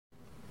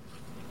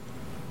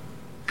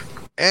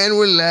And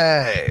we're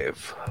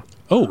live.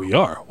 Oh, we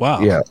are. Wow.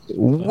 Yeah.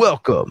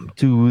 Welcome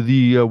to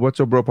the What's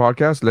Up Bro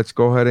podcast. Let's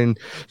go ahead and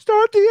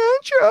start the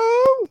intro.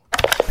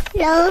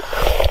 Hello.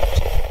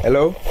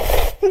 Hello.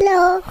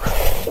 Hello.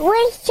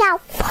 What's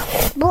up,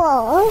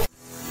 bro?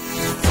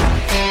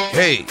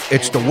 Hey,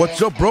 it's the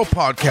What's Up Bro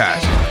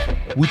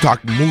podcast. We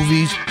talk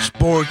movies,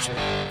 sports,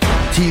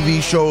 TV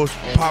shows,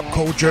 pop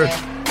culture,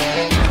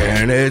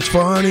 and it's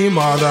funny,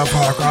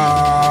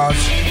 motherfuckers.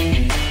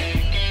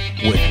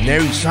 With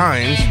nary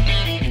signs.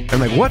 I'm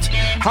like, what?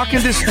 How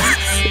can this...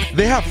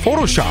 They have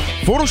Photoshop.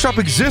 Photoshop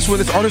exists when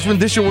this artist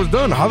rendition was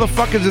done. How the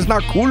fuck is this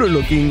not cooler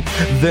looking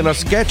than a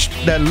sketch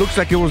that looks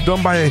like it was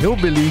done by a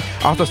hillbilly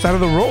off the side of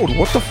the road?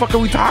 What the fuck are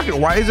we talking?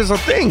 Why is this a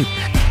thing?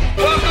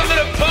 Welcome to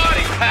the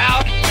party,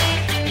 pal.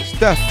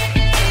 Steph,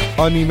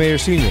 Onni Mayer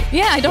Sr.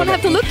 Yeah, I don't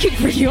have to look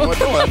for you.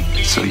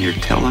 So you're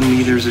telling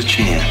me there's a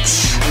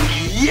chance?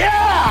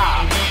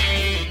 Yeah!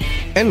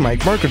 And Mike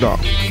Markadal.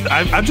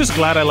 I'm just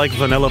glad I like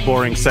vanilla,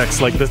 boring sex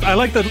like this.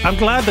 I'm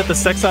glad that the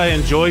sex I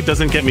enjoy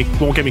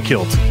won't get me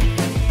killed.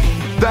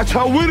 That's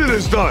how winning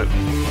is done.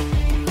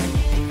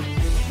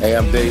 Hey,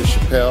 I'm Dave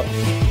Chappelle,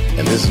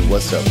 and this is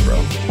What's Up,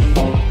 Bro.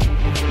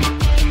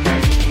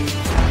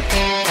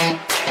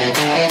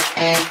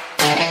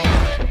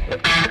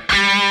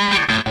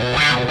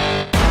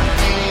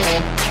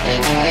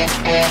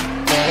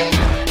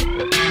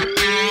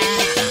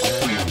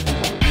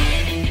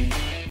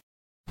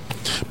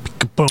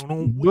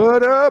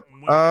 What up?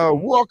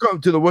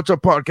 Welcome to the What's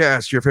Up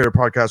podcast, your favorite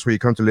podcast where you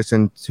come to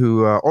listen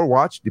to or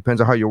watch,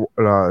 depends on how you're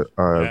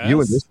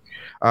viewing this.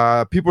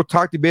 People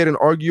talk, debate, and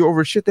argue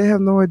over shit they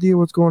have no idea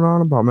what's going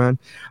on about, man.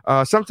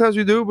 Sometimes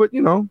we do, but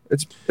you know,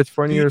 it's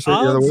funnier to say the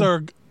other Odds way.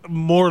 are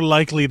more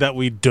likely that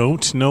we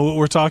don't know what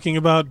we're talking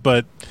about,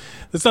 but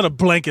it's not a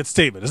blanket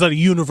statement. It's not a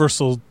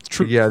universal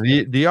truth. Yeah,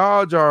 the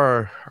odds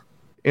are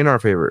in our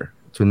favor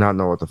to not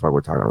know what the fuck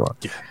we're talking about.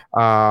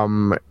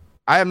 Yeah.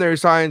 I am Nary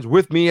Signs.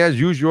 With me, as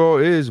usual,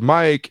 is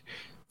Mike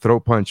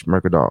Throat Punch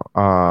Mercadal.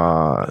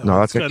 No,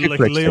 that's a like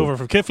Kickflix layover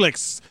from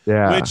Kickflix.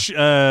 Yeah. Which,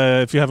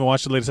 if you haven't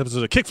watched the latest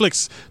episode of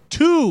Kickflix,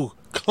 2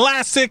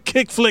 classic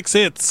Kickflix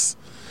hits.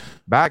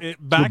 back to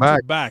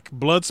back.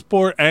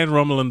 Bloodsport and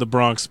Rumble in the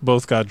Bronx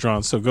both got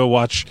drawn. So go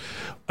watch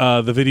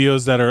the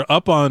videos that are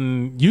up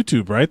on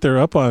YouTube, right? They're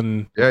up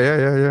on...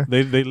 Yeah.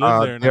 They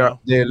live there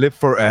now. They live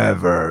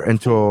forever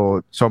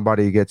until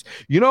somebody gets...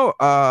 You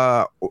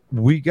know,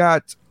 we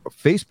got...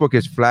 Facebook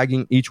is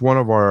flagging each one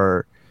of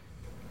our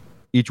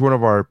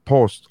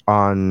posts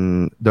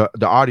on the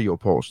audio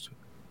post.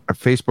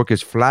 Facebook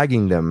is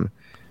flagging them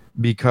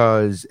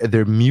because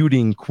they're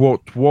muting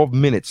quote 12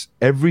 minutes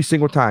every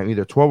single time,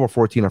 either 12 or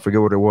 14, I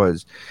forget what it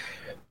was,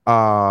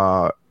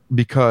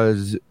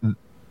 because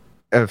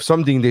of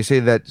something they say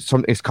that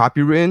something is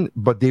copywritten,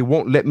 but they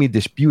won't let me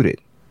dispute it.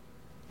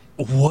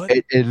 What?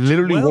 It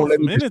literally won't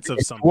let me minutes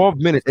of something. 12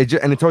 minutes.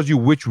 And it tells you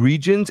which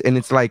regions, and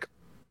it's like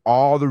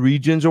all the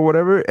regions or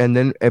whatever, and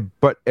then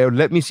but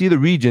let me see the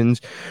regions,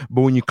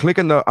 but when you click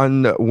there's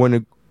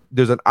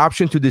an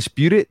option to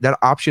dispute it, that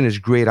option is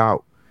grayed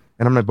out,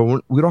 and I'm like,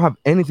 but we don't have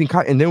anything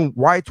and then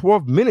why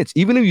 12 minutes?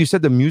 Even if you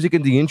said the music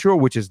in the intro,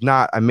 which is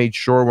not, I made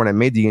sure when I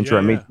made the intro,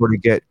 I made sure to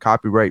get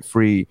copyright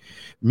free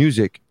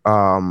music,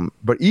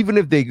 but even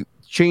if they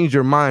change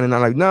their mind and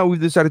I'm like, no, we've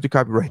decided to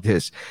copyright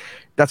this,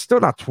 that's still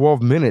not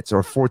 12 minutes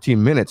or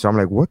 14 minutes. So I'm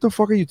like, what the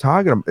fuck are you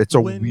talking about? It's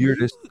a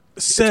weirdest.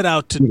 Set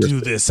out to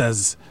do this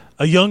as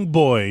a young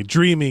boy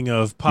dreaming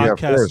of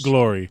podcast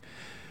glory.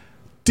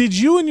 Did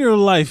you in your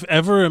life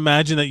ever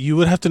imagine that you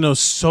would have to know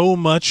so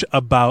much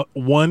about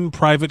one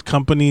private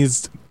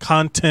company's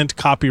content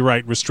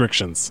copyright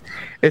restrictions?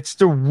 It's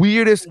the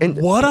weirdest.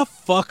 And what a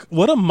fuck!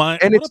 What a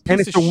mind! And it's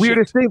the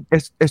weirdest thing.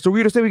 It's the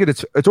weirdest thing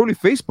because it's only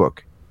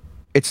Facebook.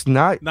 It's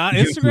not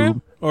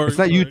Instagram, or it's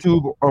not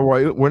YouTube,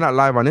 or we're not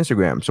live on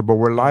Instagram. So, but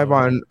we're live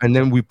on, and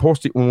then we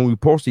post it when we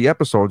post the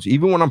episodes.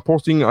 Even when I'm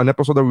posting an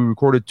episode that we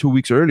recorded 2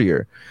 weeks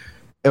earlier,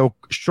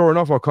 sure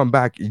enough, I'll come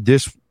back.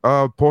 This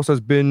post has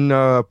been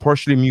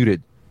partially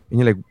muted, and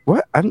you're like,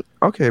 "What?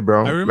 Okay,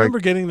 bro." I remember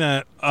getting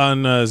that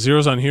on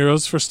Zeros on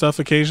Heroes for stuff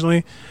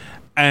occasionally,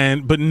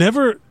 but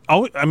never.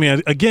 I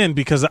mean, again,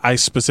 because I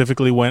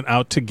specifically went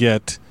out to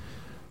get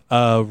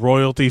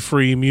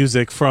royalty-free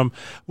music from,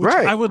 which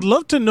I would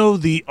love to know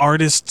the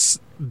artists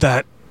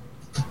that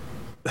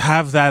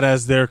have that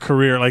as their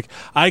career. Like,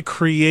 I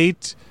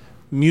create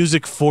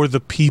music for the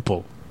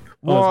people.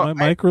 Well, is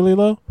my mic really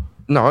low?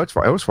 No, it's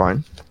fine. It was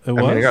fine. I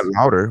mean, it got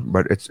louder,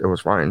 but it was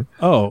fine.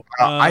 Oh,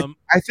 I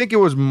think it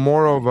was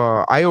more of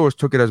a. I always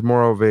took it as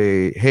more of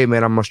a, hey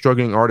man, I'm a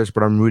struggling artist,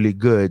 but I'm really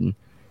good.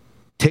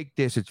 Take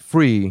this, it's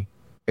free,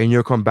 and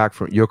you'll come back.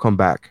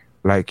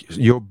 Like,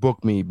 you'll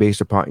book me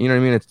based upon, you know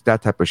what I mean? It's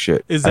that type of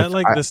shit. Is that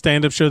the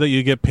stand-up show that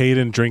you get paid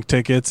in drink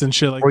tickets and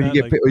shit like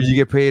that? Or you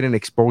get paid in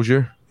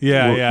exposure.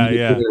 Yeah.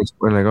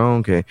 We're like, oh,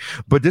 okay.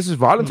 But this is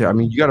voluntary. I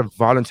mean, you got to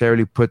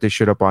voluntarily put this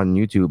shit up on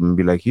YouTube and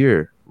be like,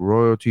 here,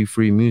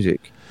 royalty-free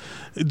music.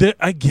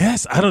 I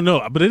guess I don't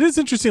know, but it is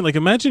interesting. Like,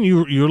 imagine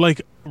you're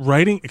like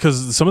writing,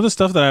 because some of the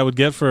stuff that I would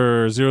get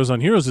for Zeros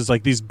on Heroes is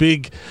like these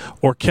big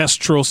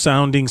orchestral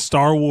sounding,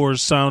 Star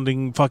Wars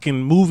sounding,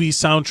 fucking movie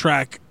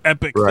soundtrack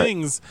epic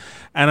things,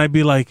 and I'd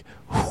be like,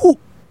 who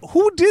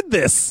did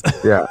this?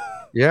 Yeah.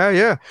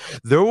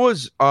 There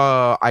was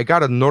I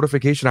got a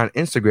notification on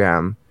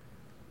Instagram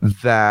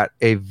that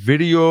a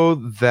video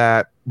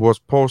that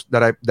was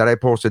that I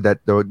posted, that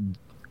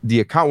the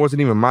account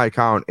wasn't even my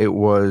account. It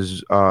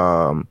was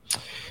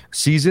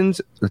Seasons,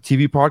 the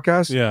TV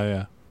podcast.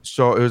 Yeah.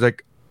 So it was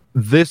like,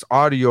 this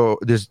video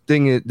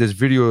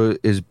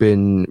has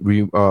been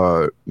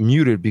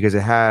muted because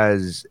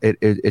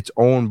it's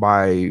owned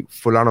by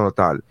Fulano de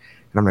Tal.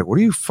 And I'm like, what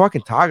are you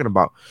fucking talking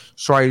about?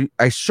 So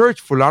I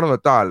searched Fulano de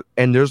Tal,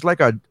 and there's like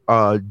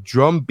a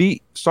drum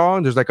beat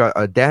song. There's like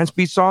a dance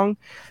beat song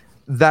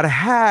that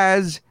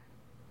has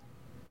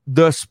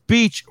the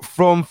speech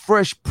from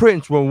Fresh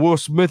Prince when Will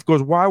Smith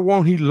goes, "Why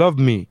won't he love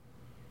me?"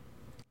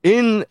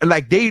 In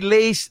like, they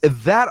lace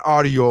that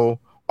audio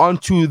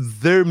onto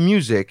their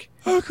music,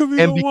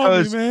 and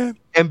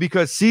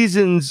because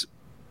Seasons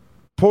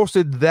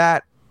posted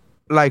that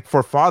like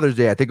for Father's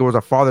Day, I think it was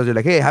a Father's Day,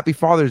 like, hey, happy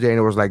Father's Day, and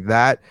it was like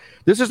that.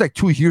 This is like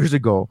 2 years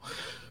ago,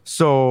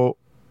 so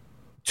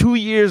 2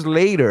 years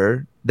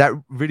later, that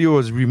video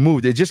was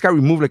removed. It just got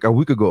removed like a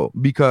week ago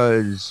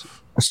because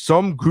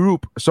some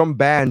group, some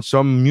band,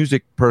 some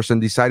music person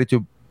decided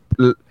to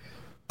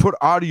put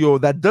audio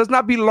that does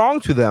not belong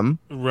to them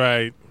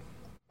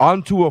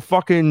onto a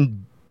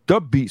fucking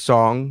dub beat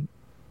song,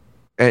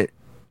 and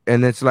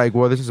it's like,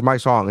 well, this is my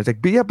song. It's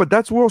like, but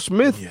that's Will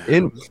Smith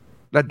in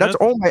that's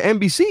owned by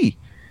NBC.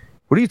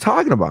 What are you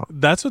talking about?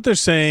 That's what they're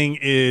saying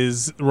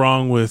is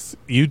wrong with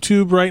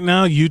YouTube right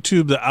now.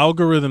 YouTube, the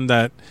algorithm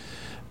that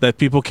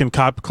people can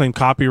claim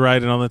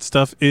copyright and all that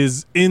stuff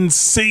is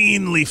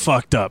insanely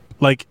fucked up.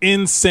 Like,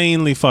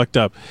 insanely fucked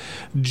up.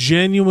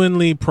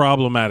 Genuinely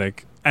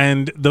problematic.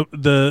 And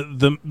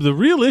the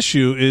real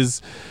issue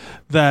is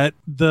that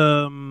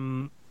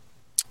the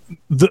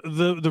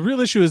real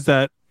issue is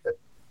that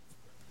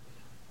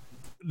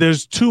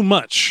there's too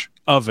much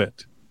of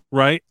it,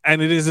 right?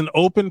 And it is an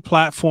open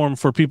platform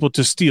for people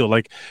to steal.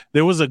 Like,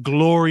 there was a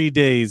glory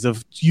days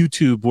of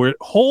YouTube where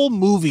whole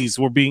movies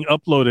were being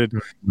uploaded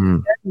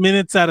 10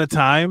 minutes at a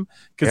time,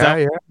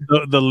 because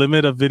the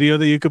limit of video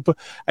that you could put,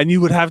 and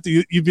you would have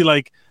to, you'd be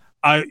like,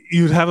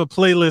 you'd have a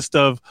playlist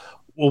of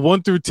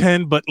 1 through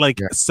 10, but like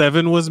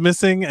 7 was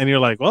missing, and you're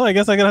like, well, I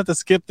guess I'm gonna have to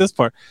skip this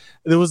part.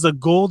 There was a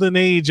golden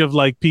age of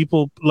like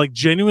people like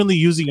genuinely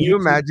using. Can you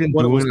imagine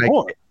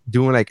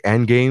doing like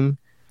Endgame,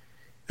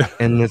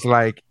 and it's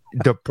like,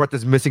 the part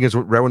that's missing is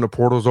right when the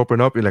portals open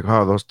up. You're like,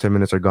 oh, those 10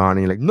 minutes are gone.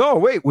 And you're like, no,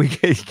 wait, we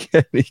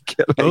get like,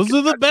 those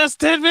are the best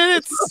 10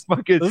 minutes.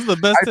 Those are the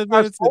best 10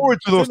 minutes.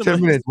 Forward to those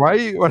 10 minutes.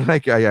 Why?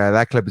 Like,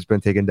 that clip has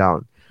been taken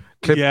down.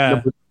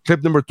 Clip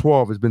number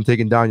 12 has been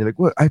taken down. You're like,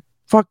 what?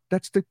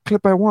 That's the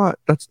clip I want.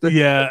 That's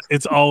the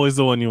it's always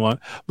the one you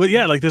want. But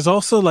yeah, like, there's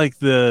also like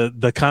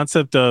the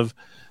concept of,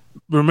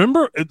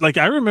 remember, like,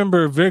 I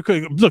remember very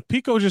quick. Look,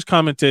 Pico just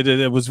commented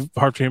it was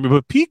hard for him,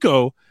 but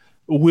Pico,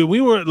 when we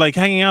were like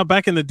hanging out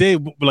back in the day,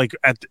 like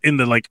in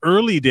the like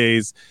early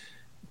days,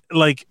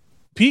 like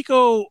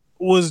Pico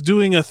was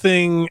doing a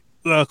thing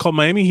called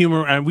Miami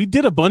Humor, and we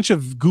did a bunch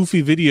of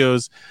goofy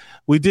videos.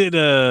 We did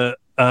a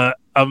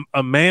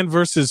man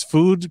versus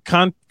food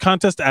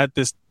contest at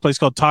this place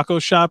called Taco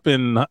Shop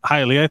in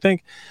Hialeah, I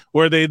think,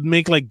 where they'd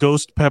make like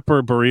ghost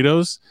pepper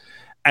burritos.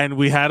 And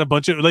we had a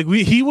bunch of like,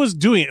 he was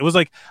doing it was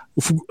like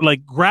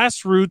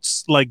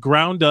grassroots, like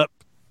ground up,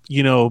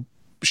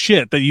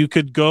 shit that you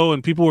could go,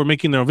 and people were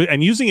making their own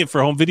and using it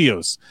for home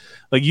videos,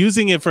 like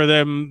using it for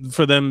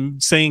them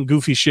saying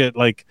goofy shit,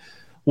 like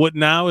what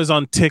now is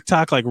on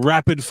TikTok, like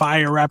rapid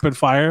fire.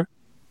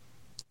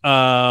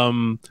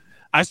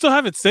 I still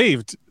have it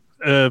saved,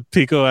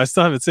 Pico. I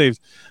still have it saved.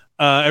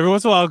 Every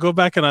once in a while I'll go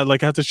back and I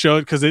like have to show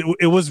it because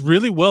it was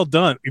really well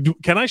done.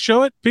 Can I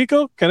show it,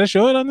 Pico? Can I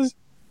show it on this?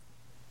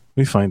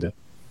 Let me find it.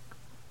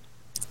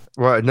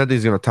 Well,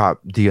 nothing's gonna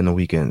top D on the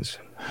Weekends.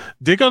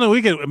 Dick on the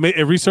Weekend,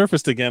 it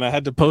resurfaced again. I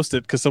had to post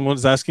it because someone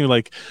was asking,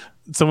 like,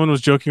 someone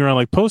was joking around,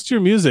 like, post your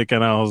music,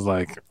 and I was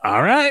like,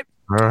 all right,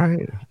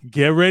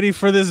 get ready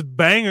for this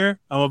banger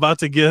I'm about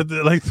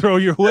to throw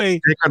your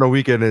way. Dick on the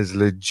Weekend is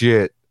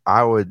legit.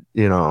 I would,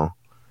 I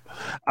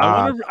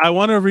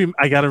gotta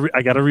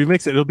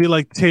remix it. It'll be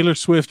like Taylor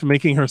Swift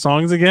making her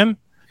songs again.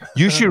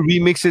 You should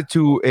remix it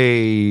to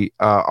a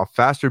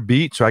faster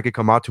beat so I could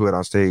come out to it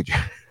on stage.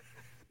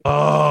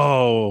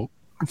 Oh,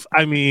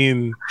 I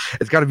mean,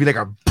 it's got to be like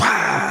a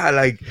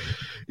like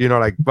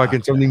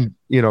fucking something,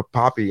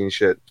 poppy and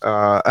shit.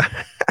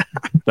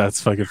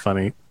 That's fucking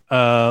funny.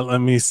 Let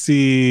me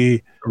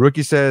see.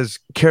 Rookie says,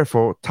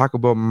 careful, Taco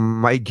Bell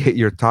might get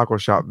your taco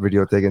shop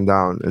video taken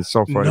down. It's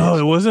so funny. No,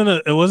 it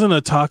wasn't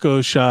a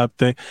taco shop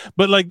thing,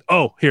 but like,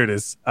 oh, here it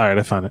is. All right,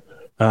 I found it.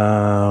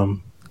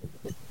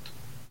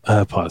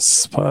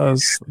 Pause.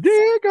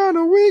 Dick on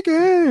the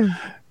Weekend.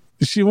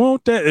 She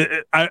won't.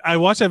 I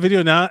watched that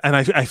video now, and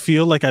I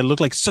feel like I look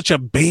like such a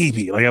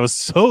baby. Like I was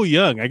so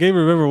young. I can't even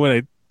remember when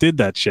I did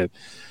that shit.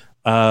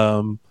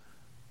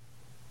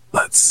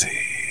 Let's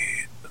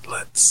see.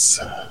 Let's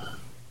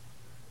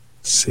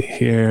see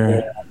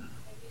here.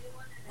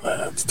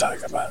 Let's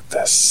talk about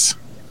this.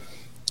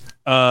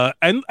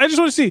 And I just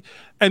want to see.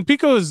 And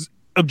Pico is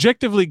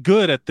objectively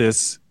good at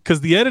this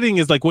because the editing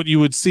is like what you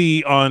would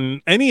see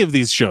on any of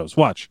these shows.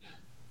 Watch.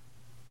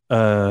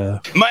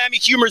 Miami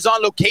Humor's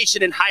on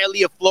location in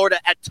Hialeah, Florida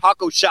at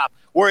Taco Shop,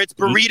 where it's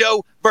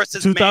burrito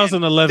versus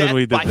 2011 man,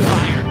 we did by this.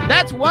 fire.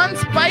 That's one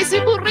spicy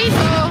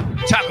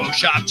burrito. Taco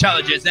Shop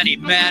challenges any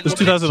man It's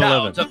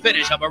 2011. to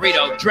finish a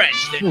burrito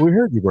drenched in We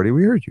heard you, buddy.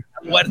 We heard you.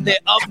 muerte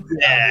up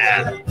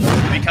there.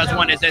 Because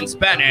one is in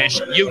Spanish,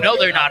 you know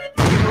they're not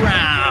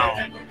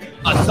around.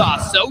 A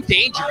sauce so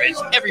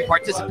dangerous, every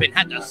participant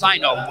had to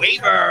sign a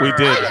waiver. We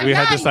did. We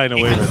had to sign a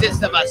It waiver.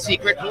 consists of a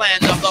secret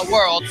blend of the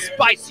world's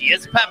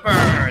spiciest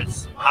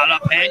peppers.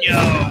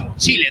 Jalapeno,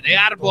 chile de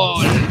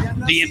árbol,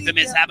 the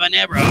infamous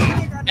habanero,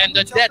 and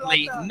the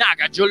deadly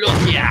Naga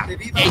Jolokia,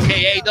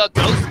 a.k.a. the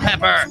ghost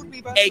pepper,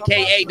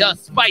 a.k.a. the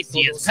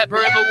spiciest pepper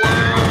in the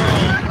world.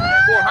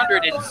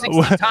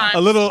 460 times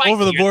A little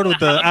over the spicier board than with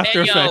the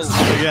After jalapeno. Effects.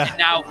 But yeah. And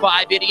now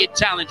 5 idiot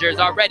challengers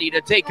are ready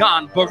to take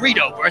on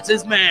burrito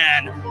versus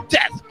man.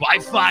 Death by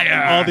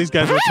fire. All these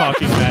guys were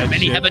talking bad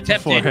Many shit have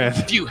attempted,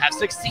 beforehand. few have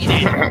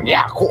succeeded.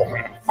 Yeah, cool.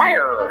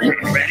 Fire.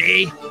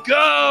 Ready?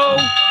 Go!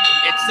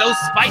 It's so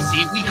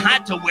spicy, we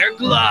had to wear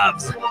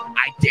gloves.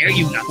 I dare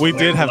you not to We wear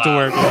did have to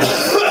wear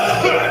gloves.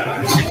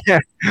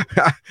 gloves.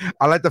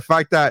 I like the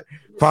fact that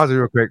pause it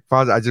real quick.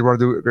 Pause. I just want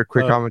to do a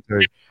quick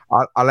commentary.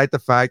 I like the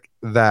fact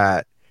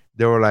that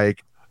they were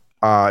like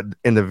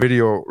in the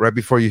video right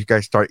before you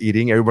guys start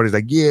eating, everybody's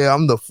like, "Yeah,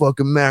 I'm the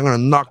fucking man. I'm gonna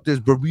knock this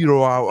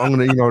burrito out. I'm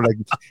gonna,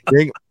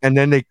 and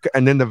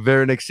then the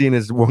very next scene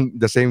is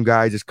the same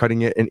guy just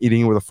cutting it and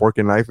eating it with a fork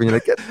and knife, and you're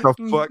like, "Get the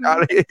fuck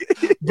out of here!"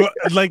 But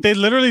like they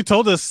literally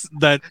told us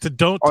that to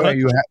don't touch.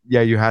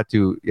 You had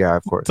to, yeah,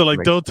 of course. So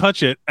like, don't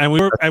touch it, and we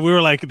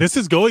were like, this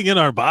is going in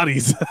our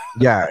bodies.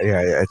 Yeah.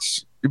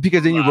 It's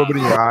because then you rub it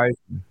in your eyes.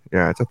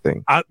 Yeah, it's a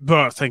thing.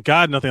 Bro, thank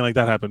God nothing like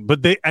that happened.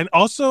 But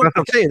also That's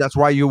what I'm saying. That's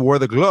why you wore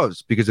the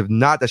gloves, because if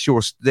not, that shit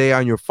will stay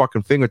on your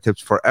fucking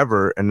fingertips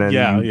forever, and then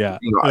yeah,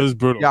 it was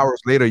brutal. 3 hours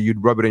later,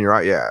 you'd rub it in your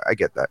eye. Yeah, I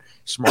get that.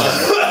 Smart.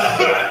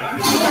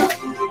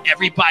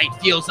 Every bite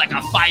feels like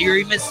a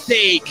fiery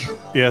mistake.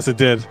 Yes, it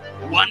did.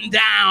 One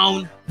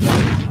down.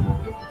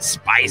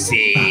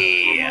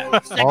 Spicy.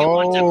 Second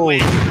one to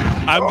win.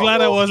 I'm glad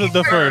I wasn't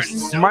the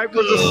first. Mike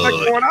was the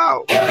second one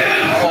out.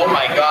 Oh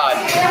my god.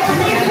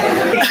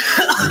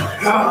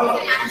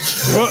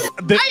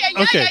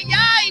 Okay.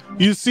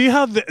 You see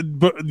how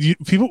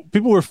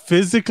people were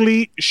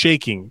physically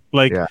shaking.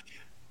 Like,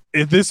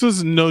 if this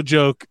was no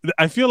joke,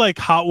 I feel like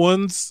Hot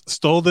Ones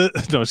stole the.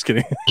 No, just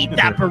kidding. Eat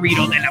that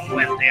burrito de la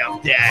muerte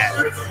of death.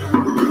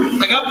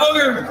 I got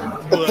booger.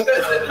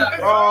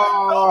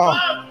 Oh,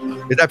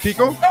 is that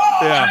Pico?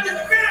 Yeah.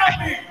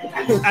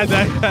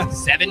 And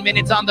 7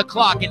 minutes on the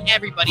clock and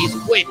everybody's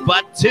quit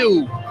but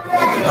 2.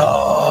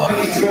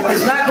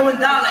 It's not going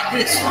down like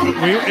this.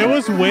 It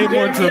was way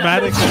more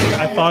dramatic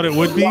than I thought it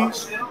would be.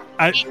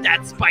 Eat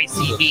that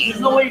spicy heat.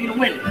 There's no way you're gonna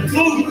win. There's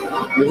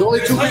only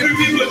 2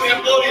 people.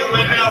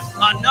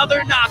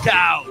 Another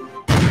knockout.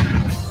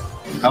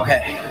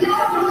 Okay.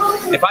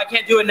 If I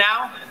can't do it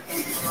now,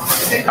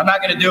 I'm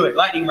not gonna do it.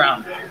 Lightning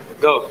round.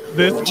 Go.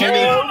 This look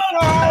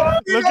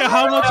at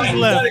how much is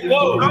left.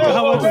 Look at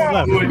how much is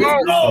left.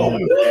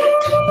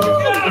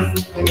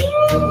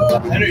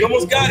 You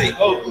almost got it.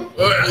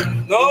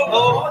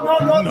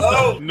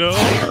 No.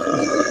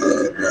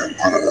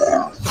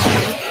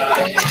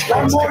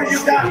 One more, you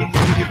got it.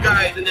 You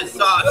guys in this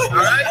sauce, all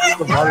right?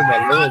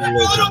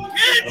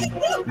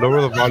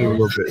 Lower the volume a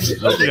little bit.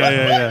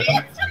 Yeah.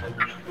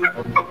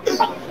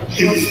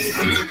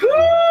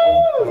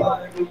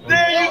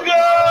 There you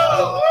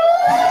go.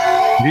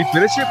 Did he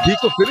finish it?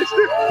 Pico finished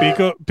it?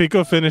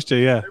 Pico finished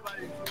it, yeah.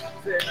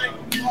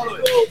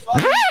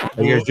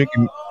 Are you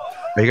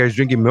guys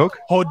drinking milk?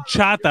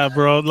 Horchata,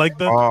 bro. Like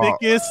the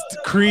thickest,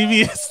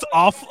 creamiest,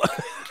 awful.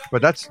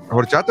 But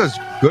horchata's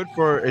good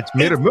for, it's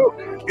made of milk.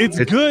 It's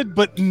good,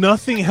 but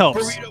nothing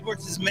helps. Burrito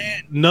versus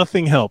man.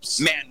 Nothing helps.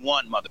 Man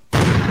won, mother.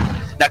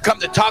 Now come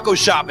to Taco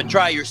Shop and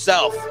try it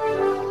yourself.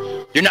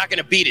 You're not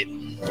gonna beat it.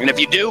 And if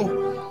you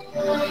do,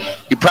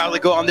 you probably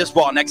go on this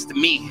wall next to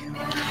me.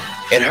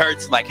 It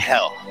hurts like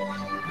hell.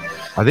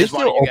 Are they Just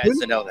wanted still you guys open?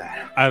 to know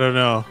that. I don't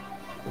know.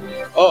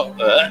 Oh,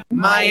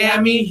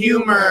 Miami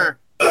humor.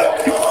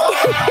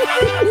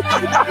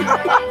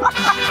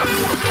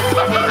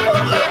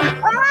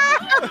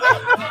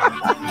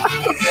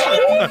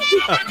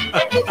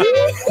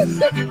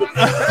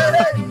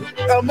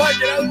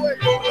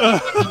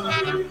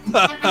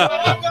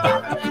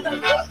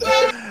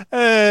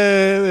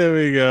 Hey, there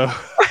we go.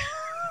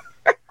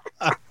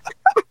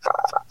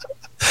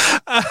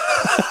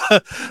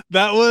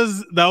 that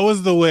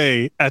was the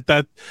way at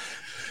that.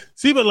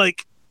 See, but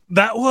like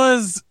that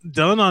was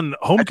done on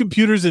home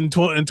computers in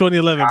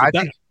 2011.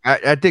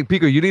 I think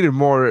Pico, you needed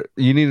more.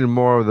 You needed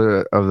more of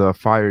the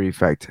fire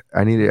effect.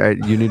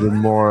 You needed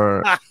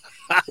more.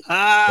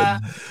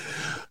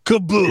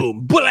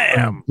 Kaboom,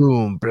 blam,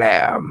 boom,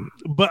 blam.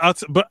 But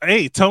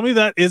hey, tell me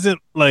that isn't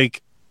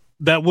like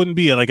that wouldn't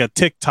be like a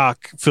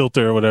TikTok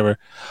filter or whatever.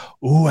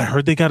 Ooh, I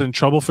heard they got in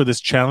trouble for this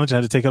challenge. I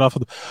had to take it off.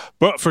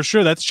 But for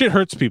sure, that shit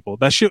hurts people.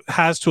 That shit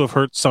has to have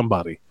hurt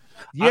somebody.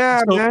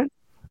 Yeah, man.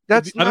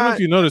 I don't know if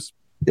you noticed.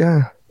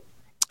 Yeah.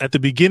 At the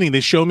beginning,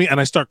 they show me and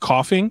I start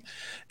coughing.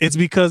 It's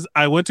because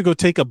I went to go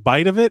take a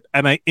bite of it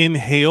and I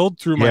inhaled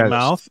through my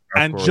mouth,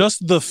 and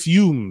just the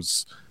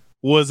fumes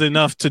was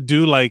enough to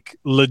do like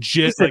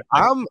legit. Listen,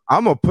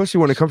 I'm a pussy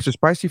when it comes to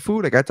spicy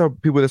food. Like I tell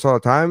people this all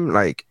the time.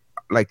 Like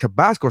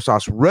Tabasco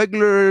sauce,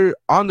 regular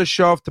on the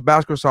shelf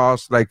Tabasco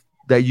sauce, like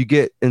that you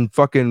get in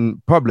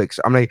fucking Publix.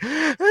 I'm like,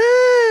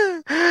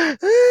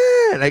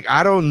 like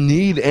I don't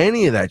need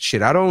any of that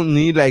shit. I don't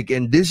need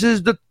and this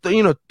is the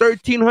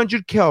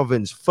 1300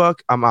 Kelvins.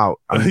 Fuck, I'm out.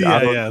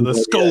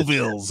 The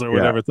Scovilles or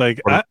whatever. It's like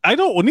I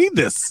don't need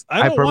this.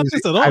 I don't want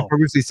this at all. I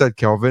purposely said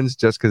Kelvins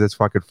just because it's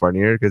fucking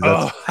funnier. Because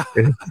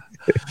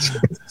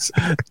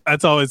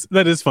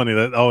that is funny.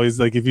 That always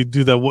like if you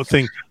do that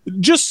thing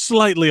just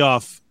slightly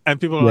off. And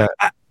people are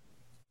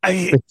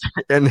like,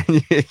 and then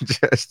you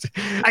just,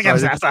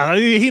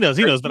 he knows,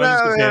 but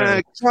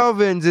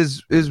Kelvins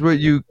is what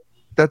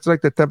that's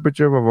like the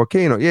temperature of a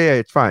volcano. Yeah,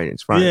 it's fine.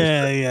 It's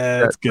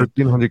it's good.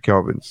 1300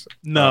 Kelvins.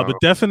 No, but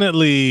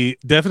definitely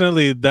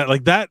that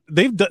like that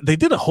they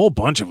did a whole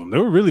bunch of them. They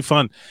were really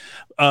fun.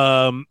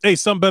 Some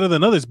better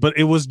than others, but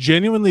it was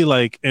genuinely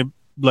like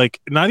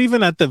not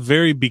even at the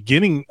very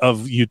beginning of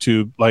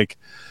YouTube. Like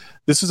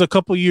this is a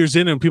couple years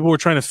in, and people were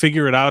trying to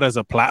figure it out as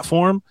a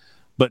platform.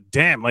 But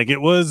damn, like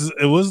it was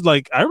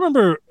like I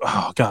remember.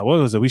 Oh God, what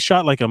was it? We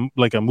shot like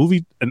a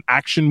movie, an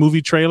action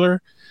movie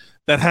trailer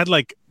that had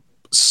like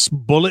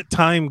bullet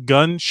time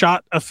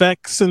gunshot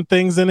effects and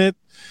things in it,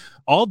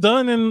 all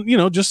done in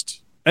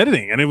just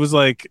editing. And it was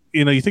like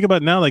you think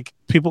about it now, like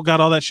people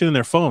got all that shit in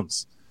their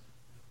phones.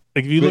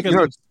 Like if you look at,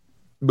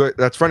 but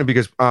that's funny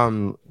because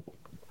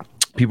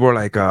people are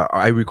like,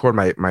 I record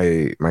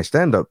my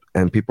stand up,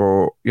 and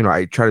people,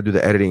 I try to do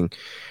the editing,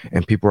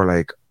 and people are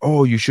like,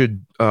 oh, you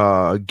should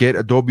get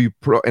Adobe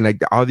Pro and like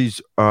all these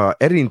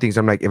editing things.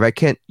 I'm like, if I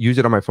can't use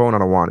it on my phone, I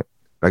don't want it.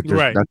 Like,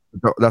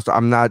 that's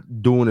I'm not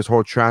doing this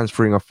whole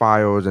transferring of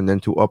files and then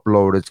to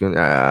upload. It's gonna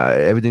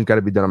everything's got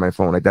to be done on my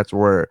phone. Like that's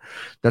where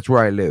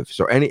I live.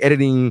 So any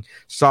editing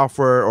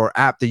software or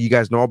app that you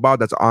guys know about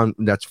that's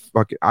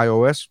fucking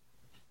iOS,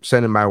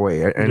 send it my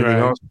way. Anything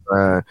else?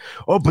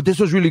 But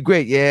this was really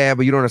great. Yeah,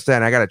 but you don't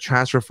understand. I got to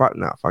transfer file.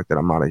 No, fuck that.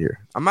 I'm out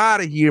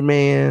of here,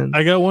 man.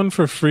 I got one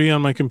for free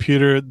on my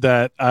computer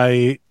that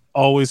I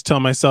always tell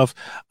myself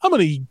I'm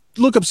gonna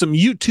look up some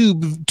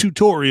YouTube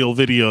tutorial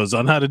videos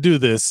on how to do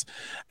this.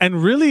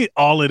 And really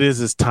all it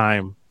is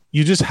time.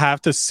 You just have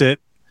to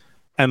sit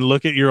and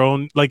look at your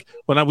own, like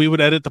when we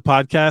would edit the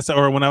podcast,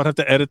 or when I would have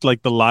to edit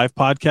like the live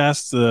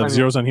podcasts,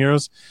 Zeros on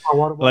Heroes,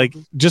 like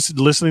just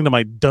listening to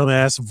my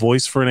dumbass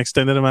voice for an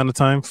extended amount of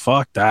time.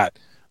 Fuck that.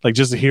 Like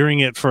just hearing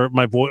it for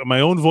my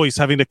own voice,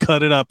 having to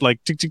cut it up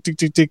like tick, tick, tick,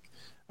 tick, tick.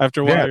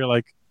 After a while, you're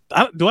like,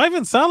 do I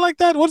even sound like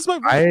that? What's my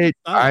voice?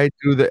 I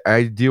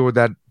deal with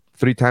that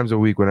 3 times a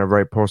week whenever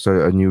I post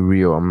a new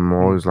reel. I'm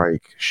always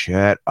like,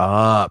 shut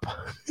up.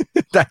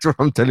 That's what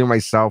I'm telling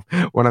myself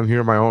when I'm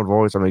hearing my own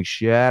voice. I'm like,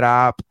 shut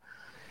up.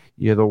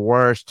 You're the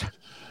worst.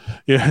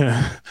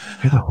 Yeah.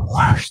 You're the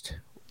worst.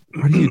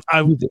 What do you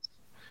do this?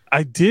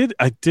 I did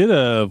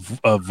a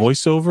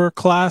voiceover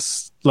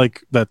class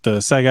like that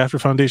the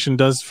SAG-AFTRA Foundation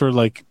does for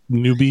like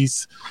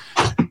newbies,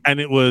 and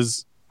it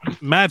was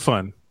mad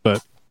fun.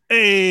 But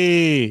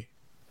hey,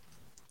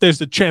 there's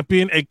the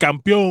champion, el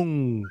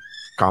campeón.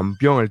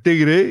 Campeón, el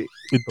tigre.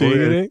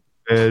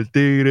 El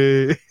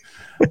tigre.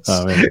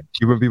 Oh, man.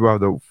 Cuban people have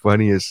the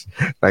funniest,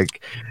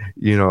 like,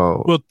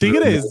 Well,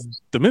 tigre is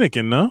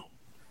Dominican, no?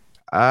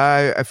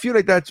 I feel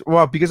like that's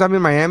because I'm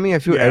in Miami. I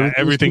feel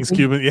everything's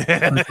Cuban.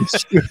 Yeah.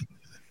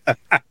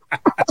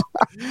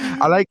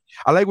 I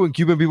like when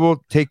Cuban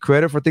people take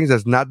credit for things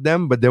that's not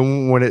them, but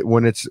then when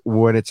it's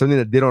something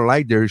that they don't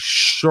like, they're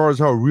sure as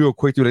hell real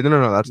quick to like,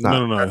 no, that's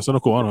not. No, eso no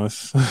cubano.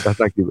 That's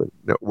not Cuban.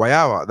 No,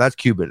 guayaba, that's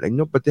Cuban. Like,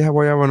 no, but they have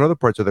guayaba in other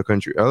parts of the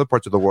country, other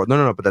parts of the world.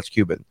 No, but that's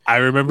Cuban. I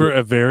remember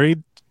a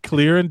very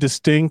clear and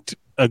distinct,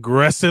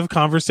 aggressive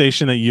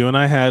conversation that you and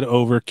I had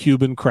over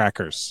Cuban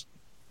crackers.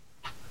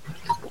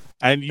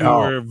 And you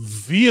were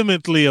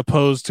vehemently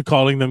opposed to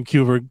calling them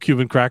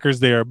Cuban crackers.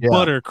 They are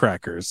butter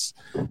crackers.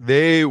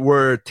 They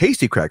were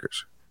tasty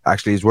crackers,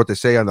 actually, is what they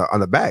say on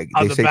the bag.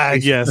 On the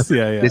bag, yes.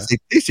 Yeah. They say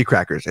tasty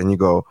crackers. And you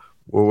go,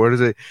 well, what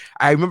is it?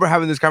 I remember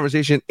having this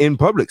conversation in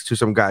Publix to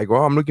some guy. I go,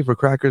 I'm looking for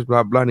crackers,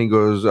 blah, blah. And he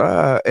goes,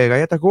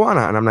 galleta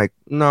cubana. And I'm like,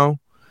 no.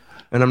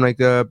 And I'm like,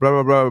 blah,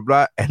 blah, blah,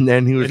 blah. And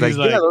then he was like,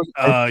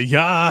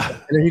 yeah.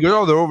 And then he goes,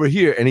 oh, they're over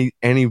here. And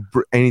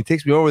he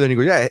takes me over there and he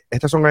goes, yeah,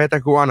 estas son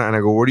galletas cubanas. And I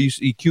go, where do you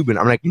see Cuban?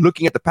 I'm like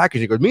looking at the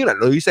package. He goes, mira,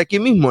 lo dice aquí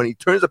mismo. And he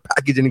turns the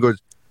package and he goes,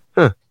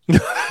 huh.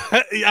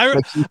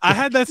 I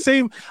had that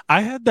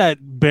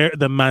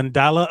the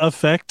mandala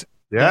effect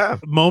Yeah.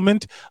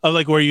 moment of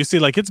like where you see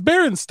like it's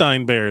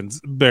Berenstein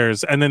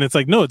Bears, and then it's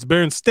like no, it's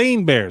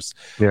Berenstain Bears.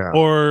 Yeah.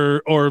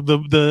 Or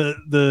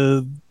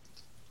the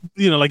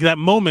like that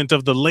moment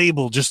of the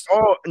label just.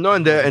 Oh no,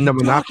 and the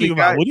Monopoly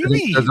guy. What do you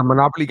mean? Does the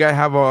Monopoly guy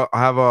have a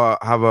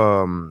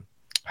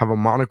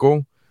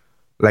monocle?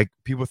 Like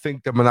people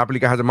think the Monopoly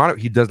guy has a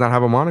monocle. He does not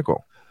have a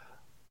monocle.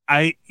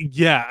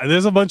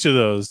 There's a bunch of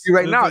those. See,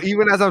 right now,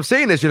 even as I'm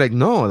saying this, you're like,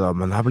 no, the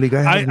Monopoly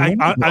guy has a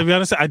monocle. I'll be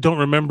honest, I don't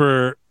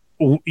remember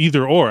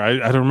either or. I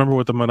don't remember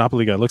what the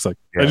Monopoly guy looks like.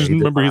 Yeah, I just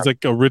remember he's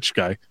like a rich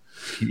guy.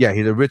 Yeah,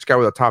 he's a rich guy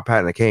with a top hat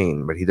and a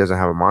cane, but he doesn't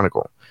have a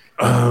monocle.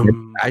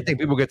 I think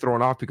people get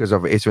thrown off because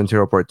of Ace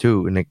Ventura Part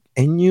 2,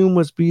 and you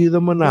must be the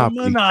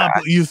Monopoly guy.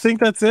 You think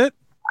that's it?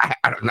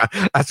 I don't know.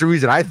 That's the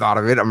reason I thought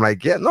of it. I'm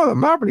like, yeah, no, the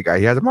Monopoly guy,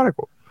 he has a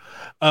monocle.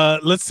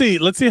 Let's see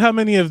how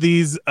many of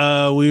these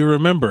we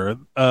remember.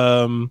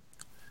 You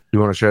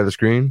want to share the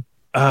screen?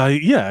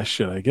 Yeah, I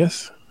should, I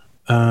guess.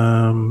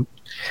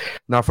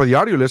 Now, for the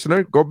audio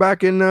listener, go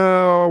back and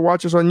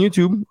watch us on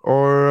YouTube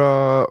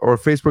or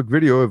Facebook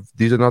video if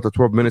these are not the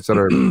 12 minutes that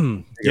are.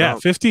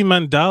 50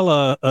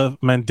 Mandela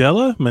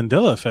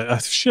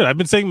effect. Shit, I've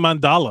been saying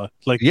mandala.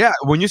 Like, yeah,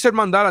 when you said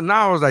mandala,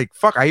 now I was like,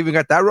 fuck, I even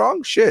got that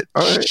wrong. Shit.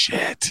 All right.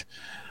 Shit.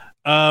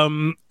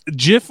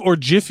 Jif or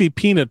Jiffy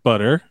peanut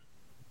butter.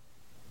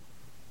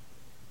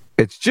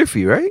 It's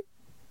Jiffy, right?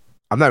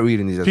 I'm not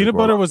reading these. Peanut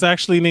butter was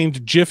actually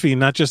named Jiffy,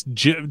 not just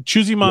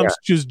Choosy Moms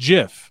choose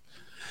Jif.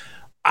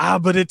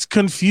 But it's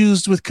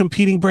confused with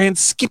competing brand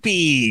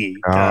Skippy.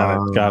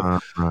 Got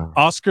it.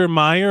 Oscar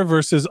Mayer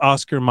versus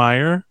Oscar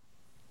Mayer.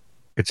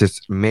 It's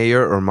just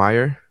Mayer or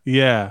Meyer?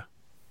 Yeah.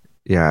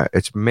 Yeah,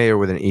 it's Mayer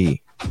with an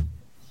E.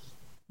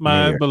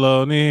 My Mayer.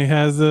 baloney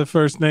has the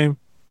first name.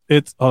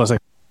 It's hold on a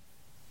second.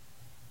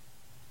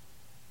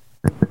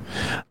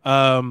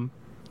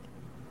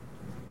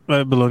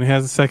 My baloney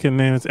has a second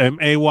name. It's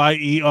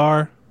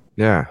Mayer.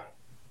 Yeah.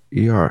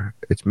 ER.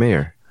 It's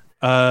Mayer.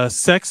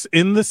 Sex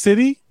in the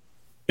City.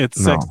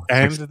 It's Sex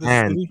and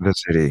the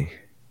City.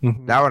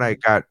 Mm-hmm. That one I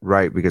got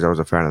right because I was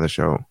a fan of the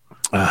show.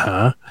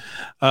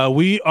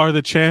 We Are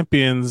the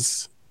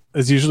Champions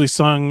is usually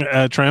sung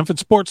at triumphant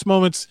sports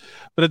moments,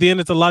 but at the end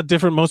it's a lot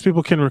different. Most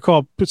people can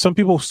recall. Some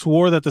people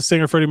swore that the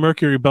singer Freddie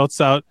Mercury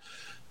belts out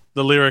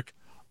the lyric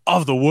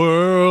of the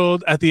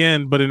world at the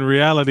end, but in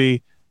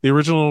reality, the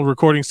original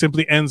recording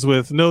simply ends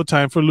with no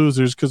time for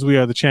losers because we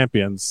are the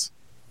champions.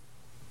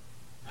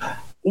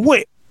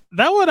 Wait,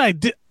 that one I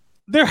did.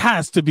 There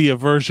has to be a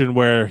version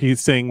where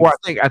he's saying. Well,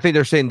 I think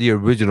they're saying the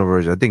original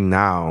version. I think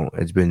now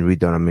it's been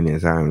redone a million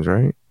times,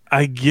 right?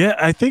 I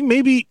think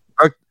maybe.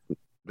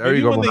 There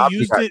you go.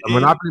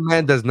 Monopoly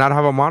Man does not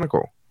have a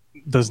monocle.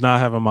 Does not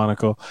have a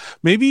monocle.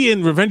 Maybe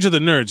in Revenge of the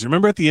Nerds.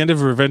 Remember at the end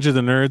of Revenge of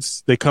the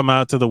Nerds, they come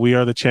out to the "We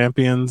Are the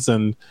Champions"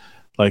 and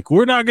like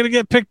we're not gonna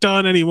get picked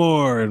on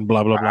anymore and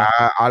blah blah blah.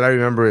 All I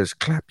remember is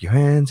clap your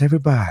hands,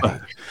 everybody,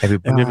 and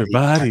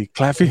everybody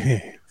clap your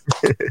hands.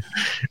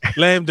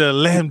 Lambda,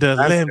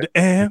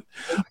 and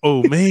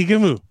Omega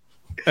Mu.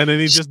 And then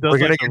he just does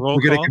like a roll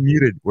call.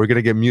 We're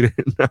gonna get muted.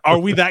 Are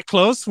we that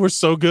close? We're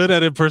so good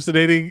at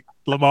impersonating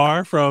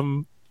Lamar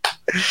from.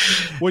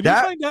 When you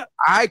find out,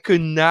 I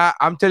could not.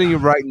 I'm telling you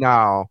right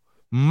now,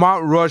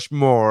 Mount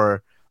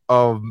Rushmore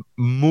of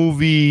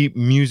movie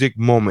music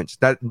moments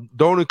that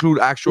don't include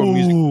actual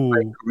music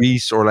like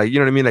Grease or like, you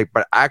know what I mean, like,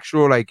 but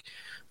actual like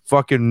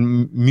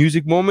fucking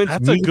music moments.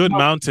 That's a good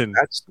mountain.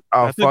 That's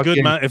a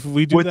good mountain. If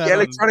we do with that the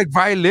electronic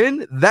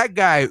violin, that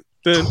guy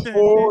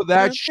tore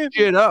that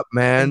shit up,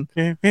 man.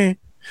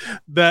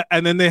 That,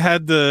 and then they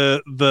had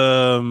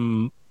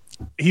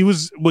he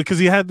was because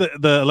he had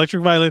the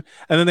electric violin,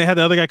 and then they had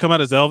the other guy come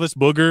out as Elvis.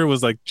 Booger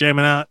was like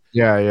jamming out.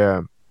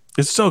 Yeah.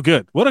 It's so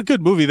good. What a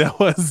good movie that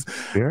was.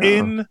 Yeah.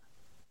 In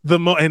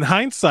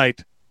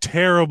hindsight,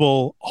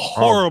 terrible,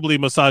 horribly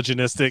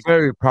misogynistic,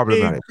 very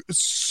problematic.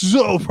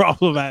 So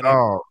problematic.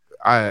 Oh,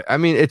 I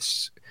mean,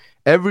 it's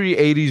every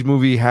 80s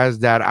movie has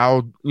that.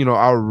 I'll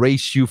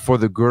race you for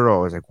the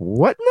girl. It's like,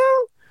 what now?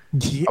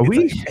 Yeah,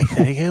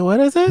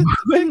 what is it?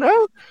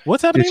 Now?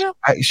 What's happening now?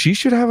 She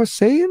should have a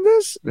say in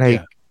this.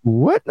 Like,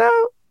 what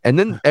now? And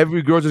then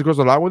every girl just goes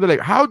along with it.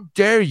 Like, how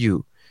dare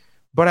you?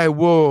 But I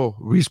will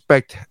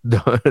respect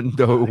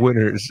the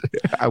winners.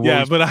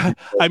 But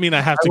I mean,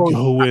 I have to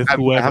go with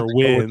whoever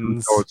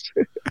wins.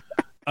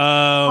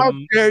 How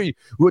dare you?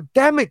 Well,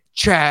 damn it,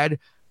 Chad.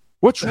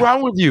 What's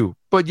wrong with you?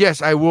 But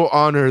yes, I will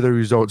honor the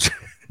results.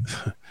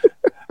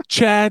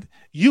 Chad,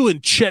 you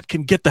and Chet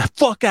can get the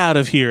fuck out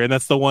of here. And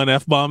that's the one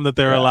F-bomb that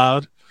they're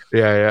allowed.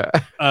 Yeah.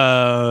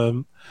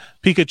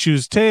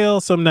 Pikachu's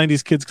tail. Some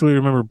 90s kids clearly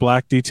remember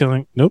black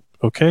detailing. Nope.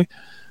 Okay.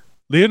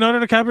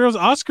 Leonardo DiCaprio's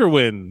Oscar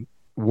win.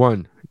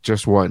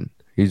 Just one.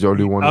 He's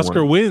only won.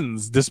 Oscar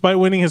wins despite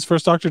winning his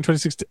first Oscar in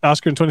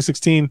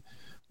 2016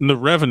 in The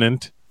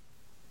Revenant.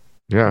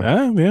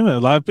 Yeah. A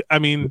lot.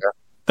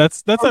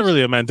 That's not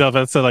really a Mandela.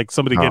 That's like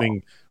somebody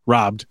getting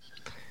robbed.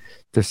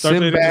 The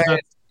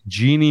Sinbad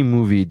Genie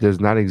movie does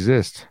not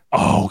exist.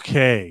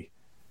 Okay,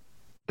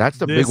 that's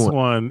the big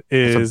one.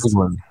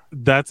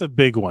 That's a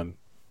big one.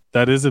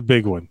 That is a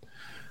big one.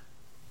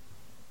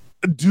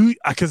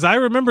 Because I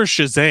remember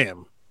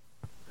Shazam.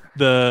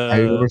 I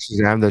remember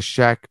Shazam, the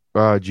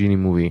Shaq Genie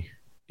movie.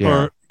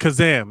 Yeah. Or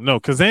Kazam. No,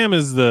 Kazam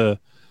is the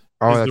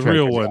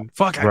real Kazam. one.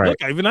 Fuck, Right.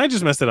 even I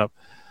just messed it up.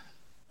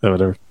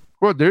 Whatever.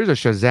 Well, there's a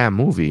Shazam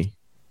movie.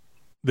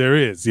 There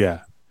is,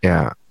 yeah.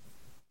 Yeah.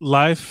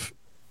 Life.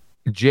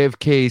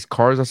 JFK's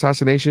car's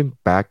assassination,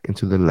 back and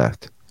to the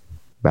left.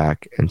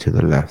 Back and to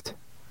the left.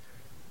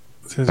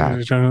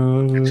 Back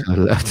and to the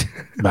left.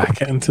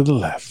 Back and to the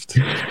left.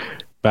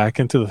 Back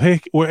into the hey,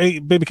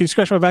 baby, can you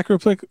scratch my back real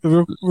quick,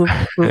 real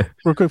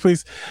quick,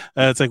 please?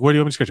 It's like, where do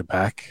you want me to scratch it?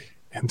 Back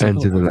and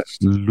to the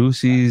left.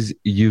 Lucy's,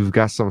 you've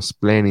got some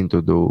splaining to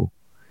do.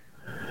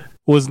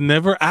 Was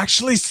never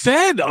actually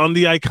said on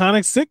the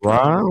iconic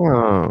sitcom.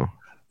 Wow.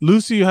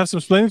 Lucy, you have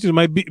some splaining to do.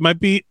 Might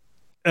be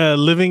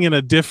living in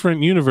a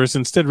different universe.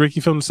 Instead,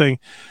 Ricky Film saying,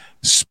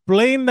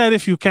 "Splain that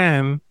if you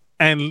can,"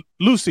 and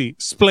Lucy,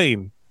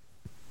 splain.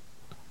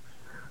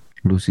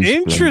 Lucy's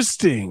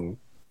Interesting.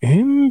 Ah.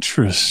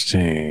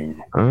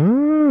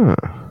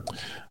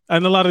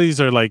 And a lot of these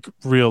are like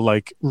real,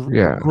 like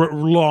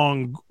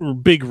long,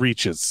 big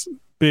reaches.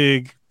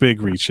 Big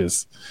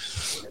reaches.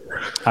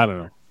 I don't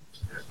know.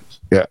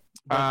 Yeah.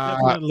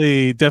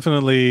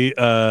 Definitely.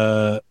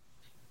 I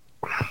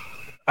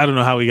don't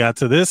know how we got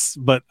to this,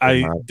 but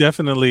I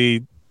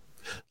definitely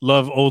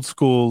love old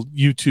school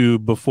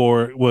YouTube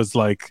before it was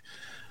like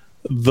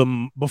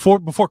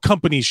before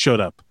companies showed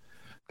up.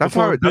 That's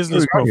how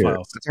business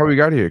profiles. That's how we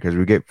got here, because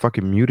we get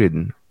fucking muted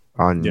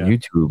on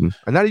YouTube.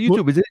 And not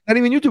YouTube. It's not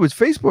even YouTube. It's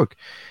Facebook.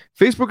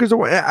 Facebook is the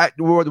one.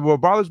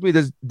 What bothers me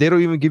is they don't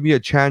even give me a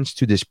chance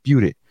to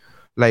dispute it.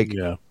 Like,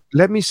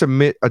 let me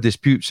submit a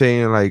dispute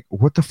saying, like,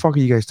 what the fuck are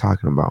you guys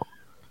talking about?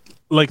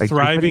 Like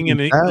thriving in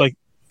it, like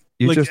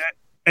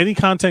any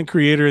content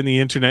creator in the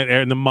internet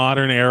in the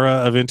modern era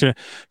of internet,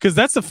 because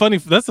that's the funny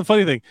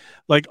thing.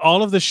 Like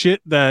all of the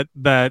shit that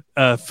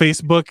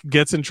Facebook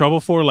gets in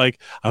trouble for, like,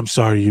 I'm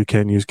sorry, you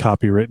can't use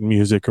copywritten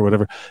music or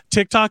whatever.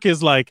 TikTok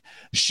is like,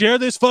 share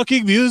this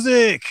fucking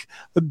music,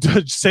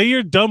 say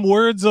your dumb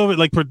words over it,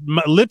 like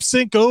lip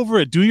sync over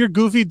it, do your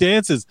goofy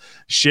dances,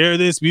 share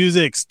this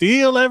music,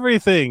 steal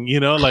everything,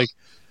 like,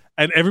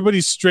 and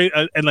everybody's straight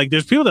and like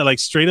there's people that like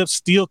straight up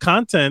steal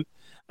content.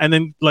 And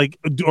then like,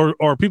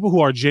 or people who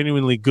are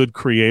genuinely good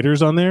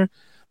creators on there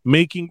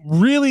making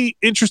really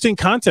interesting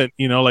content.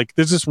 Like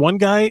there's this one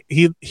guy,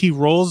 he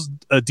rolls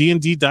a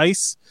D&D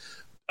dice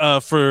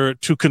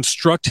to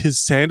construct his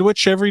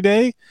sandwich every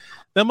day.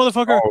 That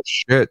motherfucker. Oh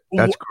shit.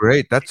 That's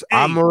great.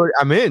 I'm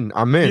in.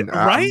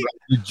 Right?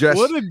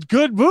 What a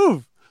good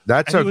move.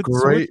 That's a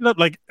great.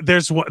 Like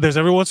there's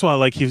every once in a while,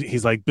 like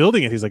he's like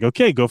building it. He's like,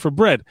 okay, go for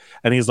bread,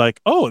 and he's like,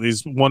 oh,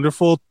 these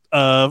wonderful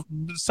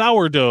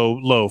sourdough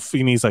loaf,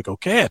 and he's like,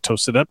 okay, I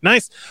toasted up,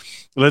 nice.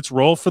 Let's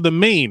roll for the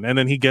main, and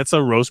then he gets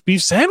a roast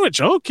beef sandwich.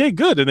 Okay,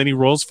 good, and then he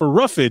rolls for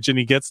roughage, and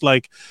he gets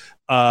like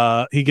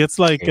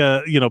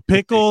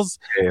pickles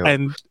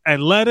and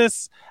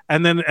lettuce,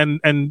 and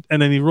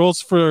then he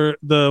rolls for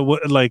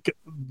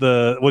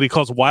what he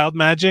calls wild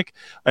magic,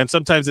 and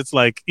sometimes it's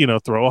like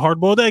throw a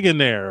hard-boiled egg in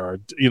there, or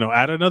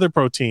add another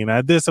protein,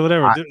 add this or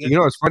whatever.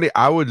 It's funny,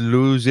 I would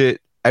lose it.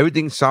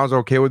 Everything sounds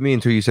okay with me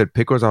until you said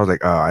pickles. I was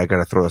like, oh, I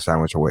gotta throw the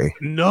sandwich away.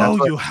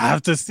 No, you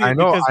have to see. I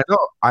know.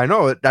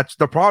 That's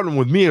the problem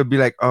with me. It'll be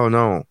like, oh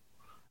no,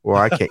 well,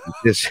 I can't eat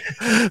this.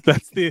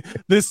 That's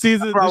this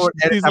season.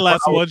 This is the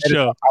last one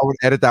show. I would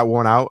edit that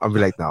one out. I'd be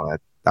like, no,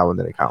 that one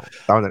didn't count.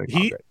 That one didn't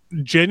count.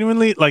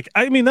 Genuinely, like,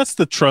 I mean, that's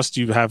the trust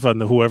you have on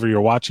whoever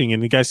you're watching,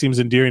 and the guy seems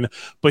endearing.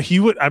 But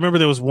I remember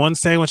there was one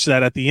sandwich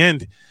that at the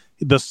end,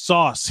 the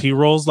sauce, he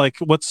rolls like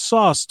what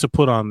sauce to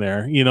put on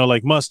there,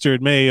 like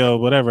mustard, mayo,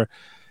 whatever.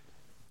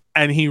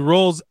 And he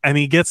rolls and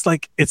he gets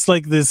like, it's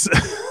like this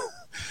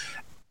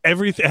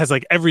everything has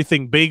like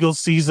everything bagel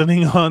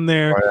seasoning on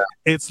there. Oh,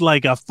 yeah. It's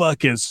like a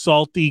fucking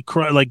salty,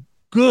 like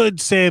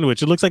good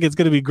sandwich. It looks like it's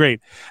going to be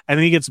great. And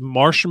then he gets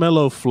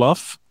marshmallow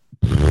fluff.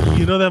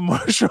 That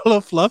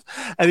marshmallow fluff,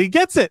 and he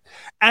gets it,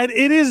 and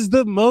it is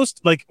the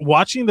most, like,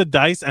 watching the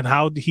dice and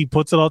how he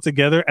puts it all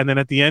together, and then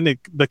at the end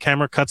the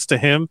camera cuts to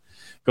him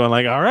going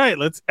like, all right,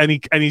 let's, and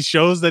he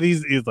shows that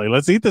he's like,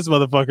 let's eat this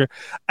motherfucker.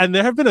 And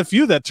there have been a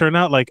few that turn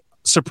out like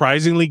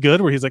surprisingly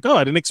good, where he's like, oh,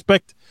 I didn't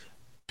expect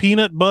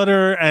peanut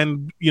butter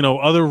and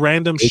other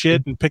random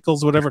shit and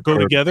pickles, whatever, go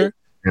together.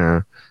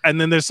 Yeah. And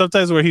then there's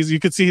sometimes where you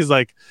could see he's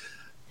like,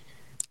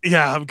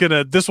 yeah,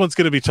 this one's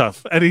gonna be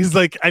tough. And he's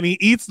like, and he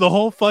eats the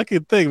whole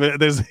fucking thing. But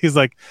he's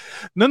like,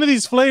 none of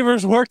these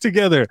flavors work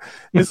together.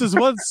 This is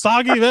one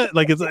soggy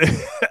like it's,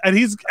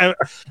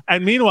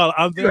 and meanwhile,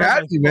 I'm there.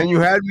 You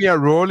had me at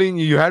rolling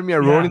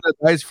the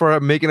dice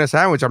for making a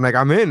sandwich. I'm like,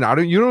 I'm in.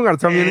 You don't gotta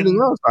tell me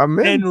anything else. I'm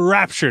in.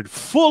 Enraptured,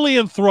 fully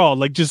enthralled,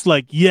 like just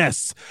like,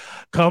 yes,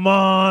 come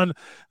on.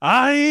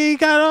 He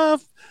got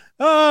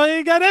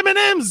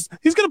M&Ms.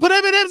 He's gonna put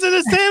M&Ms in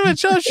his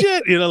sandwich. Oh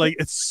shit. Like,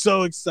 it's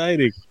so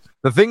exciting.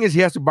 The thing is, he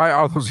has to buy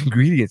all those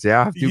ingredients.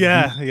 Yeah. He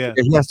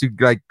has to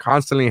like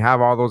constantly have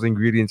all those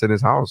ingredients in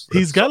his house.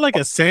 He's got like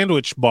a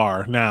sandwich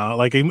bar now.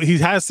 Like he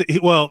has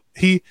to.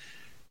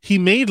 he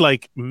made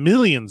like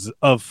millions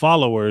of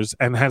followers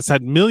and has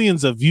had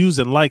millions of views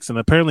and likes, and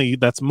apparently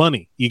that's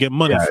money. You get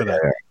money for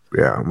that.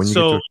 Yeah. When you get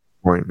to a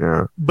point,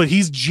 yeah. But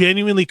he's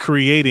genuinely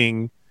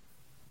creating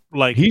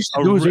like He's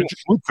doing a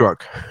food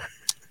truck.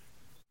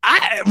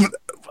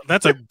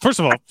 That's a first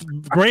of all,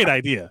 great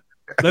idea.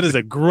 That is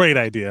a great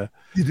idea.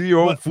 You do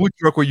your own food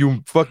truck where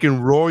you fucking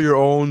roll your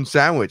own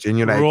sandwich, and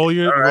you're like, roll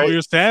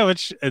your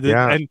sandwich, and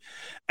then,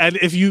 and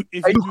if you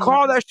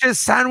call that shit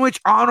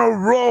sandwich on a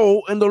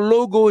roll, and the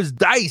logo is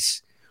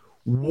Dice.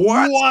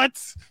 What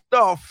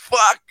the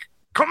fuck?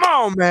 Come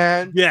on,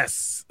 man.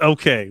 Yes.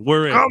 Okay,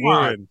 we're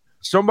in.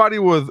 Somebody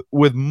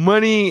with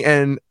money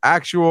and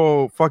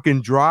actual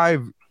fucking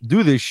drive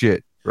do this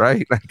shit.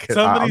 Right? Like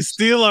somebody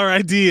steal our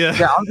idea.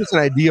 Yeah, I'm just an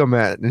idea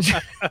man.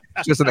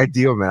 Just an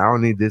idea man. I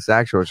don't need this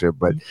actual shit,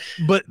 but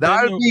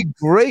that would be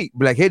great.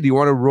 Be like, hey, do you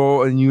want to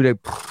roll? And you like,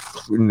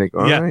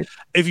 all right.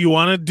 If you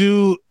want to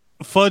do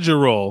fudge a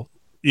roll,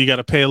 you got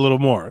to pay a little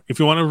more. If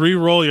you want to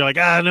re-roll, you're like,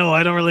 no,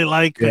 I don't really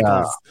like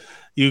pickles.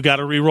 You got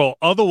to re-roll.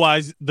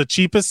 Otherwise, the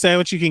cheapest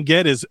sandwich you can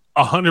get is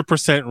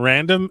 100%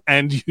 random,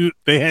 and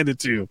they hand it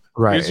to you.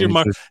 Right.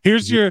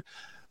 Here's your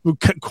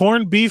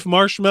corned beef,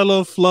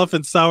 marshmallow, fluff,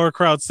 and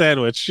sauerkraut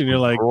sandwich, and you're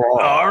like,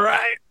 all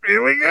right,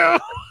 here we go.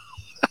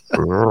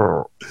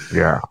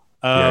 Yeah.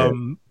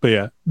 But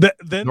yeah,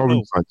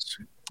 the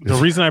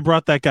reason I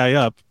brought that guy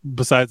up,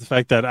 besides the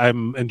fact that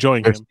I'm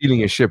enjoying him, stealing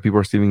his shit. People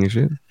are stealing his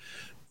shit.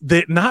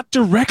 Not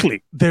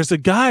directly. There's a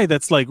guy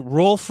that's like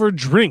roll for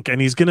drink, and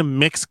he's gonna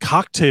mix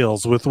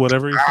cocktails with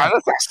whatever.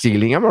 That's not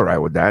stealing. I'm all right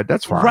with that.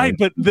 That's fine. Right,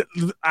 but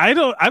I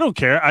don't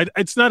care.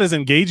 It's not as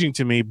engaging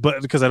to me,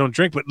 but because I don't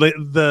drink. But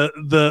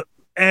the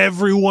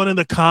everyone in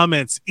the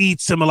comments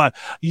eats him alive.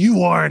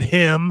 You aren't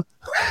him.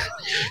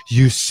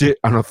 You sit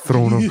on a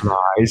throne of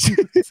lies.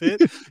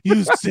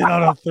 You sit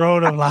on a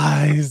throne of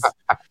lies.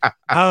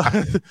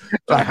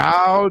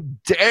 How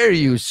dare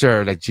you,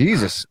 sir? Like,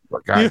 Jesus,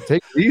 God,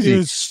 take it easy.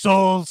 You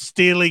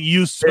soul-stealing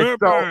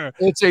usurper.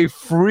 It's a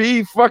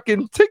free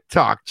fucking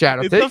TikTok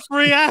channel. It's a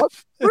free app.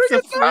 It's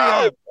a free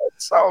app.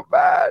 It's so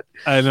bad.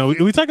 I know.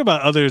 We talk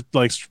about other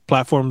like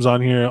platforms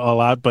on here a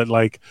lot, but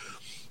like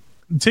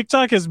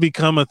TikTok has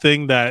become a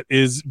thing that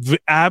is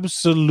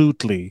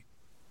absolutely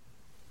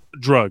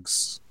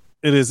drugs.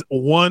 It is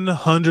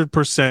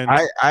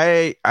 100%.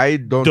 I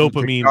don't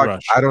dopamine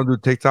rush. I don't do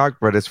TikTok,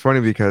 but it's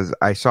funny because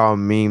I saw a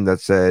meme that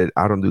said,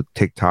 "I don't do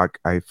TikTok.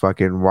 I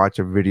fucking watch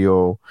a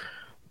video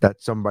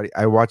that somebody.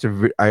 I don't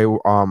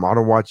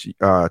watch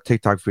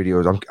TikTok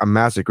videos. I'm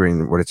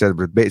massacring what it says,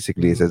 but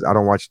basically it says I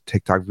don't watch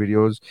TikTok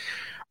videos.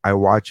 I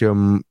watch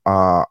them.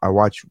 I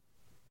watch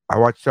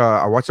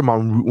them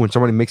on when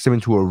somebody makes them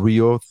into a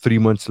reel 3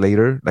 months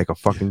later, like a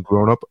fucking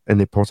grown up, and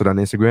they post it on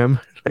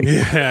Instagram. Like,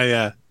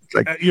 yeah.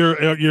 Like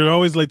you're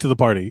always late to the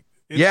party.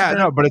 Yeah,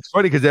 no, but it's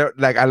funny because they're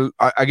like,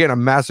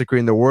 I'm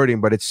massacring the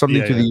wording, but it's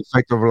something to the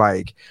effect of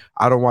like,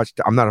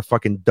 I'm not a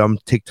fucking dumb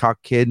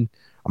TikTok kid.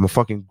 I'm a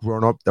fucking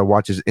grown up that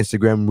watches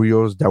Instagram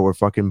reels that were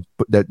fucking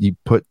those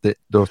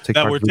TikTok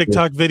that were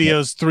TikTok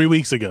videos 3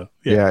 weeks ago.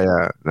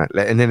 Yeah.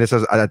 And then it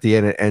says at the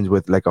end, it ends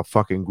with like a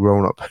fucking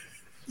grown up.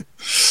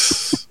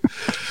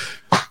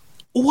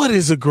 What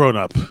is a grown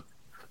up?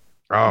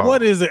 Oh.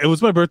 What is it? It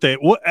was my birthday.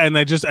 And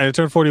I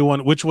turned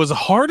 41, which was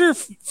harder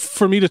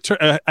for me to turn.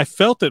 I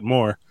felt it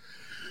more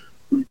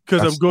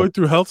because I'm going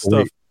through health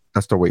stuff.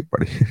 That's the weight,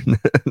 buddy.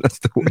 That's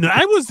the weight. No,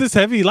 I was this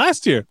heavy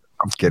last year.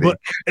 I'm kidding.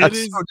 I'm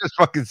just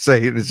fucking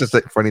saying. It's just a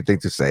funny thing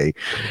to say.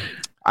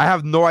 I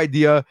have no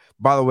idea.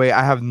 By the way,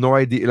 I have no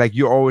idea. Like,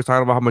 you're always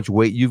talking about how much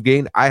weight you've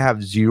gained. I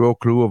have zero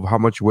clue of how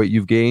much weight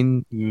you've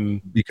gained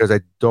because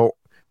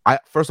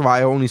first of all,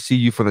 I only see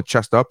you from the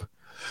chest up,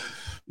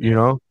 you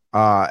know?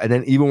 And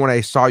then even when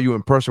I saw you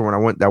in person,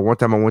 that one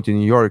time I went to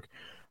New York,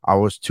 I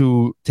was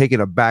too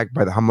taken aback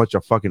by how much a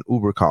fucking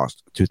Uber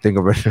cost to think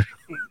of it.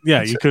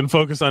 Yeah, you couldn't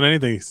focus on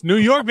anything. It's New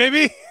York,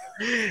 baby.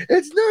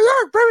 It's New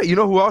York, baby. You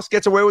know who else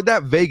gets away with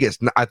that? Vegas.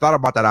 I thought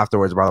about that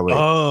afterwards, by the way.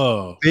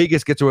 Oh.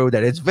 Vegas gets away with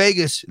that. It's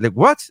Vegas. Like,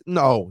 what?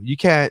 No, you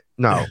can't.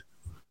 No.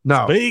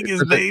 No,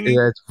 Vegas, baby.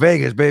 Yeah, it's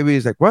Vegas, baby.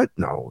 It's like, what?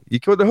 No, you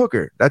killed the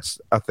hooker. That's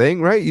a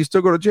thing, right? You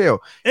still go to jail.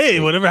 Hey,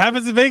 whatever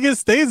happens in Vegas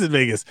stays in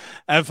Vegas.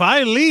 If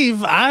I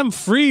leave, I'm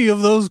free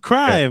of those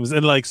crimes.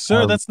 And like,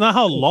 sir, that's not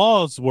how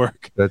laws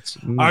work.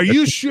 Are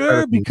you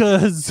sure?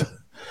 Because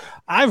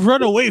I've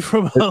run away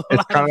from.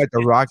 It's kind of like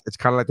the rock. It's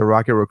kind of like the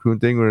Rocket Raccoon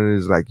thing, where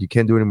it's like you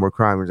can't do any more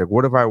crime. It's like,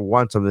 what if I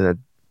want something that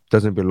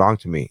doesn't belong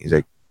to me? He's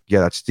like, yeah,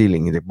 that's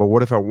stealing. He's like, but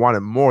what if I want it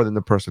more than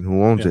the person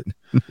who owns it?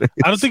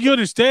 I don't think you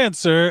understand,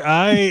 sir.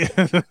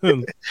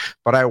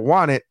 But I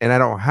want it and I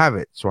don't have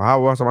it. So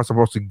how else am I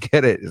supposed to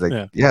get it? It's like,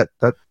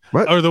 that.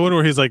 What? Or the one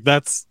where he's like,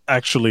 that's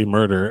actually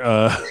murder.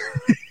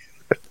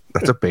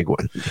 That's a big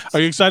one. Are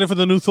you excited for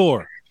the new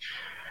Thor?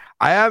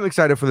 I am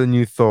excited for the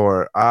new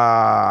Thor.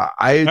 Thor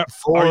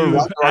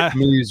Ragnarok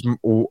is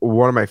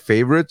one of my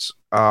favorites.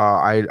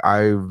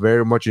 I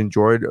very much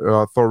enjoyed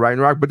Thor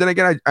Ragnarok, but then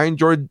again, I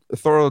enjoyed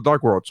Thor: The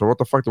Dark World. So what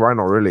the fuck do I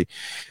know, really?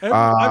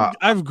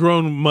 I've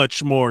grown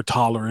much more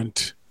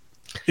tolerant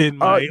in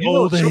my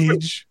old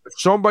age.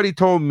 Somebody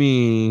told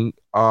me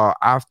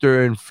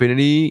after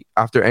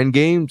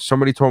Endgame,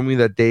 somebody told me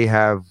that they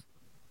have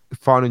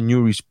found a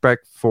new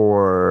respect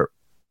for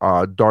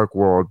Dark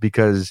World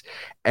because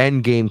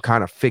Endgame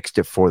kind of fixed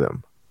it for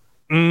them.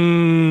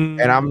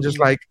 And I'm just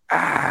like,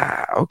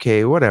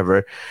 okay,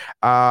 whatever.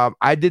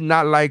 I did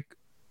not like.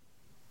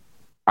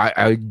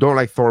 I don't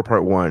like Thor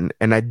Part 1,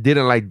 and I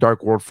didn't like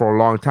Dark World for a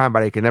long time,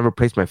 but I can never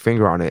place my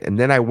finger on it. And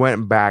then I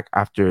went back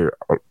after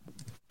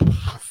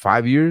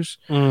 5 years,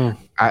 and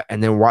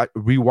then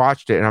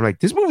rewatched it, and I'm like,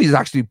 this movie is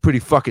actually pretty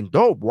fucking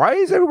dope. Why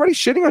is everybody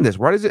shitting on this?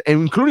 Why is it,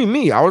 and including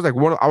me? I was like,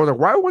 why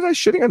was I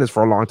shitting on this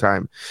for a long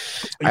time?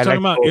 You're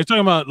talking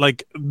about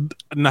like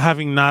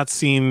having not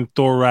seen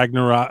Thor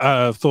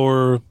Ragnarok,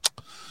 Thor,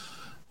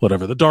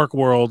 whatever, the Dark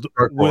World.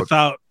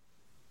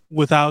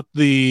 Without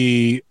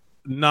the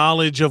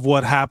knowledge of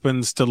what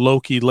happens to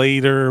Loki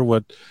later,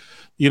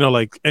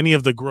 like any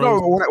of the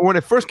growth. No, when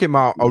it first came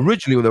out,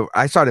 originally,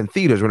 I saw it in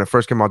theaters when it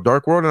first came out,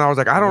 Dark World, and I was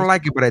like, I don't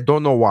like it, but I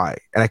don't know why.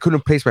 And I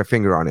couldn't place my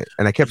finger on it.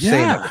 And I kept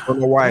saying, I don't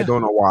know why, I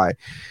don't know why.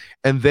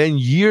 And then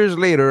years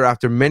later,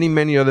 after many,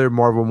 many other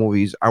Marvel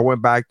movies, I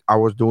went back, I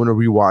was doing a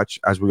rewatch,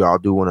 as we all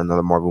do when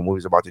another Marvel movie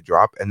is about to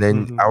drop. And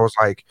then I was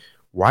like,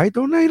 why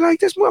don't I like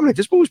this movie? I'm like,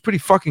 this movie's pretty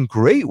fucking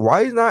great.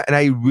 Why is not? And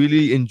I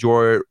really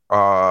enjoy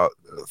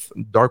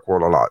Dark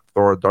World a lot,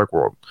 Thor Dark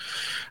World.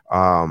 But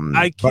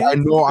I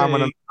know I'm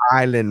on an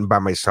island by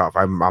myself.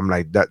 I'm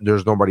like that.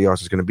 There's nobody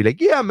else is gonna be like,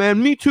 yeah,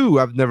 man, me too.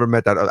 I've never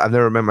met my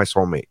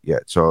soulmate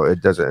yet, so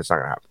it's not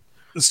gonna happen.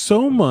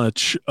 So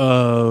much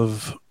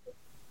of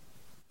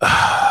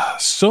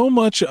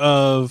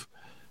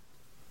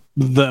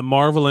the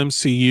Marvel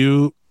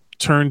MCU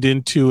turned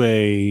into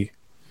a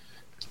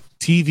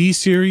TV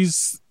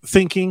series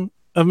thinking.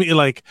 I mean,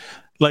 like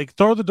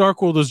Thor: The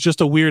Dark World was just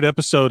a weird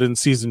episode in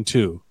season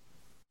 2.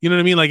 You know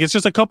what I mean? Like it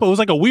was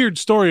like a weird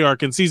story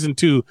arc in season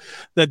 2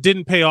 that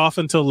didn't pay off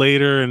until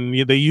later, and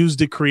they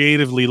used it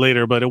creatively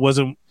later, but it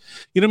wasn't.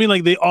 You know what I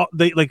mean? Like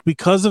they like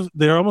because of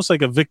they're almost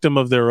like a victim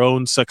of their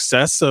own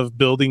success of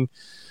building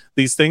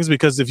these things.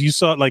 Because if you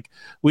saw, like,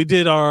 we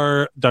did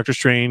our Doctor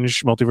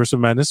Strange Multiverse of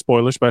Madness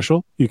spoiler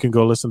special, you can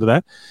go listen to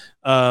that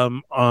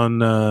on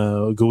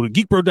go to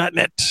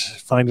geekbro.net,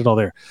 find it all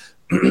there.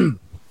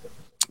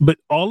 But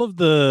all of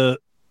the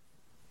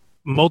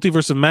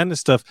Multiverse of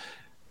Madness stuff,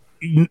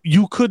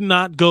 you could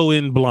not go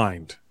in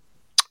blind.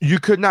 You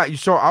could not.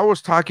 So I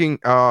was talking,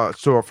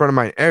 so a friend of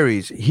mine,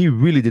 Aries, he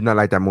really did not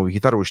like that movie. He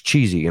thought it was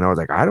cheesy. And I was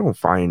like, I don't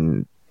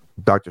find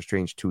Doctor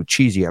Strange too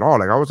cheesy at all.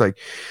 Like I was like,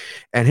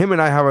 and him and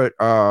I have a,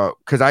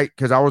 cause I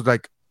was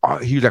like,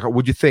 he was like,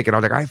 what'd you think? And I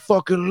was like, I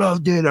fucking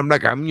loved it. I'm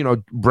like,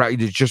 bright,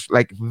 just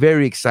like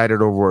very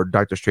excited over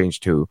Doctor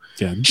Strange 2.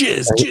 Yeah,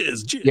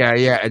 jizz.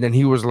 Yeah. And then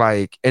he was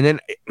like, and then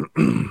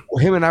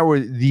him and I were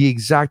the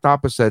exact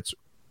opposites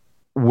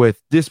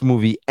with this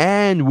movie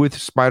and with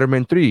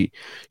Spider-Man 3.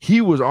 He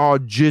was all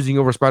jizzing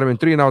over Spider-Man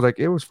 3, and I was like,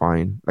 it was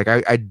fine. Like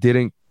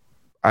to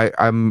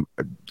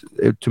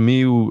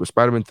me,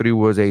 Spider-Man 3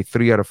 was a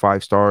 3 out of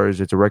 5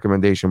 stars. It's a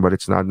recommendation, but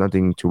it's not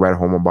nothing to write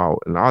home about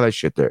and all that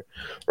shit there,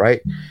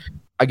 right?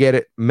 I get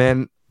it.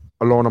 Men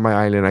alone on my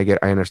island,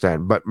 I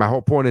understand. But my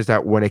whole point is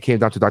that when it came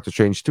down to Doctor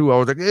Strange 2, I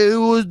was like, it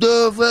was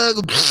the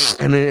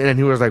fuck. And then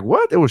he was like,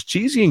 what? It was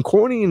cheesy and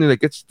corny, and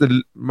like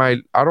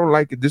I don't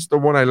like it. This is the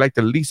one I like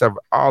the least of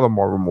all the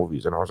Marvel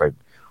movies. And I was like,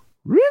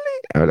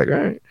 really? I was like,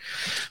 all right.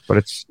 But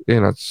it's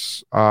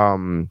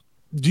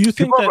do you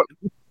think that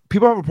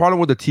people have a problem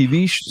with the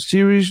TV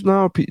series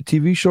now,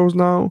 TV shows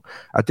now?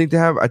 I think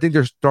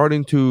they're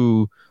starting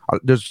to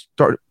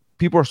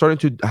people are starting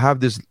to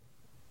have this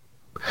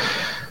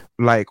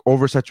like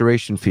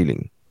oversaturation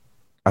feeling.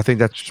 I think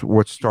that's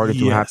what's starting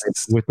to happen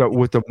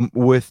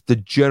with the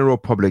general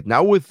public,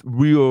 not with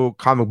real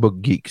comic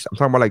book geeks. I'm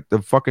talking about like the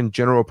fucking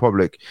general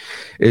public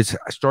is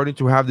starting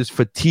to have this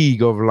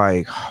fatigue of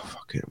like, oh,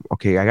 fuck it.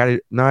 Okay, I gotta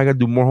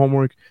do more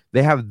homework.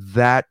 They have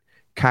that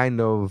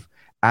kind of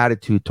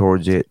attitude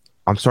towards it.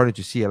 I'm starting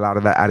to see a lot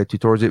of that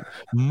attitude towards it,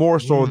 more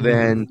so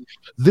than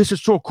this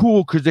is so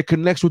cool because it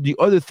connects with the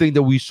other thing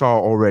that we saw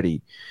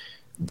already.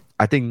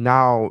 I think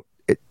now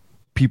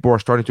people are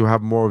starting to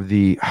have more of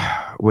the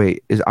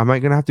am I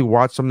gonna have to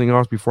watch something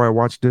else before I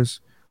watch this?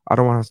 I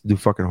don't want to have to do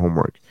fucking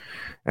homework.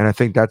 And I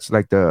think that's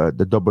like the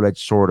double-edged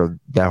sword of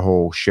that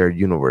whole shared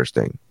universe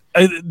thing.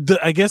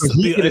 I guess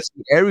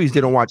Aries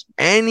didn't watch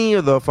any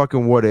of the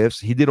fucking what ifs.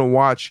 He didn't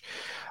watch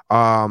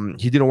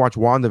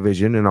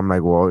WandaVision, and I'm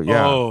like, well,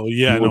 yeah. Oh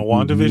yeah, no,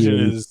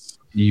 WandaVision is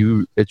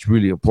it's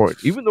really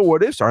important. Even the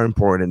what ifs are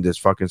important in this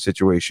fucking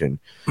situation.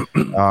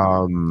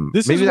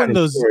 This is one of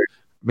those.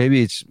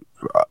 Maybe it's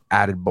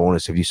added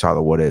bonus if you saw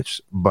the what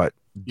ifs, but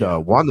the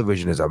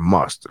WandaVision is a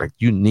must. Like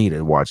you need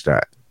to watch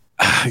that.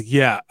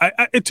 Yeah,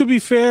 to be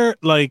fair,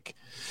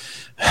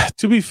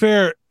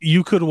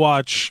 you could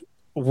watch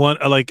one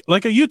like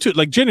a YouTube,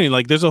 like generally,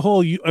 like there's a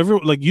whole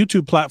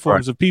YouTube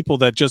platforms of people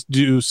that just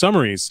do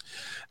summaries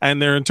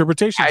and their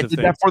interpretations. I did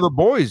that for The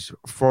Boys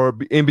for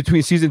in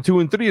between season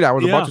 2 and 3. That I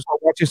was about to start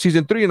watching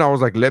season 3, and I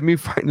was like, let me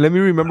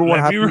remember what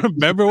happened.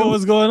 Remember what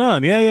was going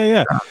on.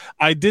 Yeah.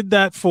 I did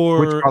that for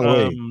Which, by the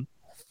way,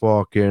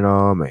 fucking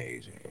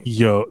amazing.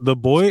 Yo, The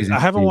Boys. Season I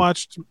haven't 3.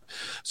 watched.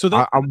 So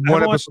that I'm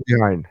one episode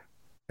behind,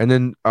 and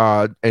then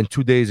in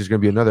 2 days there's gonna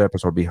be another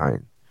episode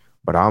behind.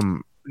 But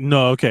I'm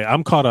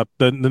caught up.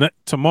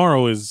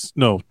 Tomorrow is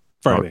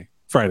Friday.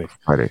 Friday.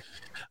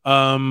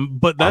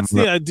 But that's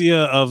the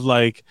idea of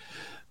like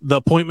the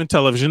appointment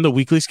television, the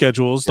weekly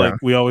schedules, like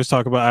we always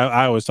talk about.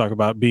 I always talk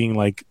about being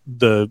like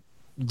the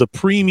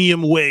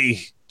premium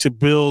way to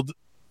build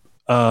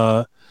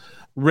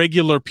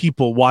regular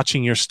people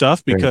watching your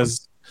stuff,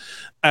 because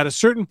at a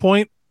certain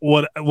point,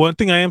 one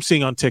thing I am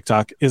seeing on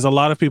TikTok is a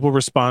lot of people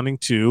responding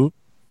to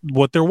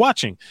what they're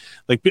watching,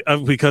 like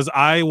because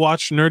I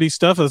watch nerdy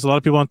stuff. There's a lot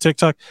of people on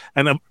TikTok,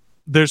 and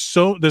there's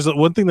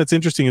one thing that's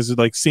interesting is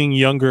like seeing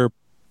younger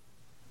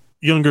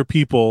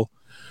people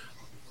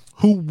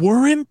who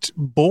weren't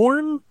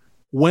born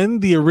when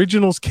the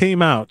originals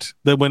came out.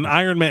 That when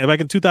Iron Man back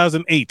in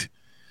 2008,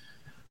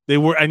 they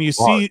were, and you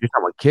see, you're talking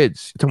about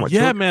kids. You're talking about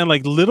children. Man,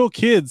 like little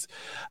kids.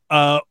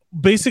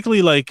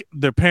 Basically, like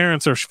their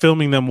parents are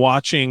filming them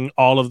watching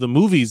all of the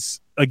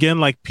movies again,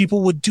 like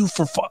people would do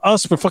for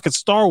us for fucking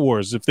Star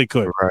Wars if they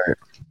could. Right.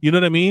 You know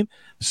what I mean?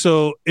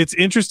 So it's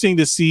interesting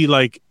to see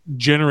like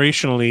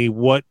generationally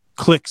what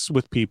clicks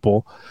with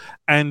people.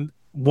 And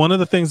one of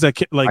the things that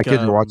like my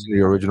kids are watching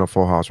the original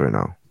Full House right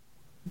now.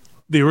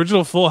 The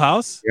original Full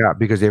House? Yeah,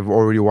 because they've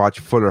already watched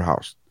Fuller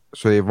House.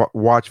 So they've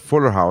watched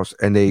Fuller House,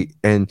 and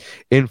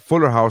in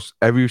Fuller House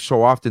every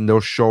so often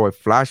they'll show a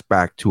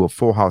flashback to a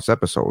Full House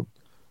episode.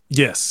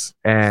 Yes.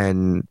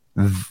 And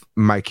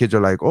my kids are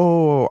like,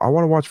 oh, I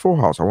want to watch Full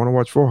House. And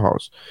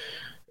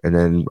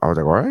then I was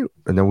like, all right.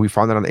 And then we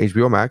found it on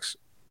HBO Max,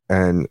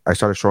 and I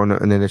started showing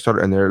them, and then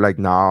they're like,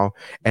 now,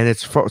 and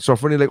it's so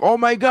funny, like, oh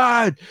my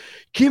God,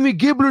 Kimmy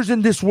Gibbler's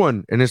in this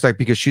one. And it's like,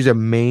 because she's a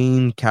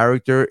main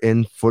character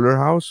in Fuller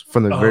House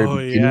from the very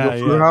beginning of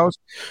Fuller House.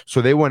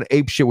 So they went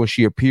ape shit when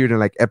she appeared in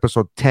like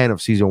episode 10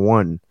 of season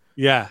 1.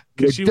 Yeah.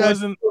 Because she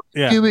wasn't.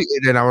 Yeah. And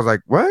then I was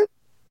like, what?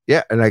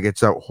 Yeah, and like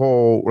it's a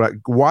whole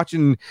like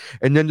watching,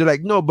 and then they're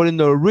like, no, but in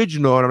the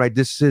original, and I'm like,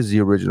 this is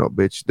the original,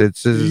 bitch.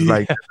 This is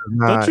like,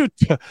 not...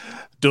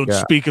 don't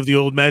speak of the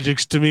old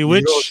magics to me,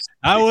 witch.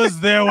 I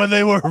was there when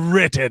they were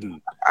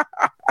written.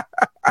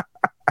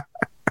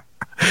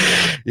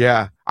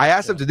 Yeah, I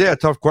asked him today a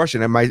tough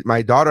question, and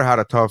my daughter had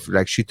a tough,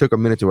 like, she took a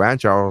minute to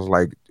answer. I was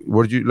like,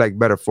 what did you like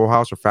better, Full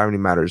House or Family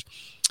Matters?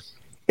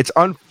 It's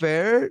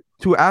unfair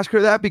to ask her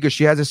that because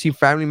she hasn't seen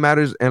Family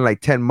Matters in like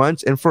 10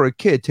 months. And for a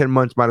kid, 10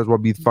 months might as well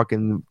be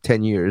fucking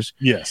 10 years.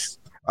 Yes.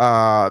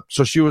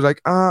 So she was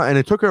like, and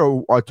it took her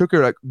like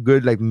a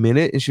good like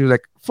minute, and she was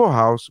like, Full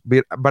House.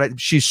 But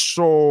she's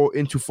so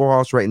into Full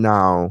House right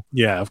now.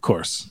 Yeah, of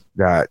course.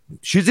 That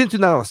she's into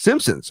now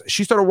Simpsons.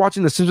 She started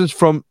watching The Simpsons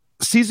from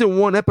season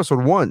 1,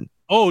 episode 1.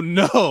 Oh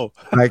no.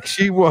 Like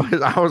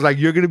I was like,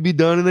 you're going to be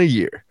done in a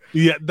year.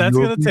 Yeah, that's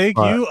going to take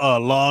you a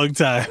long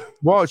time.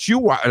 Well,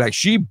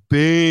 she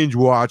binge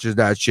watches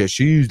that shit.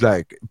 She's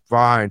like,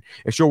 fine.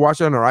 And she'll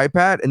watch it on her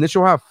iPad, and then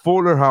she'll have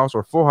Fuller House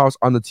or Full House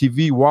on the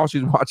TV while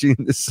she's watching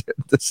the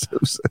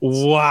Simpsons.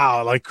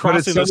 Wow, like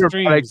crossing the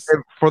streams. Like,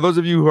 for those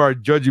of you who are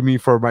judging me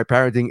for my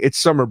parenting, it's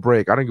summer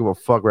break. I don't give a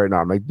fuck right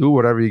now. I'm like, do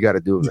whatever you got to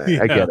do, man.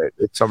 Yeah. I get it.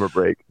 It's summer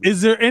break. Is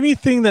there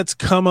anything that's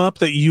come up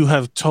that you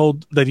have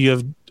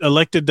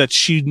elected that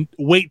she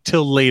wait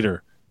till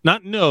later?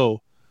 Not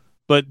no,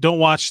 but don't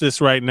watch this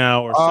right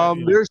now. Or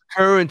there's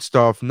current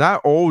stuff, not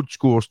old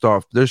school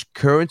stuff. There's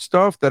current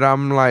stuff that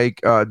I'm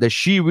like, that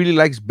she really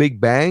likes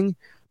Big Bang,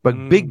 but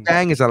Big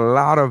Bang is a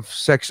lot of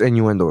sex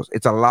innuendos.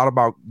 It's a lot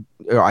about,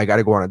 I got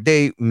to go on a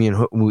date. Me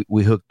and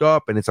we hooked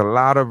up, and it's a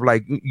lot of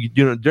like,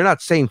 they're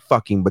not saying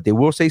fucking, but they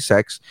will say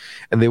sex,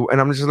 and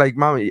I'm just like,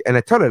 Mommy, and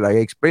I tell her, like, I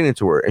explain it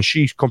to her, and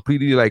she's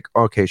completely like,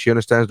 okay, she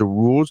understands the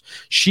rules.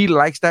 She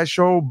likes that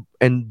show,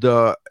 and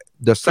the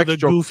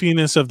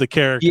goofiness of the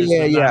characters,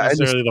 not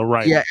necessarily the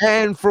right. Yeah,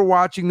 and for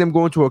watching them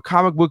go into a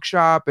comic book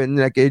shop, and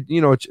like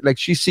like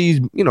she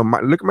sees,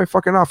 look at my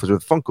fucking office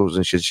with Funkos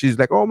and shit. She's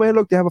like, oh man,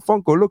 look, they have a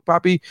Funko. Look,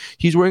 Poppy,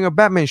 he's wearing a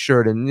Batman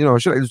shirt, and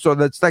so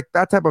that's like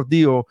that type of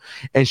deal.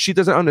 And she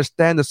doesn't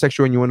understand the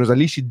sexual innuendos. At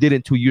least she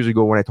didn't 2 years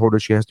ago when I told her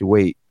she has to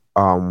wait.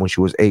 When she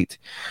was 8,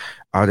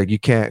 I was like, you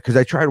can't, because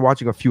I tried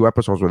watching a few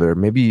episodes with her,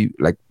 maybe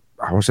like,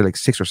 I want to say like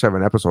 6 or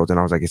 7 episodes, and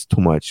I was like, it's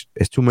too much.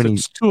 It's too many.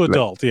 It's too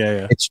adult.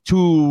 Yeah. It's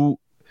too.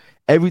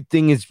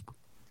 Everything is.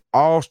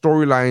 All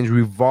storylines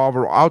revolve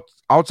around.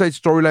 Outside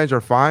storylines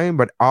are fine,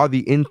 but all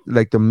the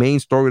main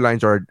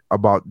storylines are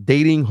about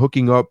dating,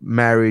 hooking up,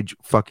 marriage,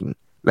 fucking.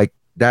 Like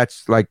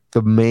that's like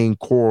the main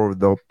core of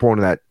the point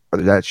of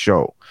that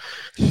show.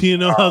 You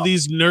know how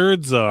these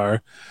nerds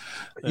are.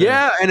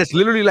 Yeah, and it's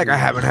literally like, I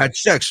haven't had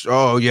sex.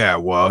 Oh yeah,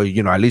 well,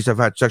 at least I've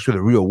had sex with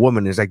a real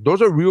woman. It's like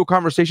those are real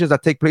conversations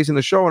that take place in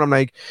the show, and I'm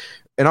like,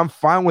 and I'm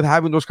fine with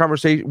having those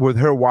conversations with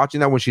her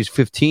watching that when she's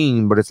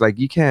 15, but it's like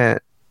you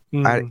can't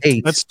at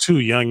 8. That's too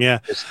young, yeah.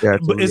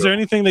 But is there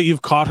anything that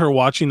you've caught her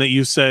watching that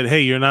you said, hey,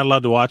 you're not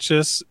allowed to watch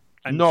this?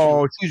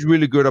 No, she's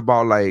really good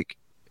about like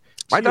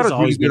My daughter's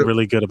always been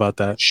really good about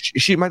that.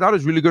 My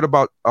daughter's really good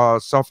about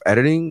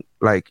self-editing.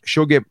 Like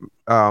she'll get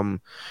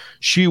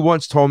she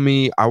once told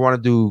me I want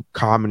to do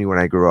comedy when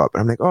I grow up.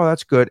 And I'm like, oh,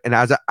 that's good. And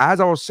as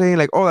I was saying,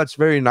 like, oh, that's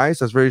very nice,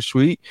 that's very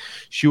sweet,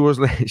 she was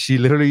like, she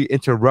literally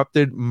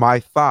interrupted my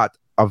thought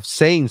of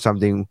saying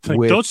something.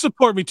 Like, don't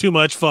support me too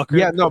much, fucker.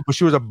 Yeah, no, but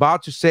I was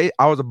about to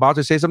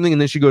say something, and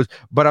then she goes,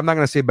 but I'm not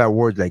gonna say bad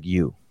words like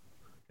you.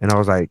 And I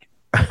was like,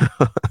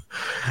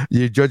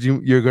 you're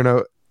judging, you're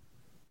gonna,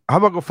 how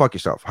about go fuck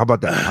yourself? How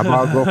about that? How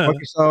about go fuck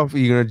yourself?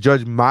 You're gonna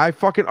judge my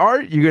fucking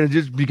art? You're gonna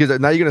just, because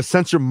now you're gonna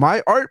censor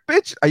my art,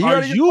 bitch? Are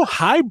you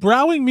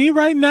highbrowing me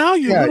right now?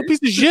 You little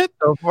piece of shit.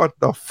 What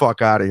the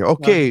fuck out of here?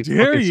 Okay, how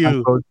dare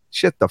you?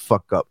 Shut the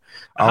fuck up.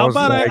 How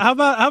about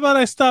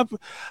I stop?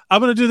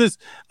 I'm gonna do this.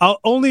 I'll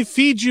only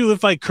feed you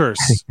if I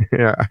curse.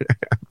 Yeah.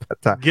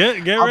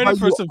 Get ready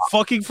for some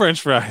fucking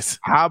French fries.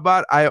 How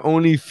about I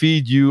only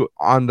feed you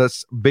on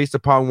this based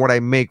upon what I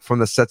make from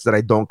the sets that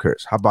I don't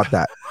curse? How about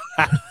that?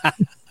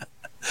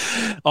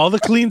 All the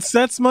clean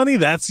sets money,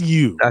 that's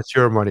you. That's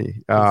your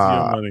money. That's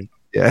your money.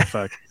 Yeah.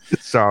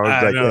 So I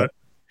was like,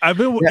 I've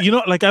been,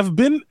 I've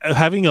been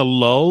having a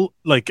lull,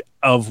 like,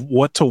 of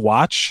what to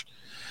watch.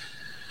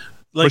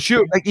 Like, but she,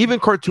 like, even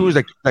cartoons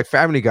like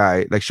Family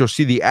Guy, like she'll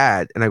see the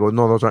ad and I go,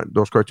 no, those aren't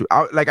those cartoons.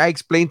 I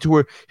explained to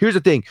her, here's the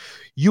thing,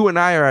 you and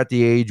I are at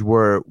the age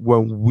where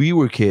when we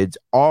were kids,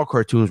 all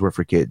cartoons were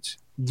for kids.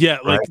 Yeah,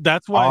 like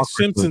that's why all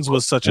Simpsons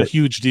was such a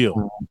huge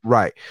deal.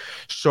 Right.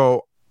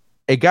 So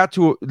it got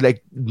to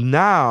like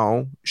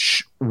now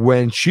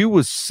when she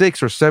was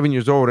 6 or 7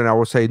 years old, and I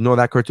would say, no,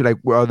 that cartoon, like,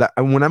 well,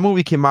 when that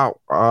movie came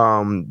out,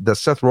 the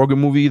Seth Rogen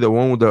movie, the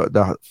one with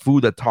the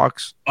food that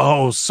talks.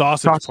 Oh,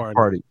 Sausage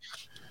Party.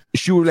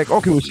 She was like,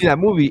 okay, we'll see that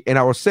movie, and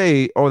I will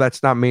say, oh,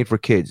 that's not made for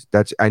kids.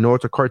 I know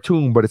it's a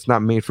cartoon, but it's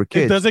not made for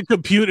kids. It doesn't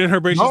compute in her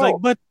brain. She's like,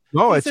 but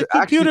no, it's a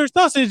computer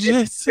sausage.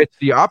 It's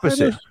the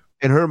opposite.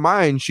 In her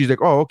mind, she's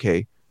like, oh,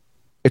 okay.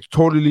 It's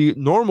totally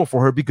normal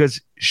for her because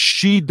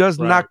she does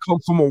not come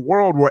from a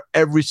world where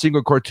every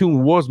single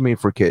cartoon was made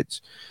for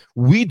kids.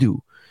 We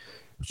do.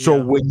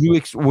 So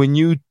when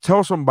you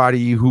tell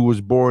somebody who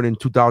was born in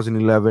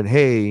 2011,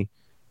 hey,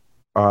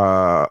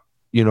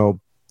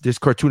 this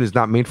cartoon is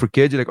not made for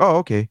kids, you're like, oh,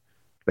 okay.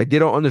 Like, they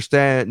don't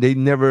understand. They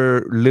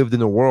never lived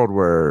in a world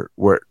where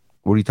what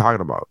are you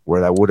talking about?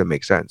 Where that wouldn't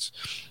make sense.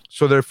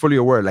 So they're fully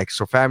aware. Like,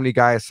 so Family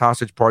Guy,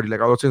 Sausage Party,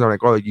 like all those things. I'm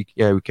like, oh,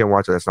 we can't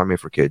watch that. That's not made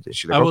for kids. And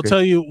she's like, I will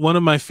tell you, one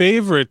of my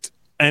favorite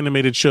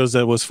animated shows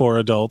that was for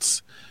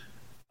adults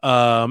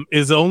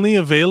is only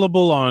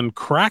available on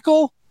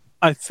Crackle,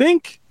 I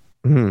think.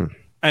 Mm-hmm.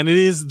 And it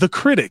is The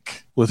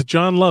Critic with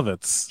John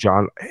Lovitz.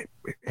 John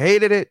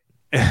hated it.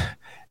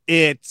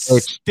 It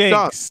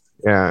stinks.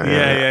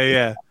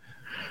 Yeah.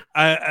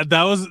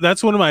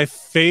 That's one of my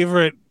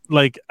favorite.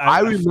 Like,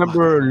 I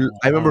remember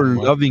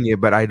loving it,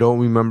 but I don't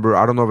remember.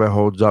 I don't know if it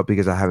holds up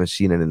because I haven't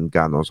seen it in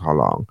God knows how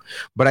long.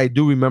 But I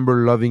do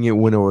remember loving it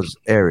when it was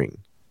airing.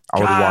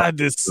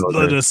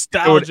 The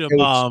nostalgia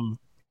bomb.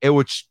 It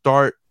would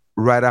start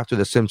right after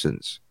The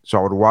Simpsons, so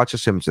I would watch The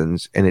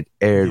Simpsons, and it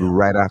aired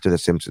right after The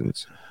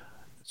Simpsons.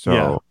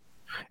 So,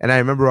 and I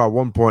remember at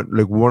one point,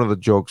 like, one of the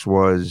jokes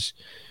was,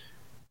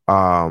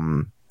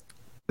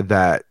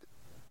 that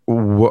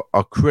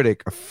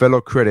a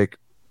fellow critic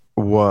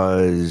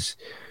was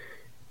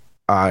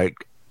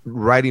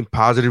writing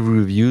positive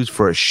reviews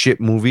for a shit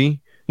movie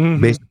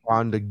based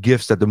on the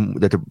gifts that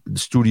the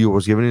studio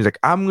was giving. He's like,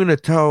 I'm gonna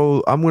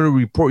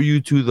report you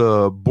to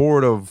the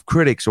board of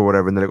critics or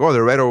whatever, and they're like, oh,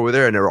 they're right over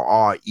there, and they're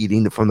all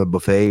eating from the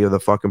buffet or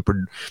the fucking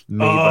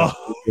yeah.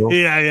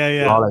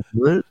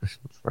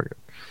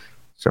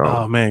 So,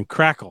 oh man,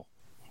 Crackle,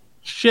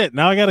 shit.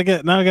 Now I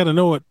gotta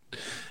know what.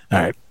 All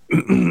right.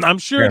 I'm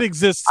sure it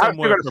exists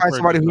somewhere. I'm trying to find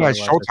somebody who has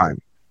Showtime.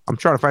 I'm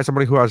trying to find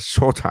somebody who has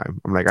Showtime.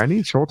 I'm like, I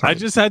need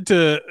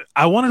Showtime.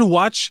 I wanted to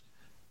watch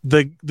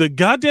the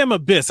goddamn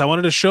Abyss. I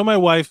wanted to show my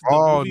wife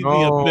the movie The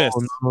Abyss.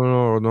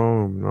 No.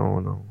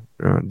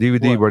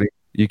 DVD, buddy.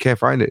 You can't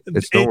find it.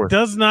 It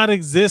does not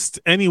exist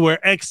anywhere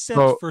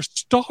except for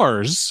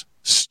Stars.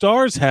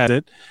 Stars had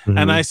it,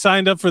 and I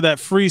signed up for that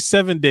free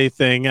 7-day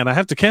thing, and I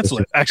have to cancel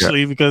it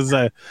actually because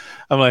I'm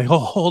like, oh,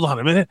 hold on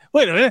a minute,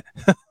 wait a minute.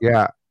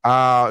 Yeah.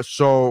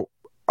 So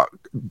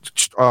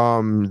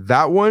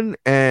that one,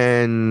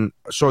 and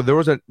so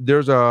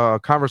there's a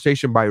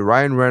conversation by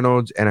Ryan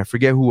Reynolds and I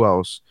forget who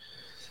else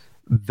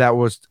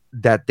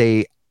that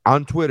they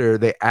on Twitter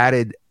they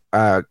added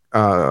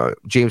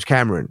James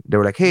Cameron. They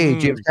were like, hey,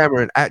 James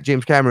Cameron at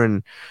James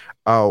Cameron,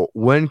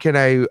 when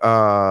are you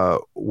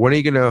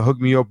gonna hook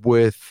me up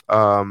with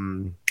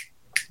the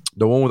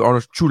one with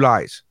Arnold, True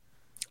Lies?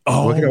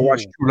 Oh, we're gonna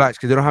watch True Lies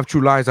because they don't have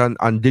True Lies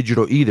on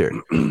digital either,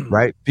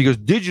 right? Because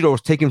digital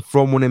is taken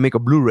from when they make a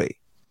Blu-ray,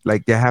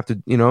 like they have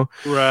to,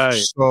 right?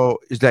 So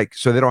it's like,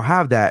 so they don't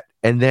have that.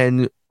 And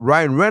then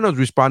Ryan Reynolds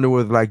responded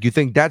with like, "You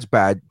think that's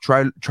bad?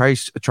 Try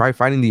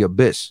Finding the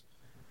Abyss."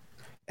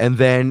 And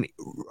then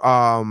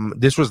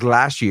this was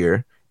last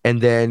year, And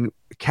then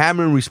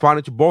Cameron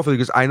responded to both of them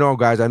because I know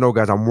guys,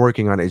 I'm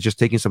working on it. It's just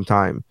taking some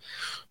time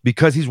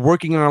because he's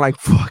working on like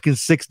fucking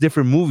 6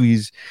 different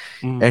movies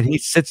and he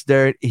sits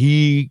there.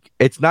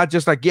 It's not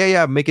just like,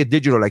 make it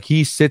digital. Like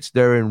he sits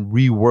there and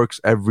reworks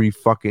every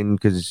fucking,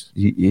 because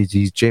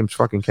he's James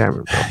fucking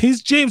Cameron. Bro.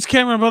 He's James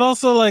Cameron, but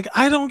also like,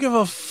 I don't give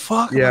a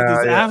fuck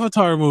about these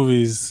Avatar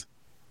movies.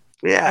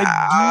 Yeah.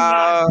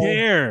 I do not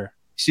care.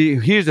 See,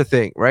 here's the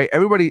thing, right?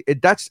 Everybody,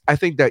 that's I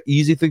think the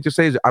easy thing to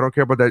say is I don't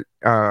care about that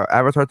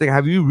Avatar thing.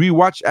 Have you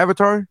rewatched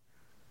Avatar?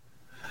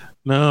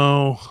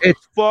 No. It's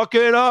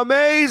fucking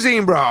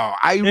amazing, bro.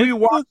 I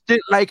rewatched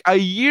it like a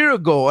year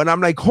ago, and I'm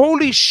like,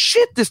 holy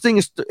shit, this thing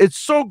it's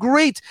so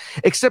great.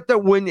 Except that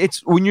when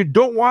you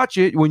don't watch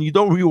it, when you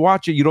don't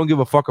rewatch it, you don't give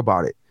a fuck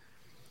about it.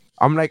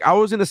 I'm like, I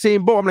was in the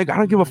same boat. I'm like, I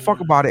don't give a fuck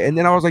about it. And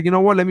then I was like, you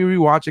know what? Let me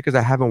rewatch it because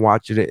I haven't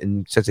watched it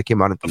since it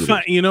came out in theaters.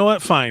 Fine. You know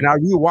what? Fine. And I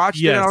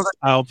rewatched it. And I was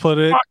like, I'll put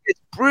it. It's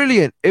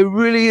brilliant. It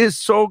really is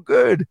so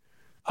good.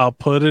 I'll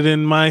put it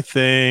in my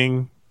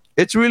thing.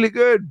 It's really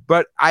good,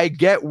 but I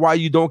get why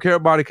you don't care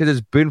about it because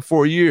it's been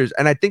 4 years.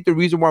 And I think the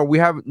reason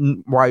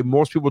why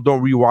most people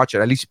don't rewatch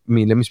it, at least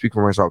me, let me speak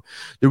for myself.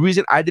 The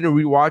reason I didn't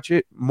rewatch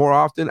it more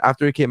often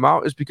after it came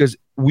out is because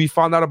we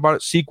found out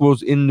about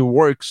sequels in the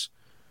works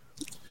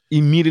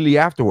immediately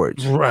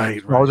afterwards.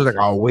 Right. I was just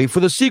like, I'll wait for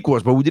the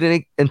sequels, but we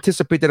didn't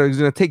anticipate that it was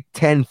going to take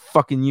 10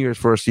 fucking years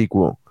for a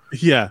sequel.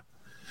 Yeah.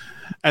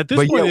 At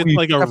this point, it's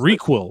like a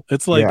requel.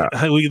 It's like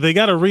they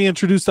got to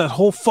reintroduce that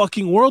whole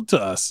fucking world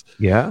to us.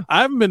 Yeah.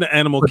 I haven't been to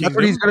Animal Kingdom. That's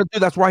what he's going to do.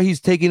 That's why he's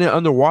taking it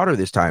underwater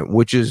this time,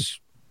 which is...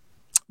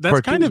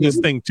 That's kind of his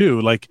thing, too.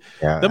 Like,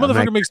 that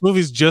motherfucker makes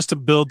movies just to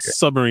build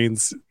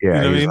submarines. Yeah. You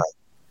know what I mean?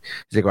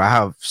 He's like, well, I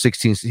have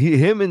 16.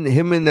 Him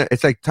and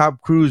it's like Tom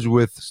Cruise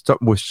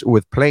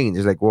with planes.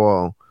 It's like,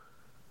 well,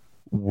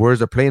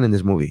 where's a plane in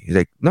this movie? He's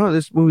like, no,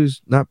 this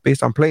movie's not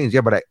based on planes.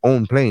 Yeah, but I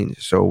own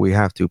planes, so we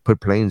have to put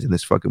planes in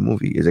this fucking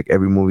movie. It's like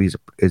every movie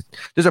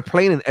there's a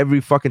plane in every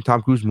fucking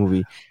Tom Cruise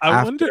movie.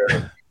 I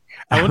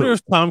wonder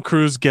if Tom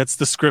Cruise gets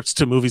the scripts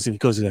to movies and he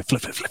goes,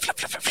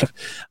 flip.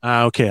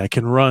 Okay, I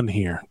can run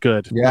here.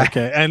 Good. Yeah.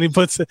 Okay, and he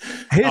puts it.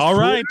 All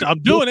right, I'm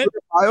doing it.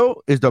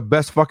 Bio is the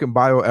best fucking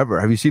bio ever.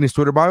 Have you seen his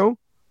Twitter bio?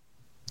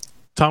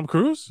 Tom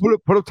Cruise?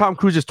 Put up Tom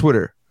Cruise's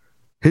Twitter.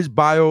 His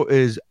bio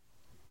is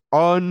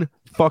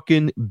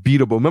unfucking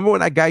beatable. Remember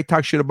when that guy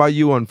talked shit about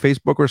you on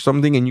Facebook or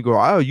something, and you go,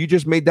 "Oh, you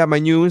just made that my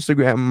new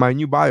Instagram, my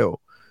new bio."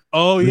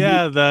 Oh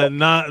yeah,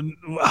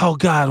 oh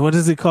god, what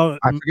is it called?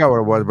 I forgot what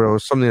it was, but it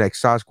was something like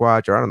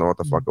Sasquatch, or I don't know what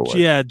the fuck it was.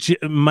 Yeah,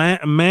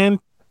 man,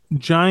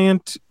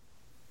 giant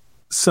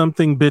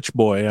something bitch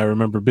boy. I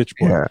remember bitch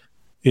boy.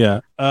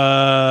 Yeah.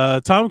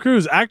 Tom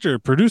Cruise, actor,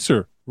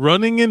 producer,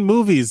 running in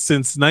movies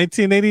since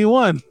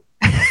 1981.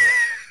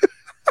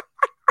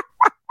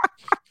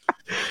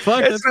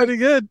 Fuck, that's pretty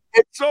good.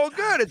 It's so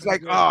good. It's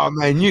like, oh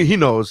man, he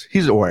knows.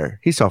 He's aware.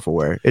 He's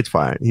self-aware. It's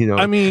fine. You know.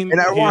 I mean, and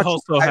I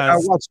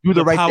watched Do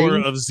the Right Power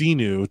Thing of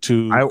Xenu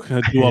to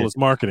do all his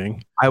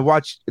marketing. I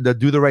watched the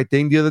Do the Right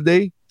Thing the other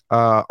day.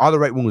 All the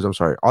Right Moves. I'm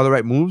sorry, All the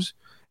Right Moves.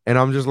 And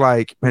I'm just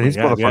like, man, this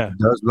motherfucker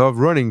does love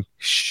running.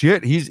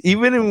 Shit, he's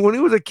when he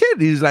was a kid,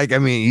 he's like, I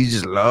mean, he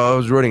just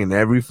loves running in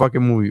every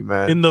fucking movie,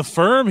 man. In The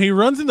Firm, he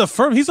runs in The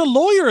Firm. He's a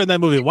lawyer in that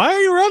movie. Why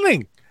are you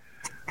running?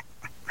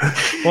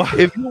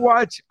 If you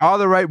watch All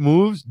the Right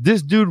Moves,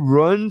 this dude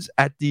runs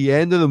at the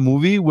end of the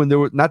movie when there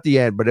was not the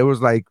end, but it was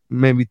like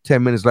maybe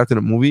 10 minutes left in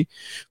the movie.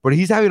 But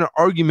he's having an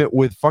argument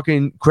with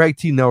fucking Craig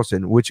T.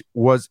 Nelson, which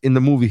was in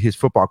the movie his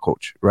football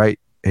coach, right?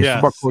 His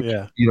football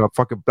coach, you know,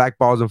 fucking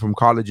blackballs him from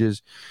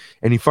colleges,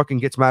 and he fucking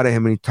gets mad at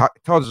him and he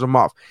tells him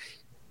off.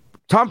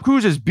 Tom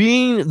Cruise is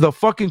being the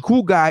fucking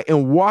cool guy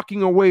and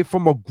walking away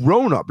from a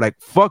grown-up, like,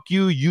 fuck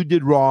you, you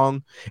did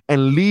wrong,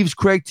 and leaves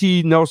Craig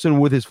T.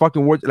 Nelson with his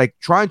fucking words, like,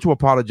 trying to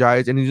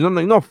apologize, and he's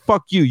like, no,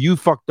 fuck you, you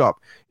fucked up,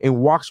 and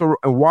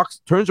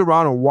turns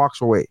around and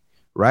walks away,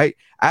 right?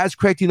 As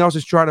Craig T.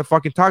 Nelson's trying to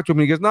fucking talk to him,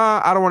 he goes,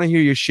 nah, I don't want to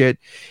hear your shit,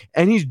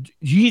 and he's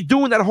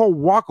doing that whole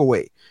walk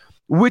away,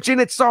 which in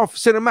itself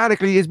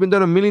cinematically has been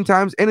done a million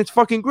times, and it's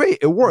fucking great.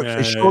 It works.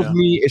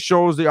 It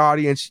shows the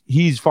audience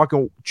he's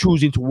fucking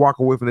choosing to walk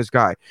away from this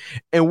guy.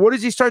 And what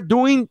does he start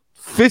doing?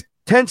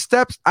 10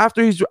 steps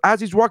after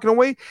as he's walking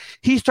away,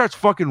 he starts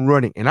fucking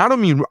running. And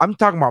I'm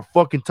talking about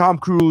fucking Tom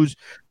Cruise,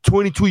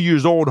 22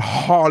 years old,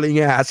 hauling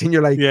ass. And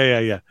you're like,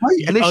 yeah.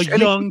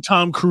 Young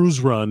Tom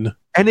Cruise run.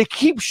 And they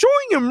keep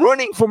showing him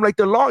running from like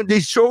they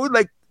show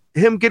like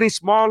him getting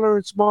smaller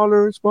and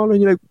smaller and smaller,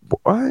 and you're like,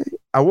 what?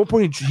 At one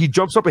point, he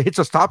jumps up and hits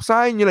a stop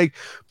sign. You're like,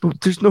 but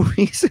there's no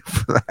reason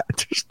for that.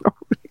 There's no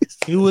reason.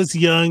 He was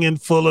young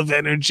and full of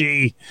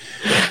energy.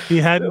 He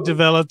hadn't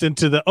developed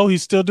into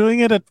he's still doing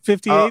it at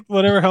 58,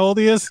 whatever, how old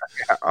he is.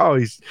 Now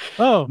he's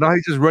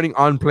just running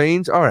on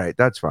planes. All right,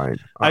 that's fine.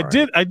 Here's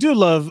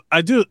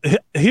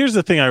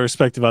the thing I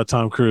respect about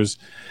Tom Cruise.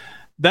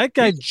 That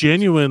guy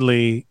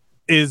genuinely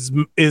is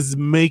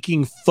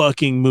making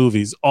fucking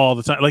movies all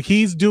the time. Like,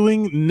 he's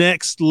doing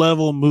next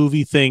level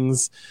movie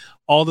things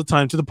all the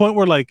time, to the point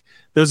where, like,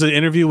 there's an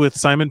interview with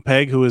Simon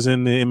Pegg, who is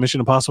in the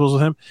Mission Impossible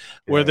with him,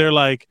 where they're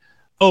like,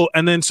 oh,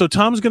 and then so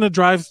Tom's gonna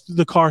drive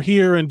the car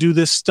here and do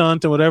this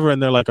stunt and whatever,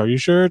 and they're like, "Are you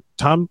sure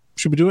Tom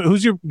should be doing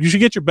it? You should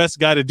get your best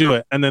guy to do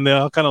it." And then they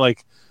all kind of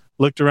like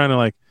looked around and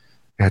like,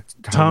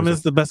 Tom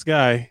is the best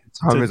guy.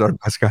 Tom is our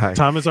best guy.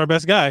 Tom is our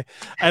best guy.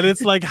 And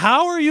it's like,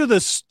 how are you the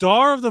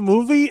star of the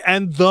movie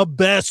and the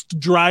best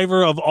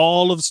driver of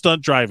all of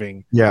stunt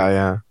driving?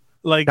 Yeah.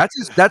 Like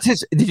that's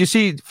his. Did you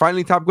see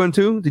finally Top Gun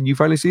 2? Did you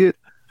finally see it?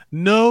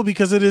 No,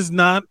 because it is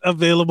not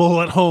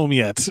available at home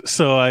yet.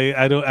 So I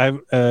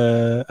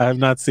have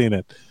not seen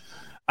it.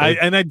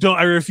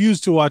 I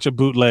refuse to watch a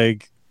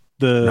bootleg.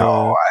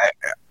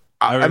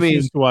 I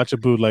refuse to watch a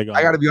bootleg.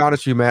 I got to be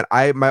honest with you, man.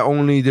 My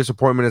only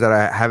disappointment is that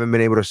I haven't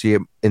been able to see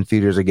it in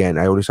theaters again.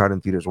 I only saw it in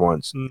theaters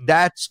once.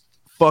 That's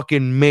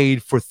fucking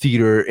made for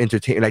theater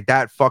entertainment. Like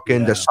that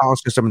fucking the sound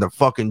system and the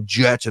fucking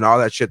jets and all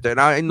that shit. And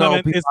I know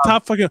man, it's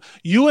top fucking.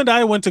 You and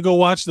I went to go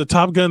watch the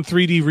Top Gun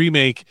 3D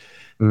remake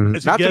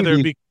together.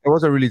 It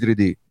wasn't really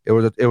 3D. It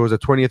was a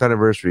 20th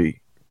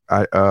anniversary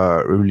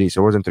release.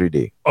 It wasn't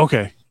 3D.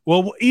 Okay.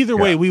 Well, either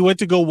way, we went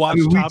to go watch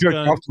Top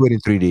Gun. We jerked to it in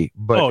 3D,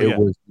 but it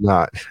was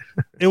not.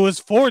 It was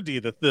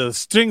 4D. That the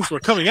strings were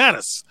coming at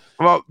us.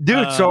 Well,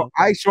 dude, so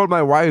I showed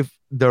my wife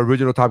the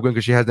original Top Gun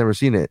because she has never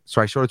seen it.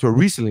 So I showed it to her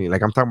recently.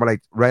 Like I'm talking about,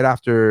 like right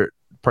after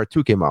Part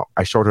 2 came out.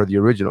 I showed her the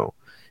original.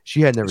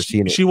 She had never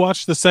seen it. She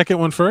watched the second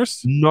one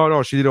first?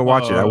 No, she didn't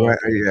watch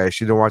it.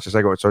 She didn't watch the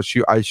second one. So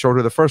I showed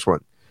her the first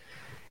one,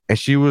 and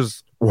she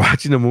was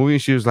watching the movie,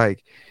 and she was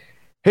like,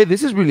 "Hey,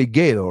 this is really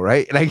gay, though,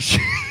 right?" Like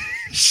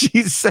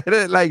she said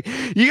it like,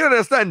 you gotta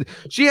understand,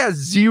 she has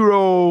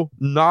zero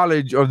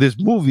knowledge of this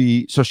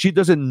movie, so she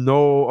doesn't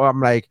know. I'm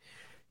like,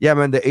 yeah,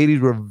 man, the 80s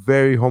were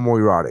very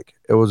homoerotic.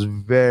 It was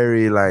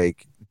very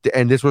like,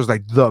 and this was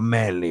like the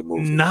manly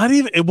movie.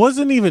 It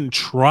wasn't even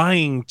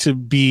trying to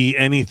be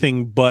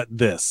anything but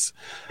this.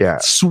 Yeah.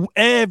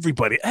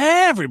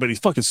 Everybody's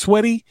fucking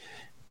sweaty.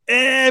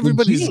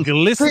 Everybody's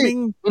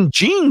glistening. In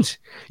jeans.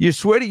 You're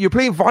sweaty. You're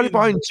playing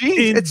volleyball in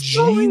jeans. It's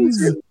jeans.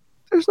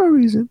 There's no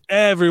reason.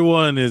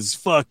 Everyone is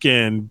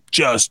fucking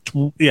just,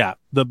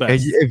 the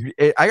best.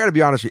 I got to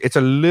be honest with you, it's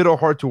a little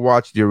hard to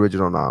watch the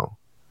original now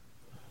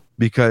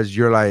because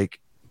you're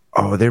like,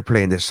 oh, they're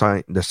playing the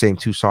same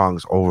two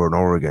songs over and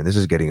over again. This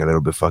is getting a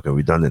little bit fucking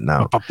redundant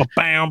now.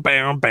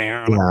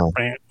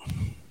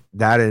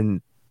 That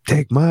and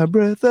Take My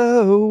Breath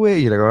Away.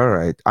 You're like,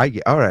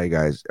 all right,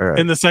 guys. All right.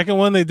 In the second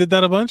one, they did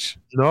that a bunch?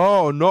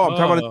 No, I'm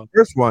talking about the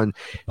first one.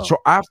 So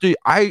after you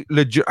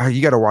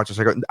got to watch the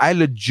second one. I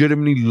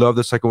legitimately love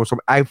the second one. So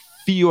I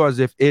feel as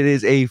if it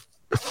is a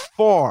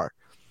far,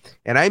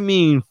 and I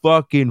mean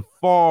fucking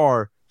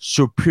far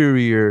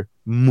superior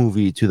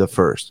movie to the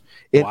first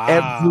in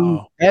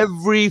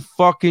every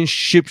fucking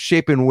ship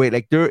shape and way.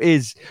 Like there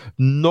is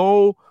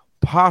no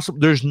possible,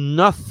 there's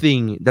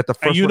nothing that the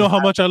first. And you know how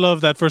much I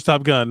love that first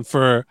Top Gun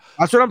for.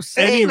 That's what I'm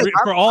saying.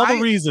 For all the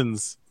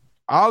reasons.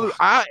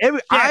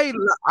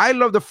 I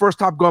love the first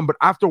Top Gun, but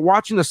after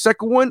watching the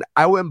second one,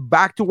 I went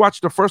back to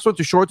watch the first one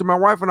to show it to my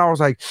wife, and I was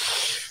like,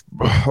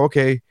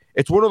 okay.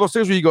 It's one of those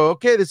things where you go,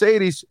 okay, this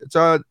 80s, it's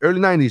early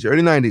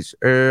 90s.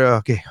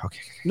 Okay.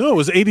 No, it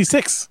was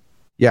 86.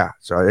 Yeah,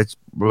 so it's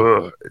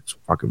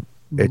fucking.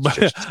 It's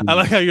just I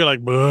like how you're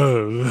like, the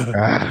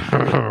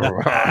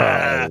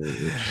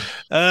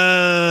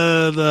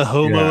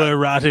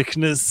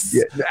homoeroticness.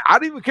 Yeah, I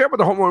don't even care about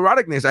the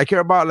homoeroticness. I care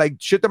about like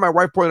shit that my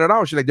wife pointed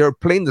out. She's like, they're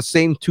playing the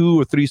same 2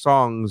 or 3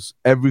 songs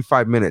every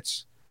 5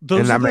 minutes.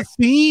 Those are the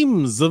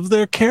themes of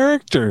their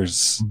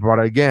characters. But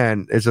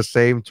again, it's the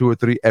same 2 or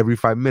 3 every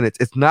 5 minutes.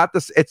 It's not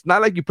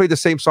like you play the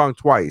same song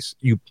twice.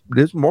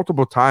 There's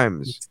multiple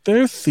times. It's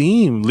their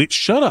theme.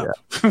 Shut up.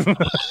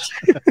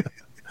 Yeah.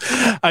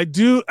 I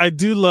do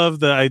love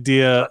the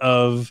idea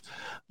of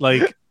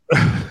like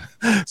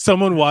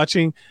someone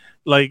watching.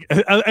 Like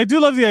I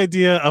do love the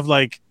idea of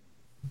like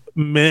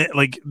men,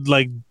 like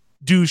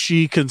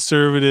douchey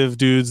conservative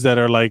dudes that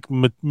are like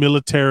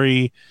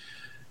military.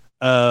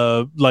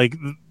 Like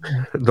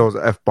those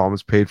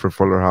F-bombs paid for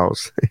Fuller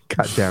House.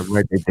 Goddamn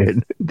right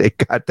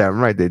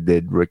they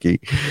did. Rookie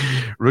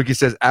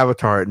says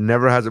Avatar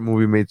never has a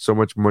movie made so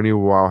much money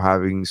while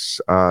having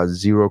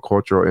zero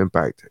cultural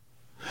impact.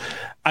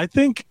 I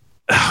think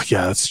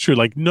that's true.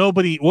 Like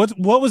nobody, what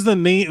was the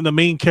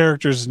main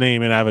character's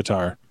name in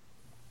Avatar?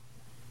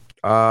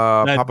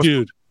 That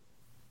dude.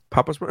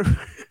 Papa Smurf.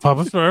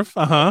 Papa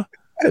Smurf,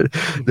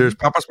 There's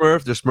Papa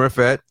Smurf, there's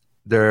Smurfette.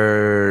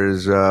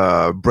 There's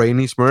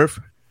Brainy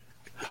Smurf.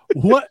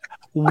 What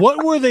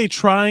were they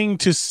trying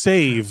to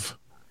save?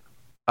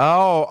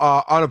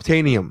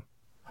 Unobtainium.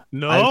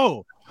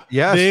 No.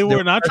 Yes, they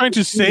were not trying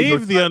to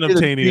save the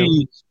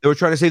unobtainium. They were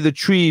trying to save the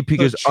tree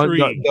because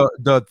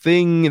the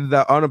thing,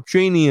 the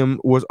unobtainium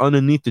was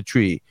underneath the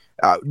tree.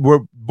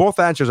 Both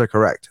answers are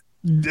correct.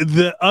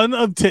 The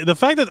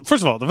fact that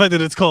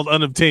it's called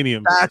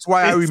unobtainium. That's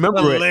why I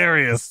remember hilarious. It.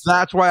 Hilarious.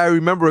 That's why I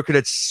remember it, because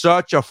it's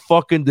such a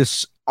fucking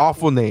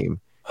awful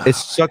name.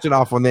 It's such an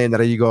awful name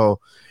that you go,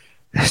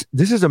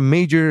 this is a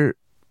major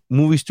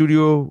movie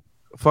studio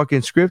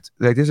fucking script.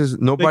 Like this is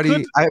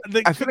nobody. I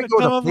feel like it was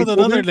come up with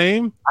another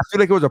name. I feel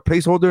like it was a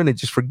placeholder, and they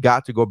just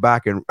forgot to go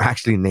back and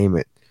actually name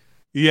it.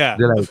 Yeah,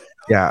 they're like,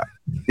 yeah.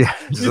 You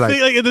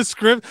think like in the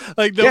script,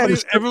 like nobody,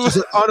 everyone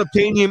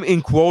unobtainium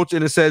in quotes,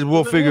 and it says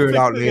we'll figure it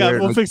out later. Yeah,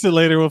 we'll fix it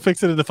later. We'll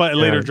fix it in the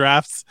later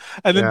drafts,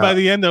 and then by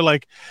the end, they're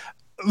like.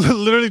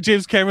 Literally,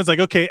 James Cameron's like,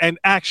 okay, and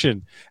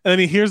action. And then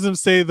he hears them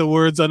say the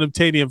words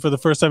unobtainium for the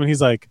first time, and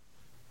he's like,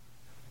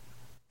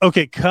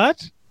 okay,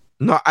 cut?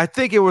 No, I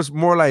think it was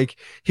more like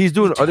he's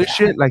doing other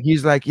shit. Like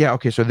he's like, yeah,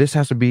 okay, so this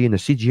has to be in the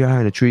CGI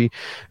in a tree.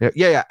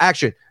 Yeah,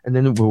 action. And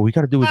then what we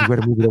got to do is we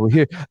got to move it over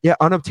here. Yeah,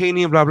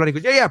 unobtainium, blah, blah. And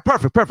he goes, yeah,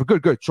 perfect,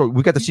 good. So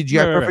we got the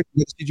CGI perfect.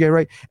 We got the CGI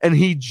right. And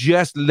he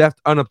just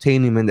left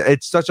unobtainium. And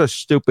it's such a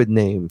stupid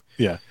name.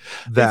 Yeah.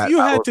 If you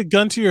had to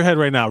gun to your head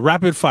right now,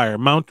 rapid fire,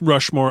 Mount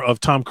Rushmore of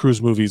Tom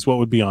Cruise movies, what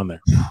would be on there?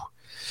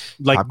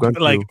 Like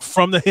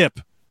from the hip.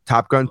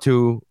 Top Gun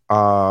 2,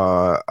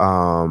 The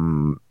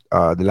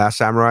Last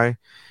Samurai.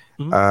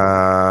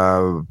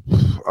 Let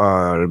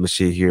me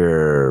see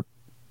here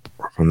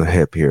from the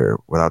hip here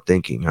without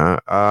thinking, huh?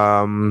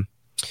 Man,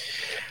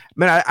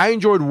 I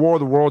enjoyed War of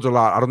the Worlds a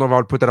lot. I don't know if I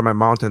would put that on my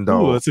mountain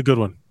though. Ooh, that's a good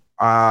one.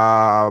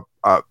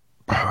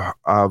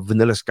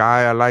 Vanilla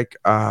Sky, I like.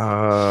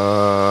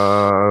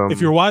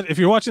 If you're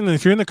watching,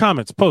 if you're in the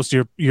comments, post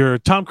your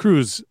Tom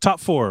Cruise top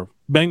 4.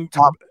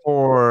 Top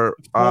 4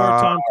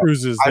 Tom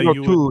Cruises. I know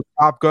 2.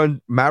 Top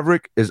Gun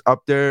Maverick is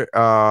up there.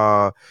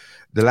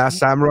 The Last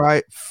Samurai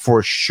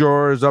for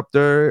sure is up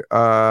there.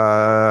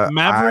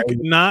 Maverick,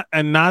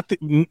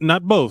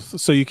 not both.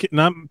 So you can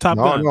not Top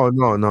Gun.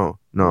 No.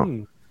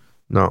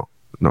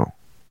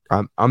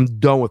 I'm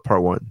done with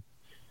part 1.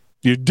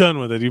 You're done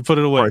with it. You put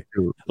it away. Part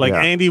 2, like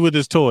Andy with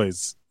his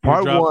toys.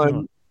 Part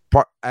 1.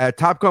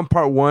 Top Gun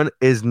Part 1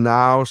 is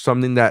now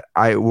something that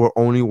I will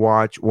only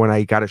watch when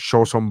I gotta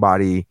show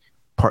somebody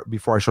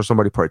before I show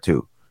somebody Part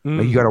 2.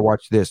 Like you gotta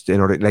watch this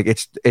in order. Like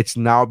it's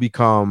now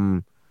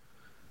become.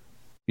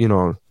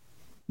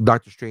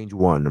 Doctor Strange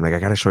 1. I'm like, I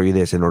gotta show you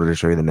this in order to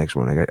show you the next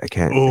one. I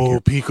can't.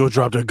 Oh, Pico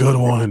dropped a good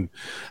one.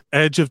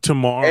 Edge of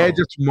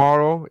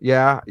Tomorrow.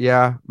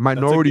 Yeah.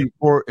 Minority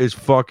Report is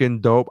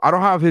fucking dope. I don't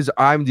have his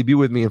IMDb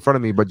with me in front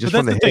of me, but just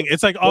that's from the thing.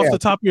 It's like off the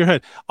top of your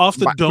head, off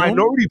the dome.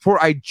 Minority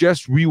Report, I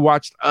just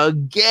rewatched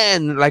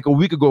again like a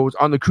week ago. It was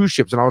on the cruise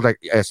ships, and I was like,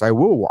 yes, I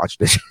will watch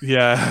this.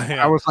 Yeah.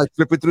 I was like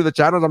flipping through the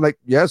channels. I'm like,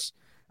 yes,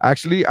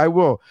 actually, I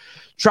will.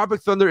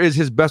 Tropic Thunder is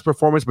his best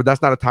performance, but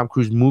that's not a Tom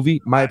Cruise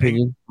movie. My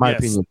opinion.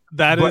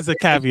 That is a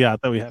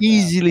caveat that we have.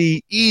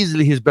 Easily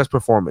his best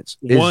performance.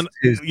 One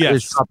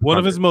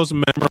of his most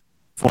memorable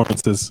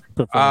performances.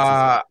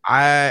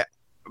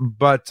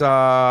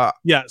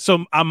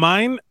 So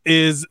mine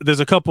is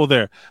there's a couple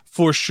there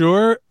for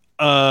sure.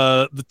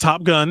 The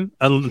Top Gun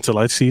until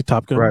I see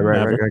Top Gun. Right.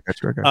 I got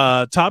you.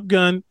 Top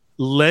Gun.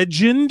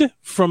 Legend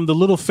from the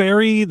Little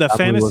Fairy, the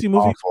fantasy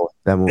movie.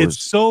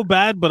 It's so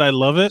bad, but I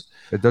love it.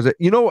 It does it.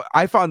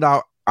 I found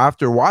out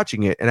after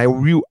watching it, and I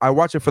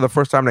watched it for the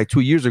first time like 2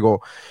 years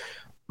ago.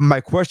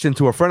 My question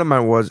to a friend of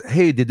mine was,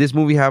 "Hey, did this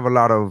movie have a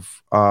lot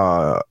of?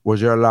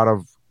 Was there a lot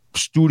of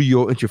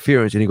studio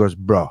interference?" And he goes,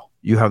 "Bro,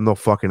 you have no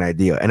fucking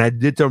idea." And I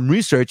did some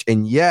research,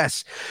 and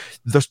yes,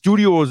 the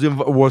studio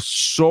was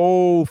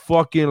so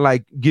fucking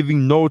like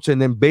giving notes,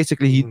 and then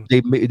basically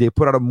they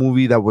put out a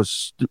movie that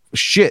was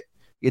shit.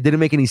 It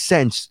didn't make any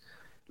sense.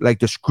 Like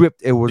the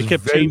script, it was they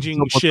kept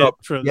changing shit.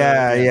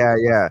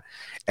 Yeah.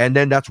 And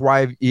then that's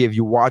why if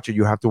you watch it,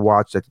 you have to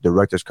watch the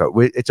director's cut.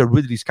 It's a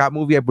Ridley Scott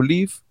movie, I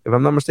believe, if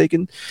I'm not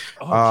mistaken.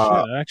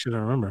 Oh shit! I actually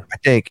don't remember. I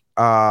think.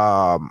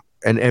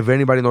 And if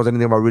anybody knows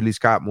anything about Ridley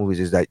Scott movies,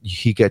 is that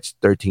he gets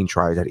 13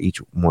 tries at each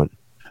one.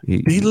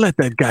 He let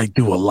that guy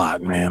do a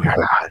lot, man.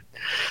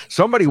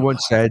 Somebody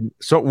once said,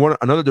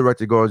 another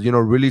director goes,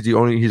 Ridley's the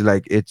only, he's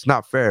like, it's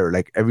not fair.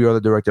 Like every other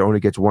director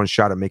only gets one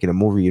shot at making a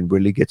movie, and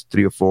Ridley gets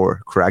 3 or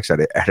 4 cracks at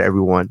every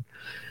one.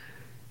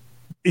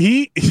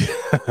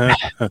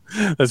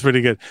 That's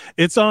pretty good.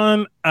 It's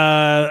on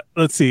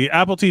let's see,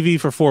 Apple TV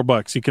for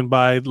 $4. You can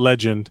buy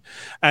Legend,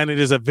 and it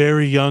is a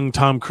very young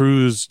Tom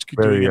Cruise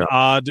doing an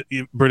odd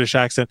British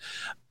accent.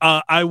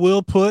 I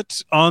will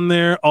put on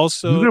there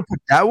also. You're gonna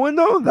put that one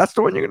though? That's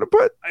the one you're gonna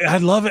put? I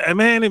love it,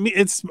 man.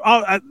 It's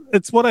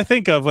what I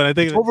think of when I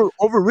think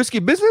over Risky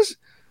Business.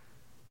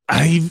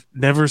 I've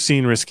never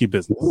seen Risky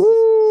Business.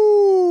 Ooh.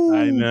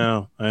 I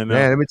know. Man,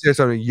 let me tell you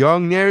something.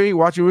 Young Neri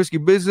watching Risky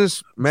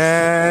Business,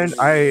 man.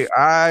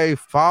 I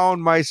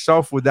found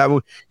myself with that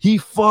one. He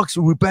fucks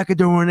Rebecca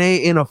De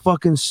Mornay in a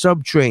fucking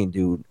sub train,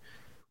 dude.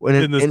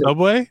 In the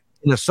subway?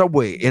 In a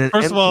subway.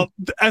 First of all,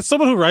 as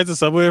someone who rides a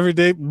subway every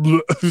day,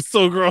 it's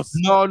so gross.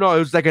 No, it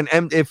was like an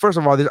empty. First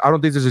of all, I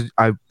don't think this is.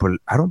 I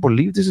don't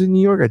believe this is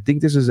New York. I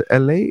think this is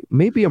L.A.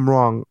 Maybe I'm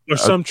wrong. Or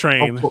some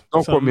train. Don't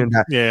quote me on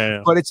that.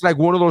 Yeah. But it's like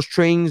one of those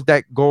trains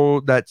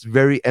that's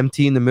very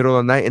empty in the middle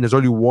of the night, and there's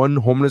only one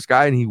homeless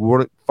guy, and he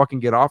wouldn't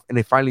fucking get off, and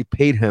they finally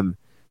paid him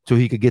so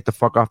he could get the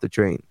fuck off the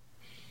train.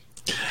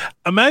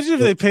 Imagine if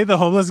they paid the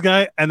homeless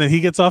guy and then he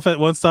gets off at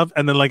one stop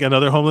and then like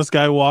another homeless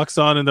guy walks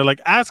on and they're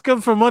like, ask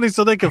him for money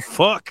so they can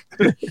fuck.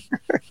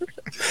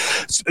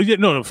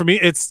 No, for me,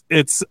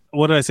 it's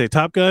what did I say?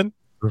 Top Gun,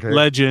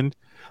 Legend.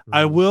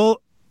 I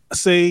will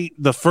say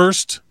the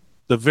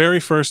very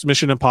first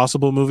Mission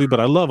Impossible movie, but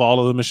I love all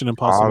of the Mission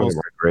Impossibles. All of them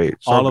are great.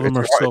 All of them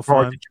are so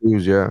fun. To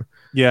choose, yeah.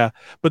 Yeah,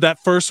 but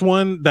that first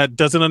one that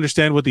doesn't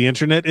understand what the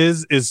internet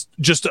is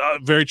just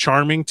very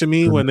charming to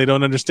me when they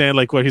don't understand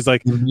like what he's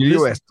like.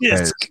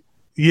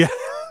 Yeah,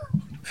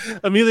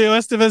 Emilio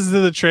Estevez is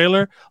in the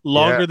trailer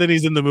longer than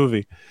he's in the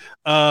movie.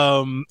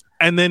 And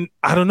then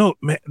I don't know,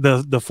 man,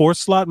 the fourth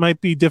slot might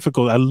be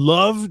difficult. I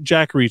love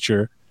Jack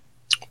Reacher.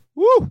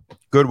 Woo,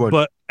 good one.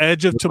 But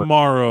Edge of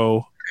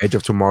Tomorrow. Edge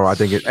of Tomorrow. I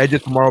think Edge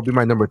of Tomorrow will be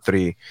my number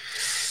 3.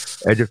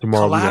 Edge of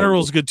Tomorrow.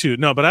 Collateral's good too.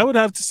 No, but I would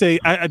have to say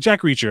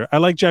Jack Reacher. I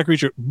like Jack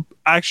Reacher.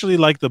 I actually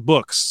like the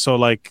books. So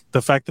like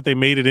the fact that they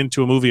made it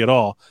into a movie at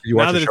all.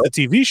 Now that it's a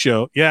TV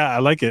show, yeah, I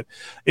like it.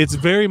 It's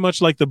very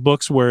much like the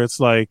books where it's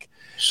like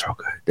so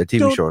good. The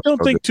TV show.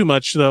 Don't think too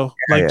much though.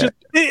 Yeah, like just,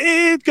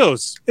 it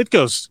goes.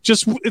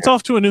 Just it's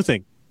off to a new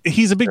thing.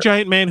 He's a big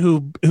giant man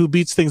who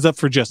beats things up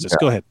for justice.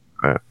 Go ahead.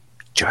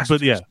 Justice.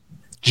 But yeah,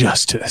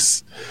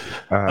 justice.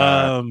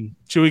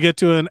 Should we get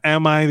to an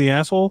Am I the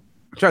Asshole?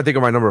 I'm trying to think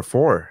of my number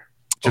 4.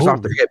 Just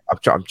off the hip, I'm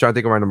trying to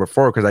think of my number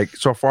 4 because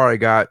so far I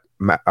got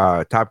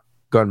Top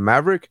Gun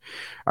Maverick,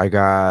 I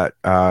got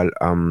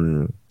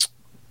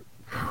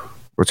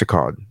what's it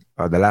called?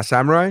 The Last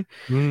Samurai,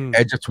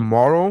 Edge of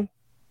Tomorrow.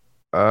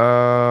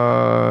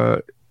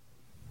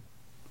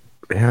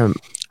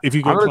 If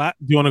you go, do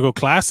you want to go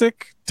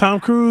classic Tom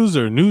Cruise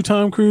or new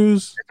Tom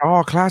Cruise? It's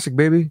all classic,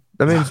 baby.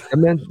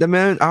 The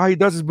man, all he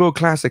does is build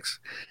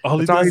classics. All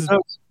he does is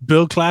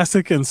build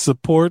classic and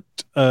support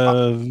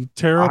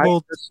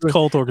terrible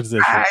cult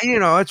organization.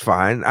 It's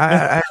fine.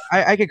 I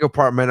can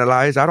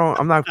compartmentalize.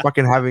 I'm not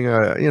fucking having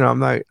I'm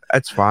not.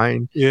 That's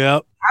fine. Yeah.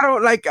 I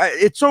don't like.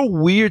 It's so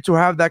weird to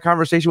have that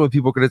conversation with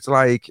people because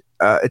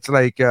it's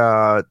like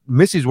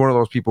Missy's one of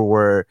those people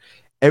where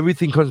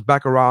everything comes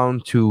back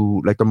around to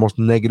like the most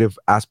negative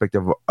aspect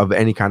of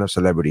any kind of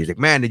celebrity. It's like,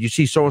 man, did you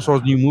see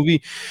so-and-so's new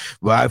movie?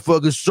 Well, I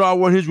fucking saw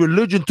when his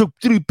religion took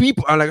 3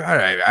 people. I'm like, all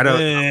right, I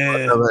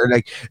don't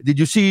like, did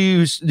you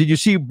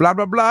see blah,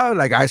 blah, blah?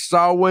 Like I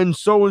saw when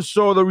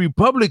so-and-so, the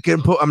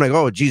Republican I'm like,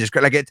 oh, Jesus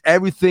Christ. Like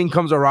everything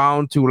comes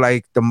around to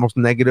like the most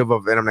negative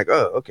of it. I'm like,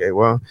 oh, okay,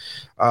 well,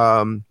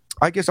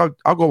 I guess I'll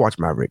go watch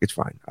Maverick. It's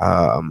fine.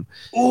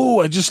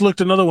 I just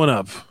looked another one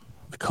up.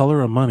 The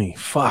Color of Money.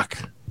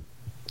 Fuck.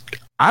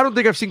 I don't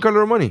think I've seen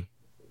Color of Money.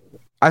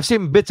 I've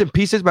seen bits and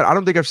pieces, but I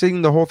don't think I've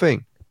seen the whole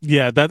thing.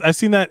 Yeah, I've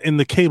seen that in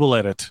the cable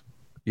edit.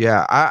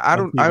 Yeah,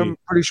 I'm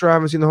pretty sure I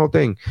haven't seen the whole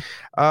thing.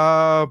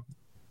 The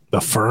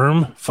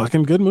Firm,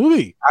 fucking good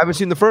movie. I haven't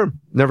seen The Firm.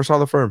 Never saw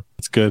The Firm.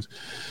 It's good.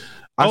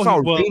 I saw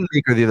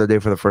Rainmaker the other day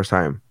for the first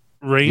time.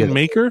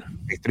 Rainmaker?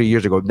 Like 3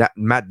 years ago.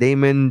 Matt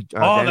Damon.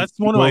 That's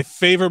one of my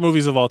favorite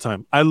movies of all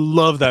time. I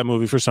love that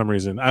movie for some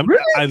reason. I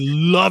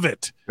love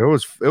it. It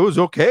was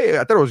okay.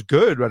 I thought it was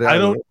good, but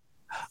I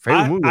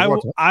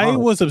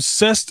was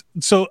obsessed.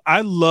 So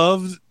I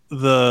loved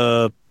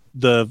the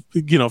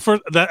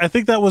first that I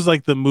think that was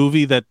like the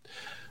movie that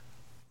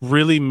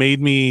really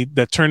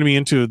turned me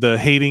into the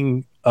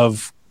hating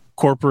of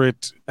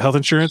corporate health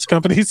insurance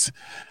companies.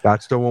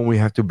 That's the one we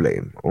have to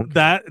blame. Okay.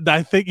 That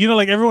I think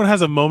like everyone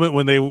has a moment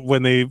when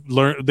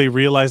they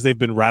realize they've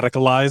been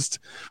radicalized,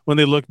 when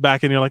they look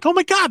back and you're like, oh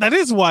my God, that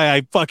is why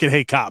I fucking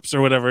hate cops or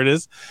whatever it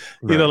is.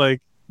 Right.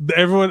 Like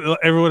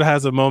everyone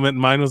has a moment.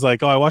 Mine was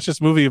like, oh, I watched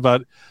this movie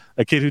about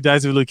a kid who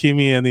dies of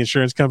leukemia and the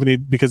insurance company,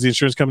 because the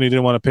insurance company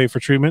didn't want to pay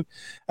for treatment,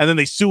 and then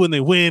they sue and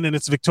they win and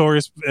it's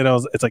victorious, and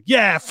it's like,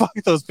 yeah, fuck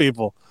those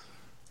people.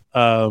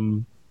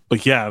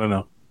 But yeah, I don't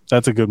know,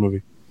 that's a good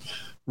movie.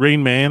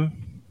 Rain Man,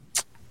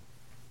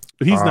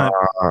 but he's not.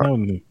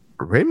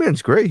 Rain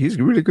Man's great. He's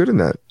really good in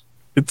that.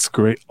 It's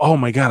great. Oh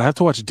my God, I have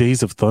to watch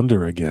Days of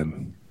Thunder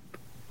again.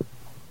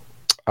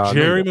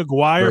 Jerry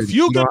Maguire,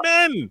 Few Good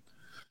Men.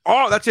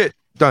 Oh, that's it.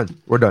 Done.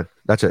 We're done.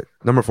 That's it.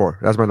 Number 4.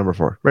 That's my number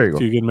 4. There you go.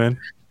 Few Good Men.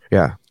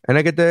 Yeah, and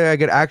I get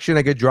action.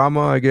 I get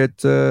drama. I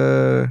get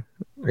a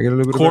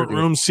little bit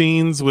courtroom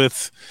scenes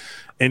with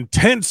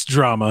intense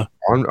drama.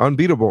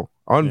 Unbeatable.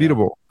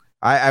 Yeah.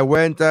 I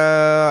went.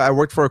 I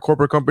worked for a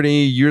corporate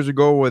company years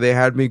ago where they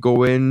had me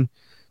go in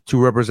to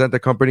represent the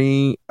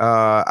company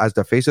as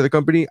the face of the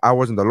company. I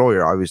wasn't the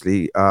lawyer,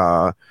 obviously,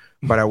 but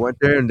I went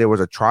there and there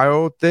was a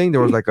trial thing.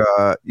 There was like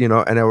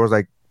and it was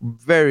like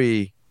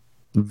very,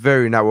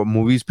 very not what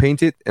movies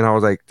painted. And I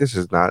was like, this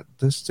is not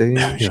this thing.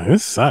 Yeah,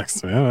 this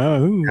sucks,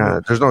 man.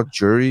 There's no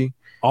jury.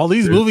 All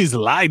these movies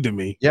lied to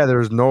me. Yeah, there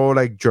was no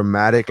like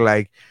dramatic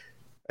like.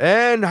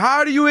 And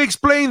how do you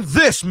explain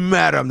this,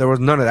 madam? There was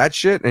none of that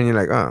shit. And you're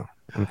like, oh,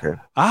 okay.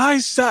 I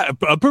saw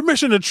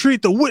permission to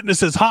treat the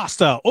witness as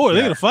hostile. Oh, are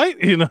they going to fight?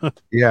 Yeah.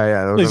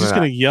 They're just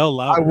going to yell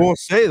loud. I will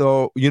say,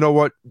 though, you know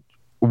what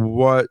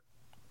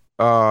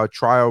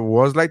trial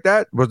was like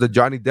that was the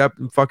Johnny Depp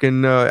and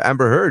fucking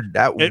Amber Heard.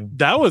 That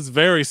was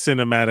very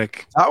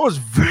cinematic. That was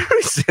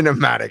very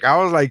cinematic.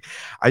 I was like,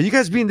 are you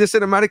guys being this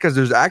cinematic because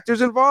there's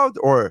actors involved,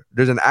 or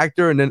there's an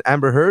actor and then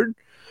Amber Heard?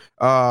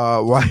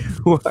 Why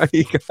are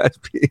you guys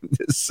being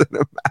this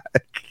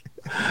cinematic?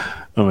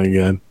 Oh my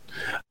god.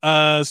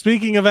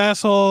 Speaking of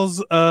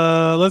assholes,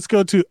 let's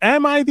go to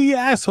Am I the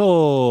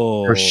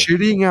Asshole? For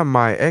shitting on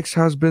my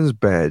ex-husband's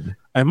bed.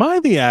 Am I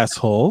the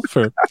asshole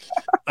for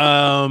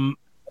am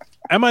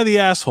I the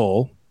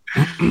asshole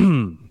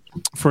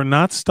for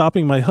not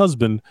stopping my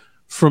husband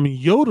from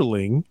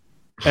yodeling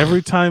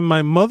every time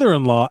my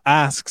mother-in-law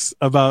asks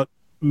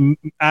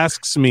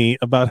me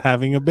about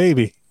having a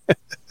baby?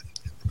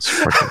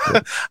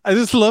 I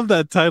just love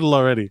that title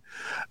already.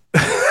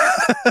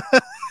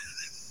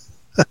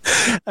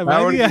 Am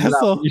I the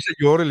asshole? You said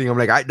yodeling. I'm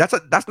like,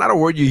 that's not a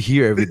word you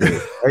hear every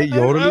day. Right?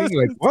 Yodeling?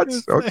 Like, what?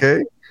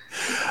 Okay.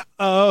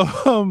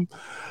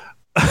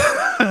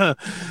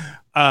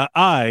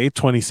 I,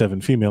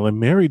 27 female, am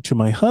married to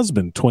my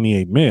husband,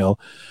 28 male,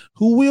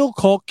 who we'll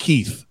call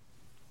Keith.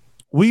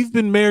 We've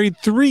been married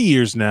 3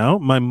 years now.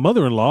 My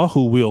mother-in-law,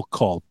 who we'll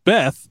call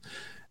Beth,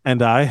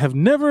 and I have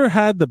never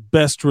had the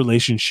best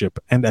relationship,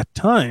 and at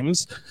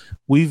times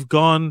we've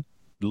gone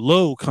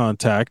low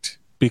contact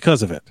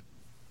because of it.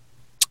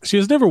 She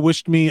has never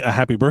wished me a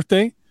happy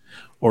birthday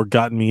or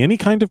gotten me any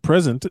kind of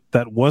present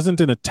that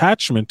wasn't an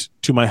attachment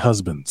to my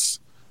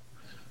husband's.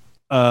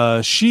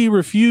 She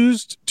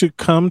refused to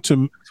come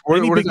to.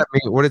 What does that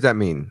mean? What does that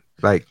mean?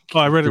 Like,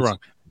 I read it wrong.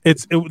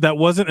 That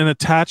wasn't an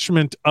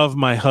attachment of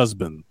my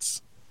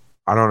husband's.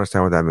 I don't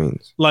understand what that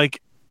means.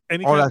 Like,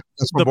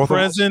 the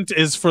present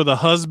is for the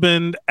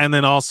husband, and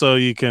then also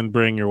you can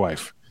bring your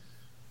wife.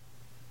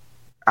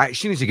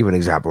 She needs to give an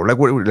example. Like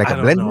what? Like I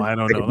don't know. I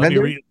don't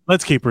know.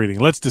 Let's keep reading.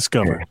 Let's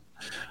discover.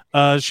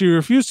 She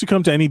refused to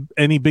come to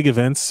any big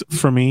events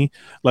for me.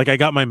 Like, I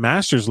got my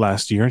master's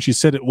last year, and she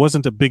said it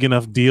wasn't a big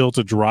enough deal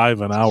to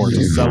drive an hour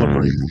to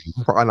celebrate.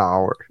 An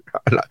hour.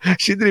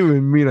 She didn't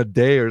even mean a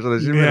day or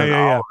something. She meant an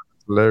hour.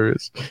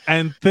 Hilarious.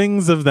 And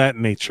things of that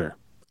nature.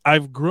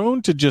 I've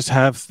grown to just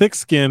have thick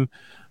skin,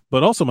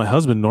 but also my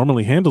husband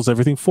normally handles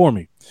everything for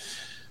me.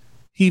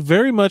 He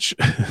very much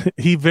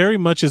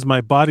is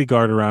my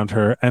bodyguard around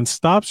her and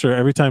stops her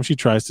every time she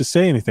tries to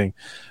say anything.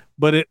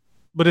 But it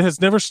has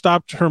never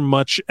stopped her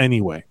much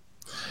anyway.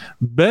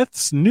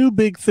 Beth's new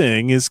big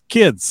thing is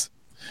kids.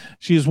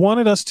 She's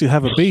wanted us to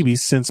have a baby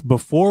since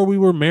before we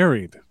were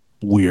married.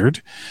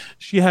 Weird.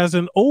 She has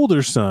an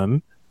older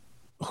son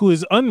who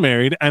is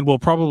unmarried and will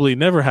probably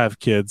never have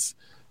kids.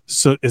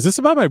 So is this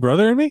about my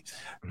brother and me?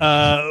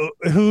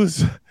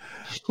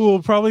 Who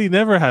will probably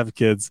never have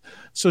kids.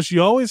 So she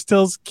always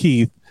tells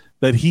Keith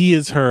that he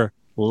is her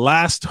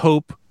last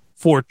hope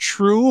for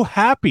true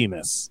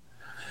happiness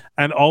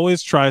and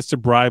always tries to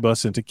bribe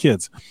us into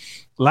kids.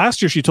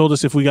 Last year, she told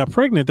us if we got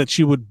pregnant that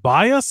she would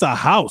buy us a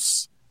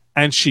house,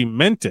 and she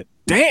meant it.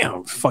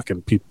 Damn,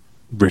 fucking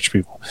rich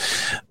people.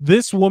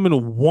 This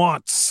woman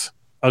wants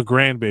a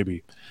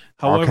grandbaby.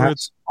 However,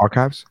 all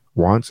caps?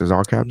 Wants is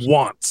all caps?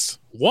 Wants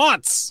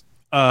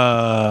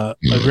a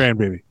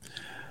grandbaby.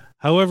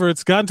 However,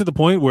 it's gotten to the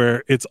point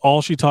where it's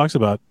all she talks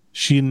about.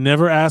 She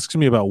never asks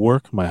me about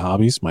work, my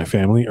hobbies, my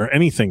family, or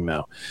anything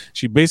now.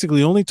 She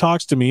basically only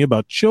talks to me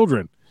about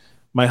children.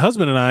 My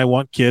husband and I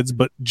want kids,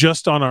 but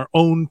just on our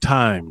own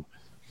time.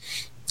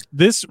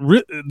 This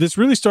started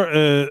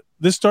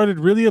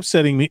really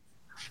upsetting me,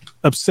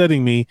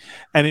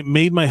 and it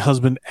made my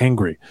husband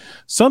angry.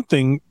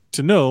 Something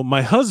to know,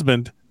 my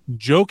husband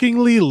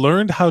jokingly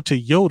learned how to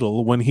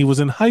yodel when he was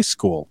in high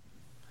school.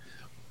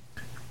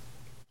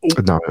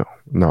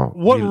 No.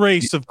 What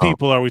race of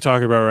people are we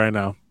talking about right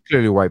now?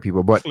 Clearly white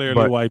people, but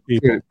white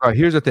people.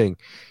 Here's the thing: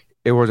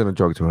 it wasn't a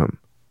joke to him.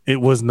 It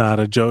was not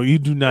a joke. You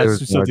do not do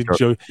something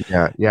joke.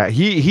 Yeah.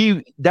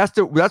 He. That's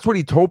what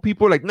he told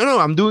people. Like, no,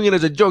 I'm doing it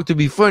as a joke to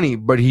be funny.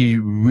 But he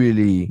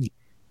really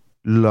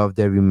loved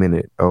every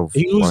minute of.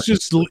 He was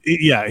just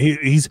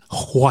he's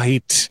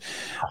white,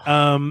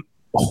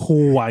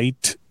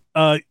 white.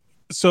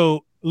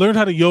 So learned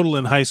how to yodel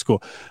in high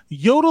school.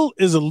 Yodel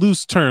is a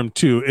loose term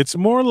too. It's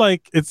more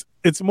like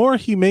it's more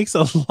he makes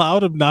a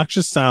loud,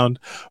 obnoxious sound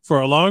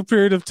for a long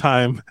period of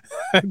time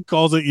and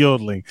calls it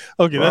yodeling.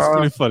 Okay, that's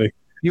pretty funny.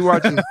 He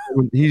watches.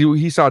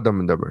 he saw Dumb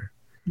and Dumber.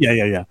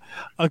 Yeah.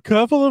 A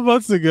couple of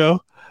months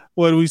ago,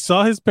 when we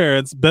saw his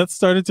parents, Beth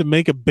started to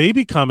make a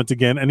baby comment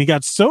again, and he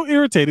got so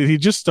irritated he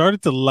just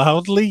started to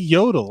loudly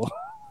yodel.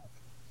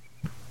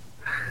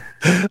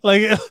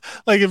 like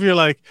if you're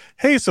like,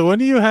 hey, so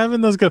when are you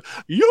having those go?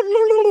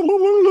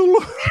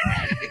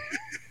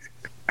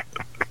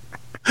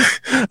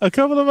 A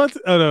couple of months.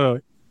 Oh no.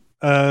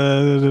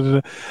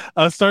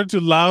 I started to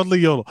loudly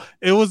yodel.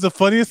 It was the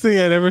funniest thing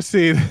I'd ever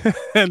seen,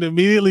 and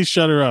immediately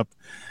shut her up.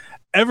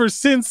 Ever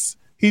since,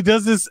 he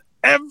does this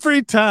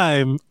every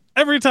time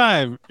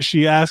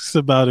she asks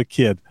about a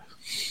kid.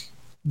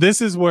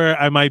 This is where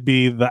I might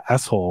be the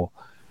asshole.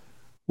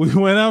 We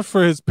went out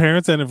for his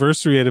parents'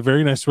 anniversary at a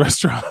very nice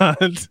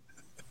restaurant.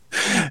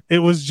 It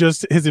was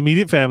just his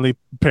immediate family,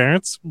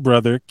 parents,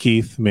 brother,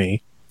 Keith,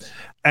 me.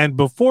 And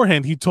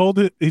beforehand, he told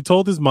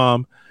his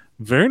mom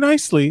very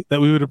nicely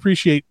that we would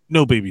appreciate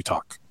no baby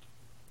talk.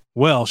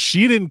 Well,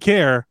 she didn't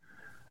care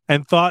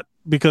and thought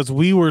because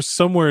we were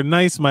somewhere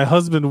nice, my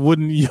husband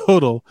wouldn't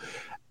yodel,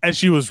 and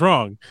she was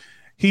wrong.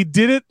 He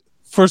did it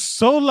for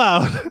so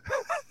loud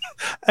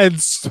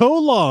and so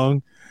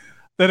long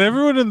that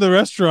everyone in the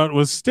restaurant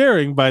was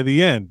staring by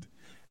the end.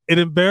 It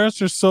embarrassed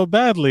her so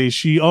badly,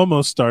 she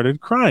almost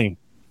started crying.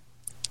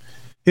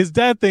 His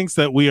dad thinks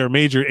that we are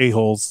major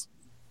a-holes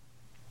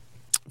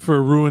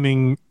for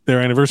ruining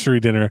their anniversary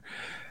dinner,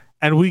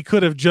 and we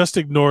could have just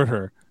ignored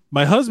her.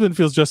 My husband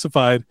feels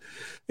justified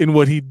in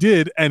what he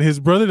did, and his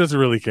brother doesn't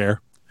really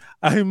care.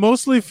 I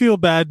mostly feel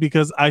bad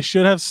because I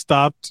should have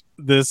stopped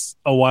this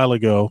a while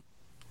ago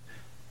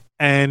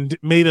and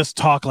made us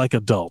talk like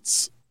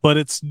adults, but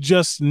it's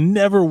just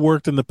never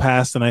worked in the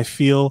past, and I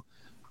feel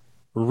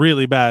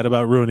really bad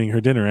about ruining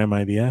her dinner. Am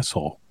I the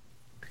asshole?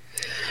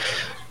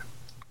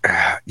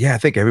 Yeah, I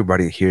think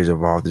everybody here is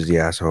involved as the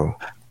asshole.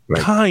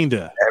 Like,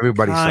 kinda.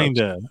 Everybody sucks.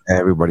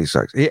 Everybody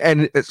sucks.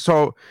 And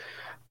so,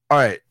 all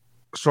right.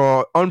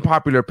 So,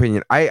 unpopular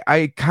opinion. I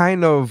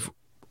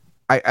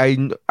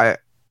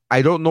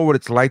don't know what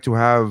it's like to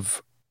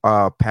have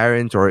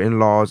parents or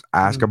in-laws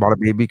ask about a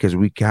baby, because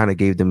we kind of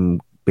gave them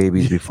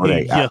babies before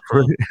they asked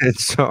for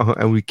it.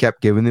 And we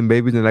kept giving them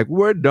babies, and like,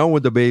 we're done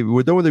with the baby.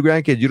 We're done with the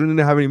grandkids. You don't need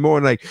to have any more.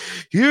 And like,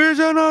 here's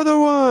another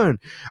one.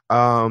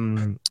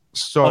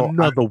 So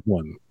another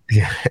one.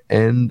 Yeah,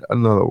 and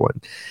another one.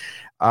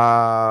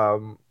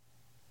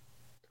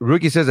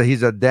 Rookie says that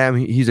he's a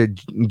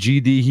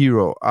GD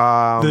hero.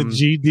 The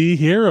GD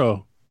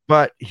hero.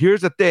 But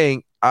here's the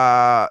thing.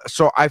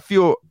 So I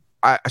feel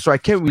I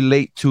can't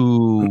relate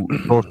to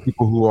those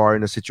people who are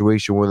in a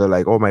situation where they're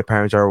like, oh, my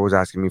parents are always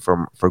asking me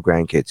for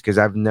grandkids, because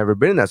I've never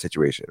been in that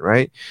situation,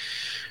 right?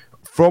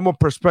 From a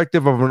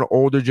perspective of an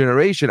older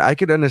generation, I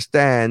could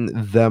understand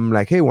them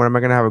like, hey, when am I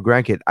gonna have a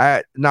grandkid?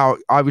 Now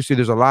obviously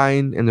there's a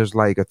line and there's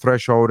like a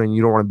threshold, and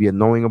you don't want to be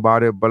annoying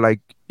about it, but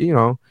like, you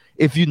know,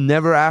 if you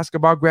never ask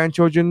about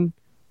grandchildren,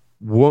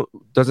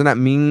 doesn't that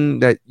mean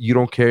that you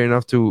don't care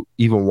enough to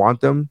even want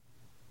them?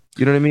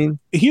 You know what I mean?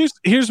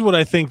 Here's what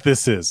I think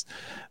this is.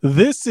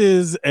 This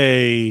is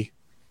a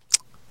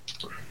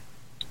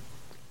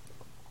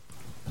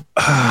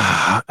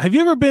have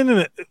you ever been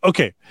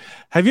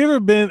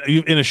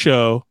in a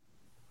show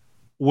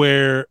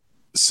where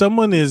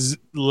someone is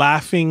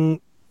laughing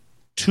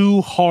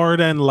too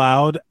hard and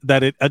loud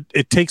that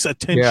it takes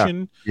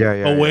attention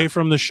away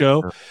from the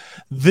show? Yeah.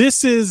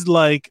 This is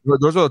like,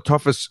 those are the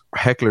toughest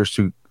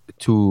hecklers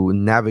to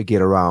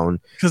navigate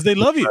around, because they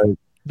love you.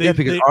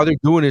 Because all they're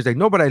doing is like,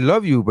 no, but I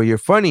love you, but you're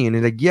funny, and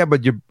they're like, yeah,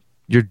 but you're.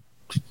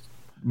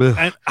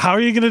 And how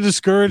are you going to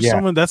discourage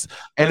someone? That's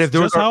if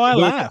there was how I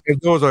laugh. If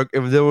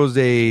there was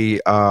a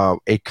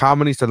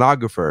comedy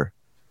stenographer,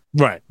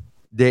 right?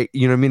 They,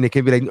 you know what I mean? They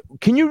can be like,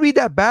 can you read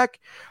that back?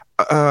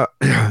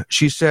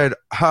 She said,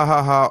 ha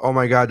ha ha! Oh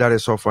my god, that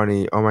is so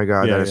funny! Oh my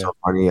god, that is so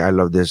funny! I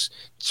love this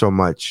so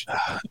much.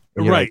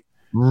 Right?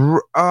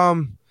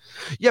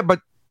 Yeah,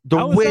 but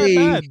the way,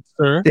 bad,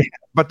 sir?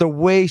 But the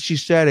way she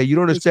said it, you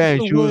don't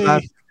understand.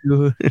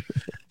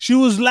 She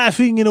was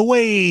laughing in a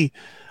way.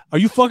 Are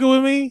you fucking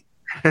with me?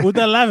 With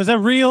that laugh, is that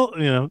real?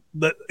 You know,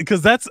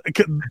 because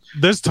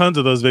there's tons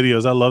of those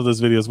videos. I love those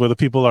videos where the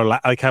people are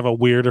like have a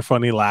weird or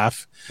funny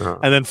laugh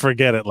and then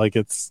forget it, like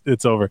it's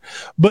over.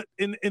 But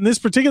in this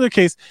particular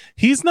case,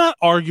 he's not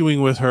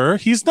arguing with her.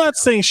 He's not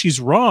saying she's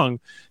wrong.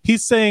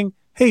 He's saying,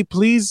 hey,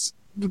 please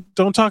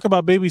don't talk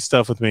about baby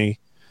stuff with me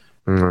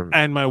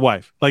and my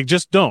wife. Like,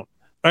 just don't.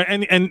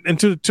 And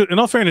to in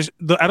all fairness,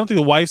 I don't think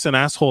the wife's an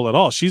asshole at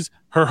all.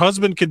 Her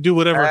husband can do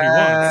whatever he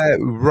wants.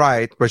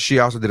 Right, but she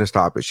also didn't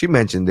stop it. She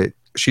mentioned it.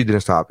 She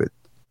didn't stop it.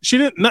 She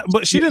didn't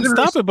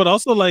stop it, but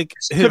also like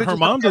her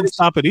mom didn't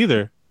stop it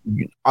either.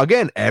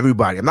 Again,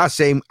 everybody. I'm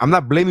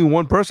not blaming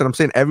one person. I'm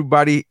saying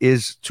everybody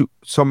is to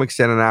some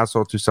extent an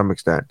asshole to some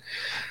extent.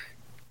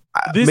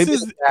 Maybe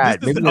the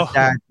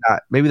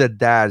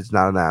dad is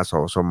not an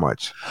asshole so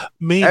much.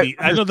 Maybe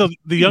I know the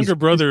younger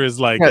brother is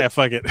like, yeah,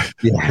 fuck it.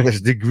 Yeah, there's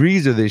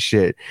degrees of this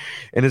shit,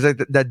 and it's like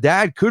the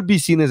dad could be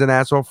seen as an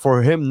asshole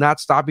for him not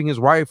stopping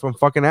his wife from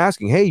fucking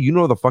asking. Hey, you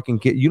know the fucking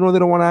kid. You know they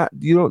don't want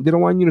you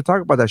to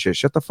talk about that shit.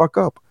 Shut the fuck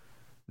up.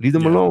 Leave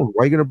them alone.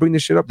 Why are you gonna bring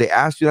this shit up? They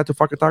asked you not to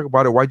fucking talk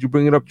about it. Why'd you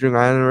bring it up during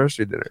our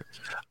anniversary dinner?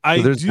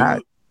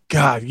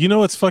 God, you know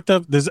what's fucked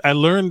up? I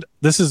learned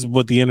this is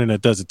what the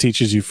internet does. It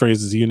teaches you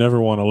phrases you never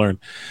want to learn.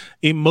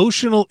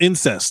 Emotional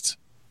incest.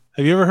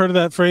 Have you ever heard of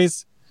that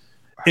phrase?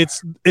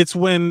 It's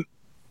when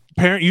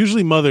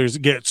usually mothers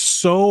get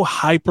so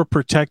hyper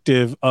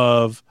protective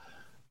of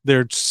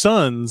their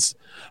sons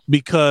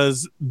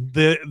because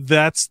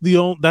that's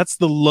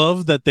the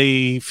love that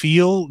they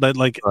feel, that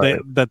like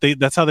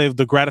that's how they have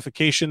the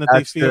gratification that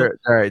they feel.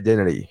 Their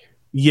identity.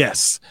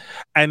 Yes,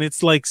 and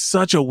it's like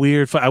such a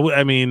weird.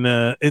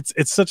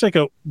 It's such like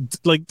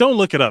don't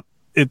look it up.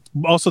 It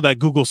also that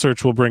Google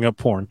search will bring up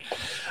porn.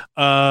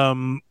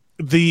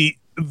 The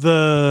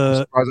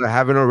the I'm surprised I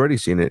haven't already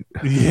seen it.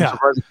 Yeah.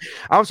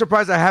 I'm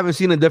surprised I haven't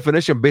seen a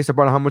definition based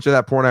upon how much of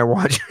that porn I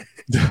watch.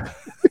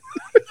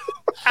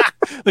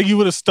 Like you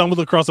would have stumbled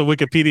across a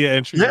Wikipedia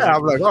entry. Yeah,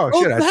 I'm like, oh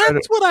shit.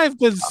 That's what I've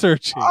been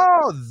searching.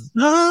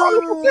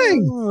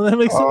 That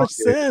makes so much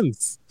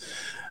sense.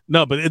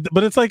 No, but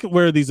it's like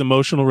where these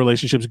emotional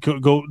relationships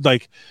go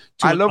like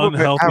to an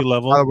unhealthy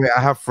level. By the way,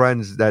 I have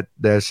friends that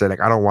say like,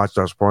 I don't watch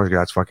those porn because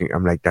that's fucking.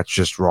 I'm like, that's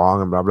just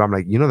wrong. And blah blah. I'm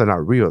like, they're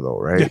not real though,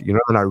 right? Yeah.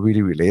 They're not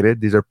really related.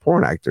 These are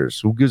porn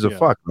actors. Who gives a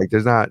fuck? Like,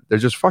 they're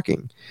just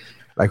fucking.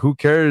 Like, who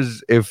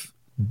cares if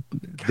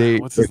they?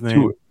 What's his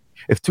name?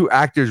 If two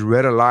actors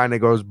read a line that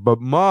goes,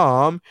 but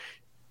mom,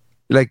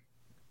 like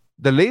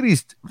the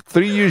lady's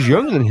 3 years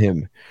younger than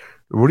him.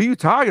 What are you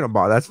talking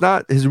about? That's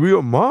not his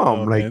real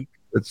mom. Man.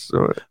 It's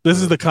this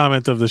is the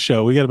comment of the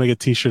show. We got to make a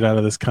t-shirt out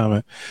of this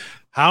comment.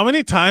 How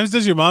many times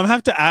does your mom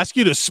have to ask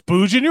you to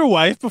spooge in your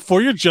wife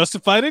before you're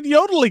justified in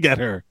yodeling at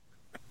her?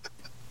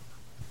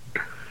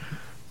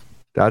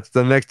 That's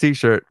the next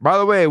t-shirt. By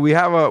the way, we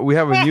have a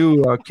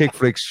new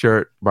Kickflix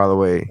shirt, by the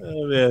way.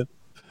 Oh man.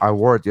 I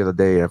wore it the other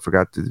day. I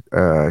forgot to.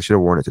 I should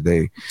have worn it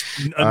today.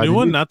 A new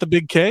one, not the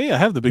big K. I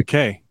have the big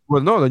K.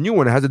 Well, no, the new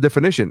one has a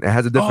definition. It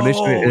has a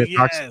definition. Oh,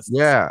 yes.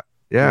 Yeah.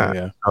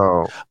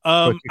 Oh,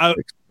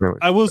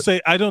 I will say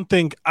I do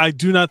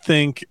not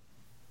think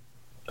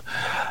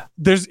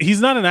he's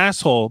not an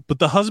asshole, but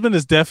the husband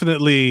is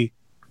definitely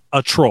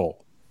a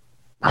troll.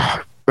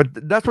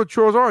 But that's what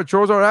trolls are.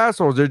 Trolls are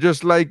assholes. They're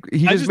just like I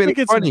just think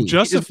it's funny.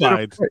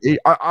 justified.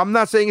 I'm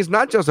not saying it's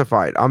not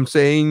justified. I'm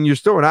saying you're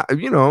still not.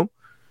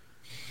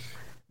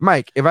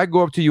 Mike, if I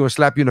go up to you and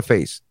slap you in the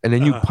face and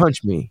then you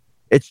punch me,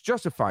 it's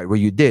justified what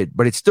you did,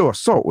 but it's still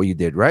assault what you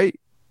did, right?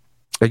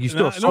 Like you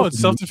still assaulted no, it's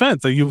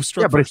self-defense. Like you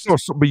struck but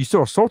you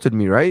still assaulted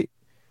me, right?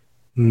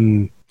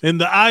 In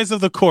the eyes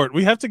of the court,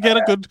 we have to get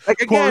a good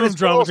courtroom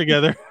drama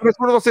together. It's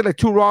one of those things like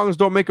two wrongs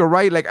don't make a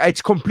right. Like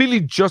it's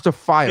completely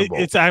justifiable.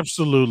 It's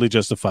absolutely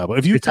justifiable.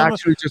 If you come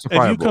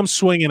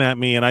swinging at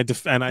me and I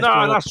I'm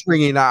not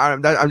swinging.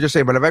 I'm just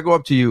saying. But if I go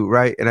up to you,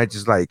 right, and I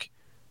just like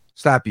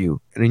slap you,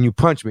 and then you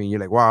punch me, and you're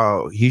like,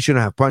 wow, he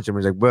shouldn't have punched him.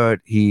 He's like, but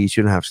he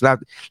shouldn't have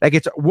slapped. Like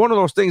it's one of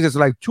those things that's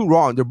like two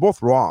wrong. They're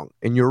both wrong,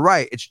 and you're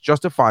right. It's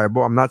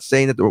justifiable. I'm not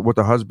saying that what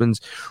the husband's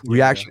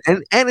reaction,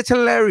 and it's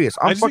hilarious.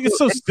 I just think it's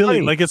so silly.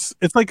 Funny. Like it's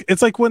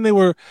like when they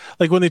were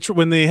like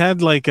when they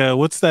had like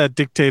what's that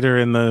dictator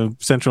in the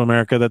Central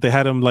America that they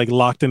had him like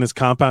locked in his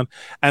compound,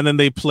 and then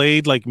they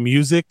played like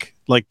music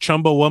like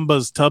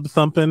Chumbawamba's Tub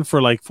Thumping for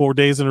like 4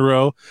 days in a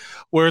row,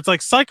 where it's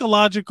like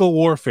psychological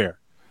warfare.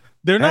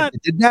 They're not.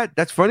 Did that?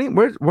 That's funny.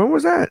 When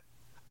was that?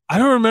 I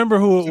don't remember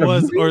who it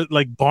was. Or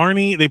like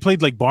Barney. They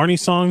played like Barney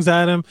songs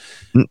at him.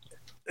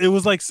 It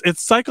was like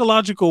it's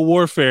psychological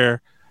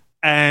warfare,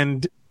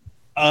 and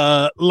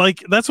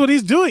like that's what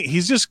he's doing.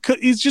 He's just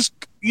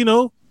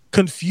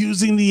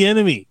confusing the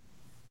enemy,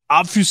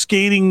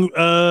 obfuscating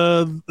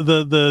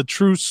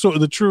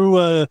the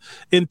true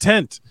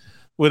intent.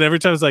 When every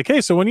time it's like,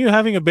 hey, so when you're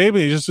having a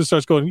baby, he just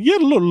starts going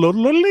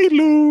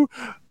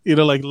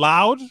like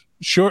loud.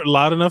 Short,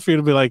 loud enough for you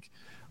to be like,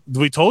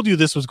 we told you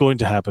this was going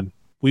to happen.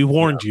 We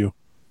warned you,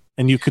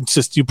 and you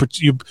persisted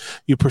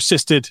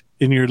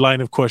in your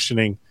line of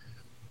questioning.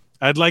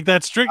 I'd like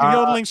that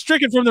yodeling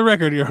stricken from the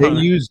record. Your Honor.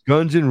 They used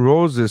Guns N'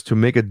 Roses to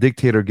make a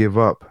dictator give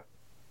up.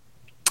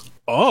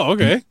 Oh,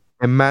 okay.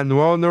 And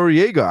Manuel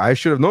Noriega, I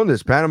should have known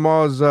this.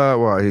 Panama's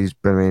he's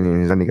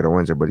Panamanian. He's not gonna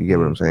Wednesday, but you get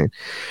what I'm saying.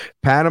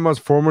 Panama's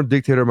former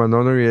dictator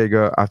Manuel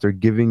Noriega, after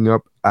giving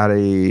up at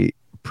a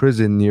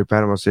prison near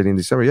Panama City in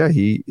December. Yeah,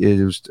 he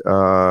is.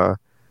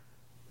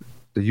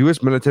 The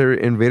U.S.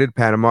 military invaded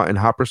Panama in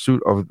hot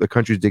pursuit of the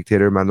country's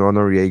dictator Manuel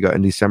Noriega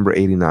in December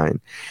 '89.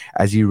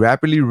 As he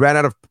rapidly ran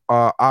out of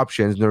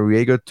options,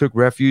 Noriega took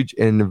refuge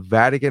in the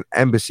Vatican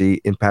embassy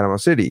in Panama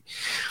City.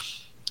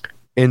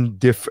 In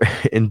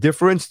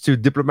deference to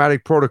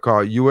diplomatic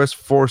protocol, U.S.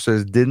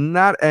 forces did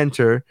not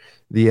enter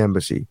the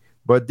embassy,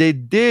 but they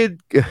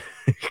did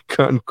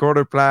concord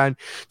a plan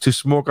to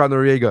smoke out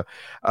Noriega.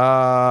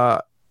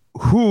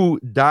 Who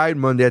died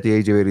Monday at the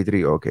age of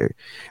 83. Okay.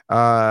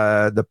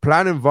 The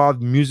plan involved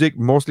music,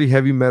 mostly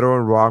heavy metal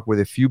and rock, with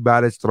a few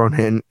ballads thrown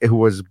in. It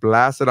was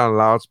blasted on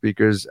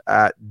loudspeakers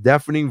at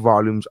deafening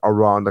volumes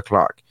around the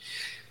clock.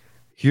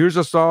 Here's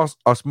a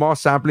small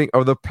sampling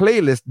of the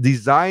playlist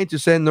designed to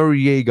send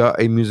Noriega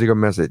a musical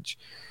message.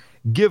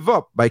 Give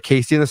Up by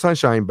Casey and the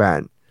Sunshine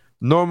Band.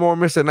 No More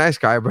Mr. Nice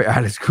Guy by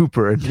Alice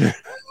Cooper.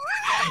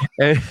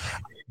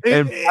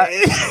 And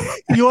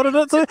you want to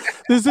know something?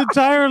 This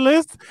entire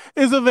list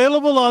is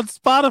available on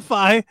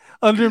Spotify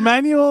under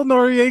Manuel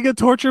Noriega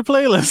Torture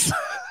Playlist.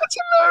 That's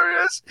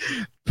hilarious.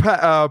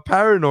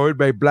 Paranoid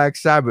by Black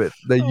Sabbath.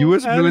 The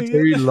U.S.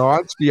 military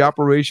launched the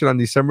operation on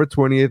December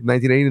 20th,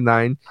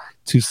 1989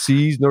 to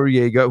seize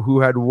Noriega,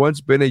 who had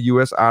once been a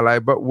U.S. ally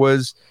but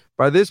was,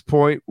 by this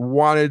point,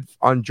 wanted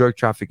on drug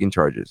trafficking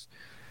charges.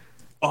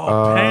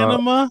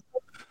 Panama?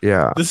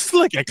 Yeah, this is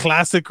like a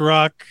classic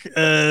rock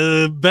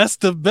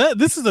best of best.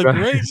 This is a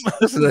great.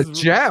 This is a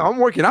jam. I'm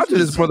working out to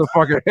this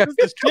motherfucker. This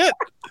is shit.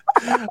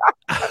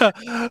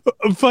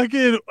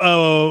 Fucking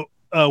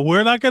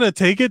we're not gonna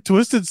take it,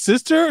 Twisted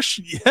Sister.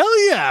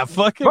 Hell yeah,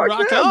 fucking Fuck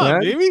rock yeah, on,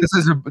 man. baby.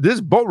 This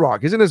is boat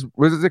rock, isn't this?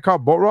 What is it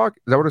called? Boat rock?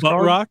 Is that what it's Butt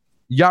called? rock?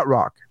 Yacht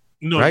rock.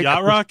 No, right?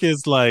 yacht rock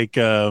is like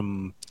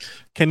Kenny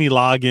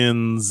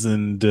Loggins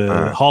and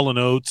Hall and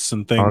Oates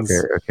and things.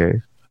 Okay.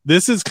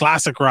 This is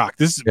classic rock.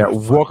 This is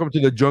Welcome to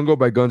the Jungle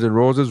by Guns N'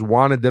 Roses.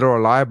 Wanted Dead or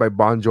Alive by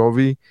Bon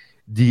Jovi.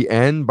 The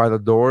End by The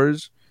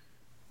Doors.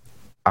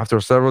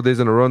 After several days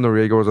in a row,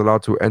 Noriega was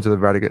allowed to enter the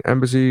Vatican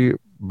embassy,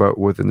 but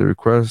with the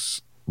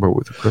request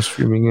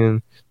streaming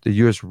in, the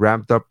U.S.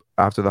 ramped up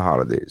after the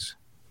holidays.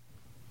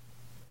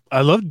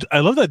 I love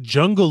that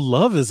Jungle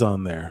Love is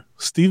on there.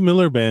 Steve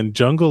Miller Band,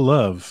 Jungle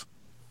Love.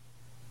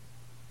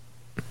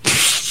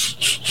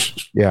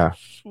 Yeah.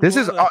 This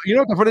is you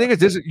know the funny thing is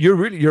this you're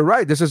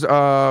right. This is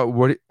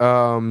what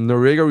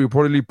Noriega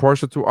reportedly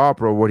partial to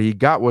opera. What he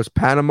got was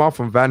Panama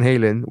from Van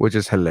Halen, which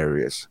is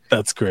hilarious.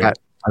 That's great.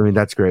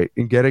 That's great.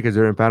 You get it because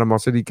they're in Panama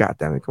City. God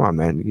damn it. Come on,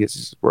 man. He gets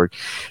his work.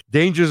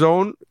 Danger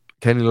Zone,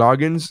 Kenny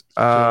Loggins,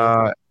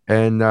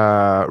 and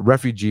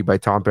Refugee by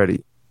Tom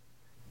Petty.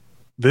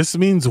 This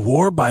means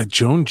War by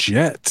Joan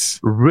Jett.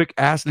 Rick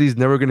Astley's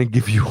Never Gonna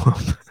Give You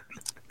Up.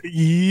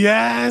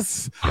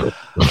 Yes.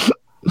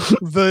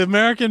 The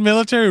American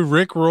military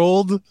Rick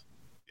rolled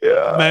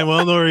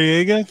Manuel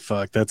Noriega.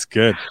 Fuck, that's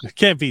good. I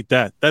can't beat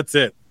that. That's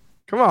it.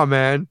 Come on,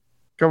 man.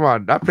 Come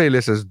on. That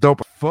playlist is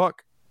dope.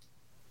 Fuck.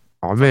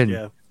 I'm in.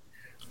 Yeah.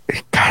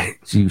 God,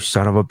 you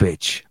son of a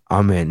bitch.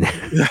 I'm in.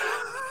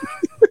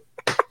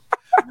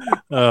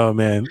 Oh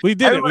man, we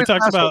did it. We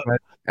talked about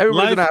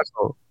everyone's an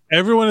asshole.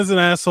 Everyone is an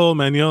asshole.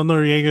 Manuel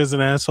Noriega is an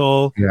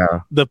asshole.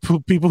 Yeah. The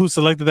people who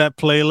selected that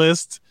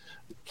playlist,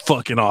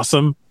 fucking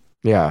awesome.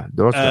 Yeah,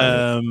 those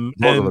guys.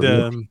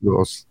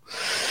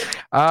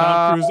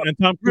 Tom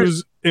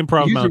Cruise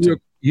Improv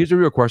Mountain. Here's a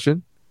real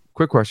question.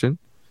 Quick question.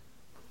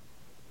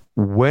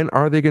 When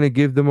are they going to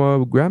give them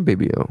a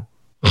grandbaby?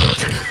 I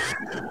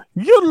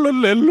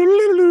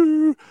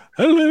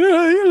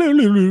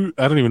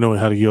don't even know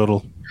how to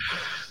yodel.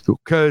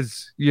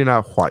 Because you're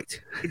not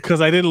white.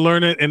 Because I didn't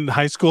learn it in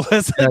high school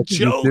as a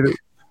joke.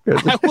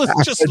 I was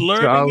just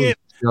learning it.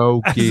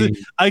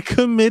 I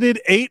committed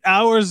 8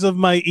 hours of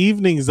my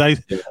evenings. I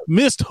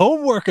missed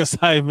homework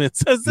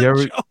assignments as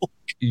a joke.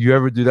 You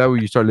ever do that where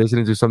you start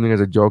listening to something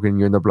as a joke and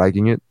you end up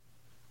liking it?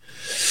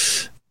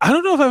 I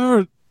don't know if I've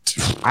ever.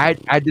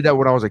 I did that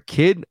when I was a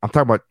kid. I'm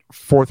talking about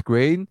 4th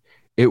grade.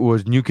 It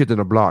was New Kids on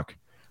the Block.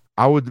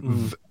 I would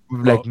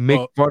make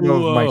fun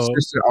of my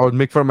sister. I would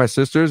make fun of my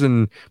sisters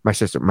and my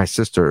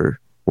sister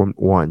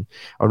one.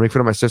 I would make fun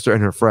of my sister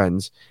and her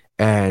friends,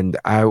 and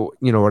I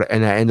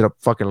ended up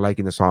fucking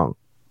liking the song.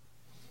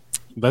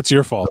 That's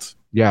your fault.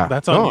 Yeah,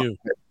 that's on you.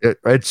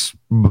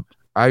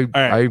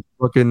 I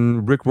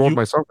fucking rickrolled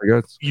myself, I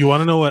guess. You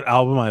want to know what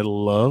album I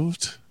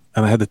loved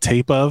and I had the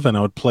tape of, and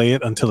I would play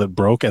it until it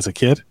broke as a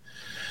kid?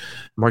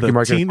 Marky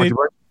Mark.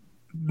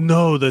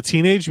 No, the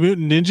Teenage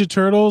Mutant Ninja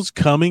Turtles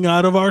Coming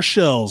Out of Our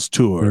Shells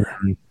tour.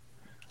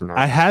 Mm-hmm. No.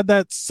 I had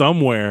that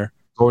somewhere.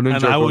 Go Ninja,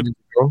 and I would,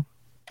 Go.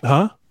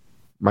 Huh?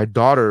 My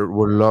daughter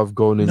would love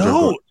Go Ninja.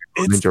 No, Go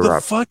it's Ninja the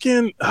rap.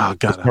 fucking. Oh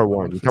god, it's part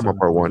one. You talking about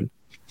part one?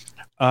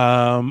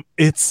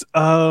 It's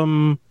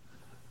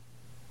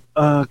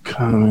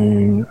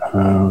coming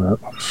out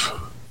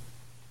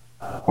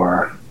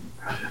of.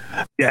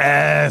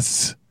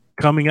 Yes,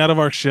 Coming Out of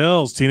Our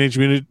Shells, Teenage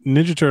Mutant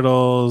Ninja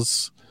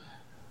Turtles.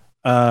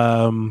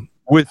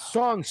 With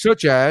songs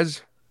such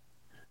as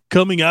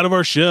Coming Out of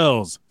Our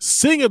Shells,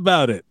 Sing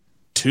About It,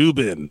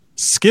 Tubin,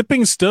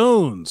 Skipping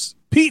Stones,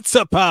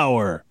 Pizza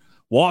Power,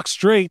 Walk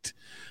Straight,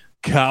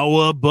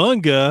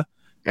 Cowabunga,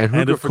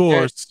 and of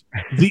course,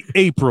 the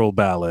April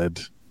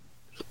Ballad.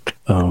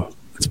 Oh,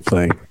 it's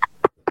playing.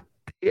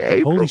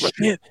 Holy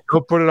shit.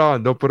 Don't put it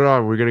on. Don't put it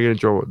on. We're going to get in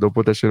trouble. Don't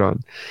put that shit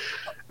on.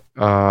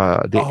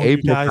 April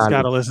you guys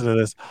got to listen to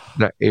this.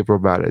 The April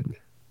Ballad.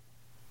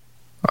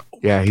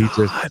 Yeah,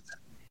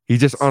 he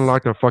just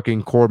unlocked a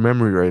fucking core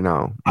memory right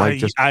now.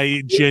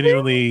 I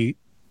genuinely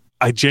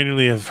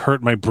have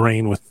hurt my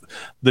brain with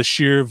the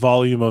sheer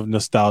volume of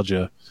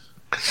nostalgia.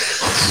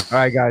 All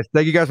right, guys.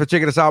 Thank you guys for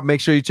checking us out.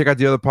 Make sure you check out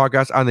the other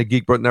podcasts on the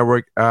Geek Bro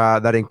Network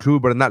that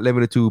include, but are not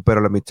limited to,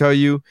 Pero Let Me Tell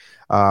You,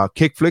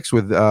 Kick Flicks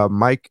with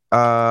Mike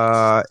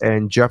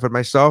and Jeff and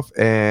myself.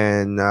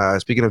 And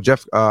speaking of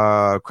Jeff,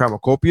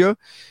 Cramacopia.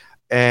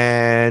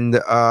 And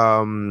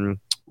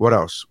what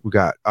else? We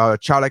got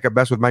Child Like a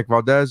Best with Mike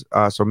Valdez.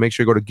 So make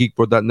sure you go to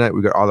geekbro.net.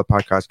 We got all the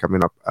podcasts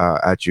coming up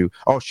at you.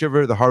 Oh,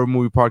 Shiver, the horror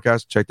movie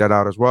podcast. Check that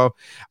out as well.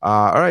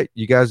 All right.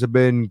 You guys have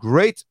been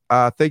great.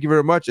 Thank you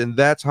very much. And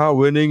that's how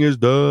winning is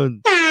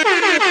done.